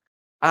run.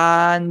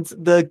 And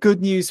the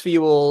good news for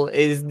you all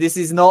is this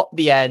is not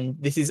the end.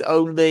 This is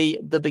only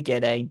the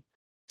beginning.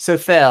 So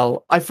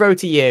Phil, I throw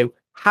to you.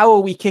 How are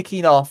we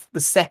kicking off the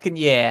second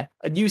year,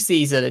 a new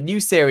season, a new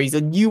series,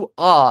 a new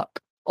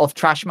arc of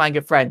Trash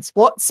Manga Friends?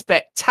 What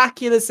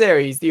spectacular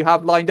series do you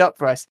have lined up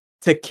for us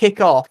to kick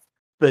off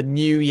the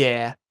new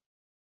year?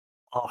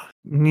 Oh,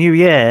 new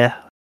year,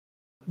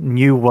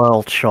 new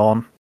world,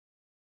 Sean.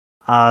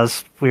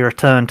 As we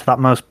return to that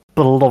most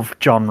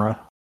beloved genre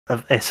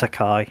of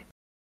isekai,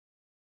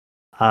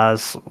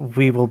 as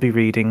we will be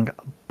reading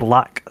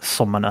Black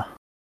Summoner.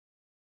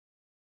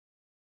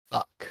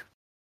 Fuck.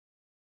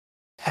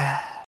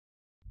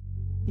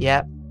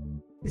 Yep.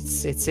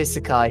 It's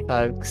isekai,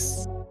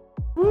 folks.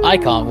 I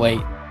can't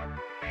wait.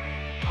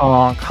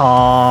 Honk,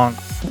 honk.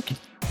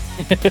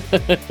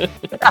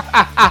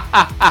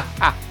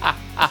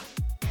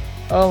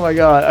 Oh my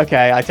god.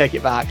 Okay, I take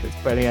it back. It's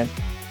brilliant.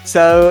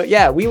 So,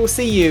 yeah, we will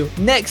see you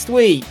next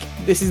week.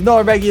 This is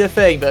not a regular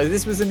thing, but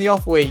this was in the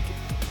off week.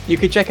 You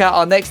can check out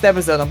our next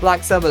episode on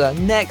Black Summoner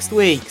next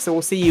week. So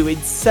we'll see you in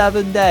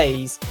 7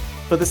 days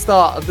for the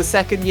start of the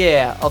second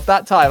year of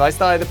that time. I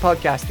started the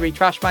podcast to read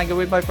Trash Manga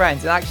with my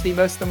friends. And actually,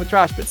 most of them were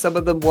trash, but some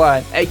of them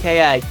weren't.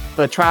 AKA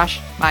the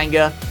Trash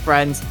Manga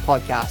Friends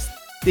podcast.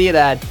 See you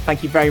then.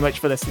 Thank you very much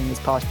for listening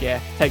this past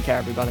year. Take care,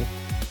 everybody.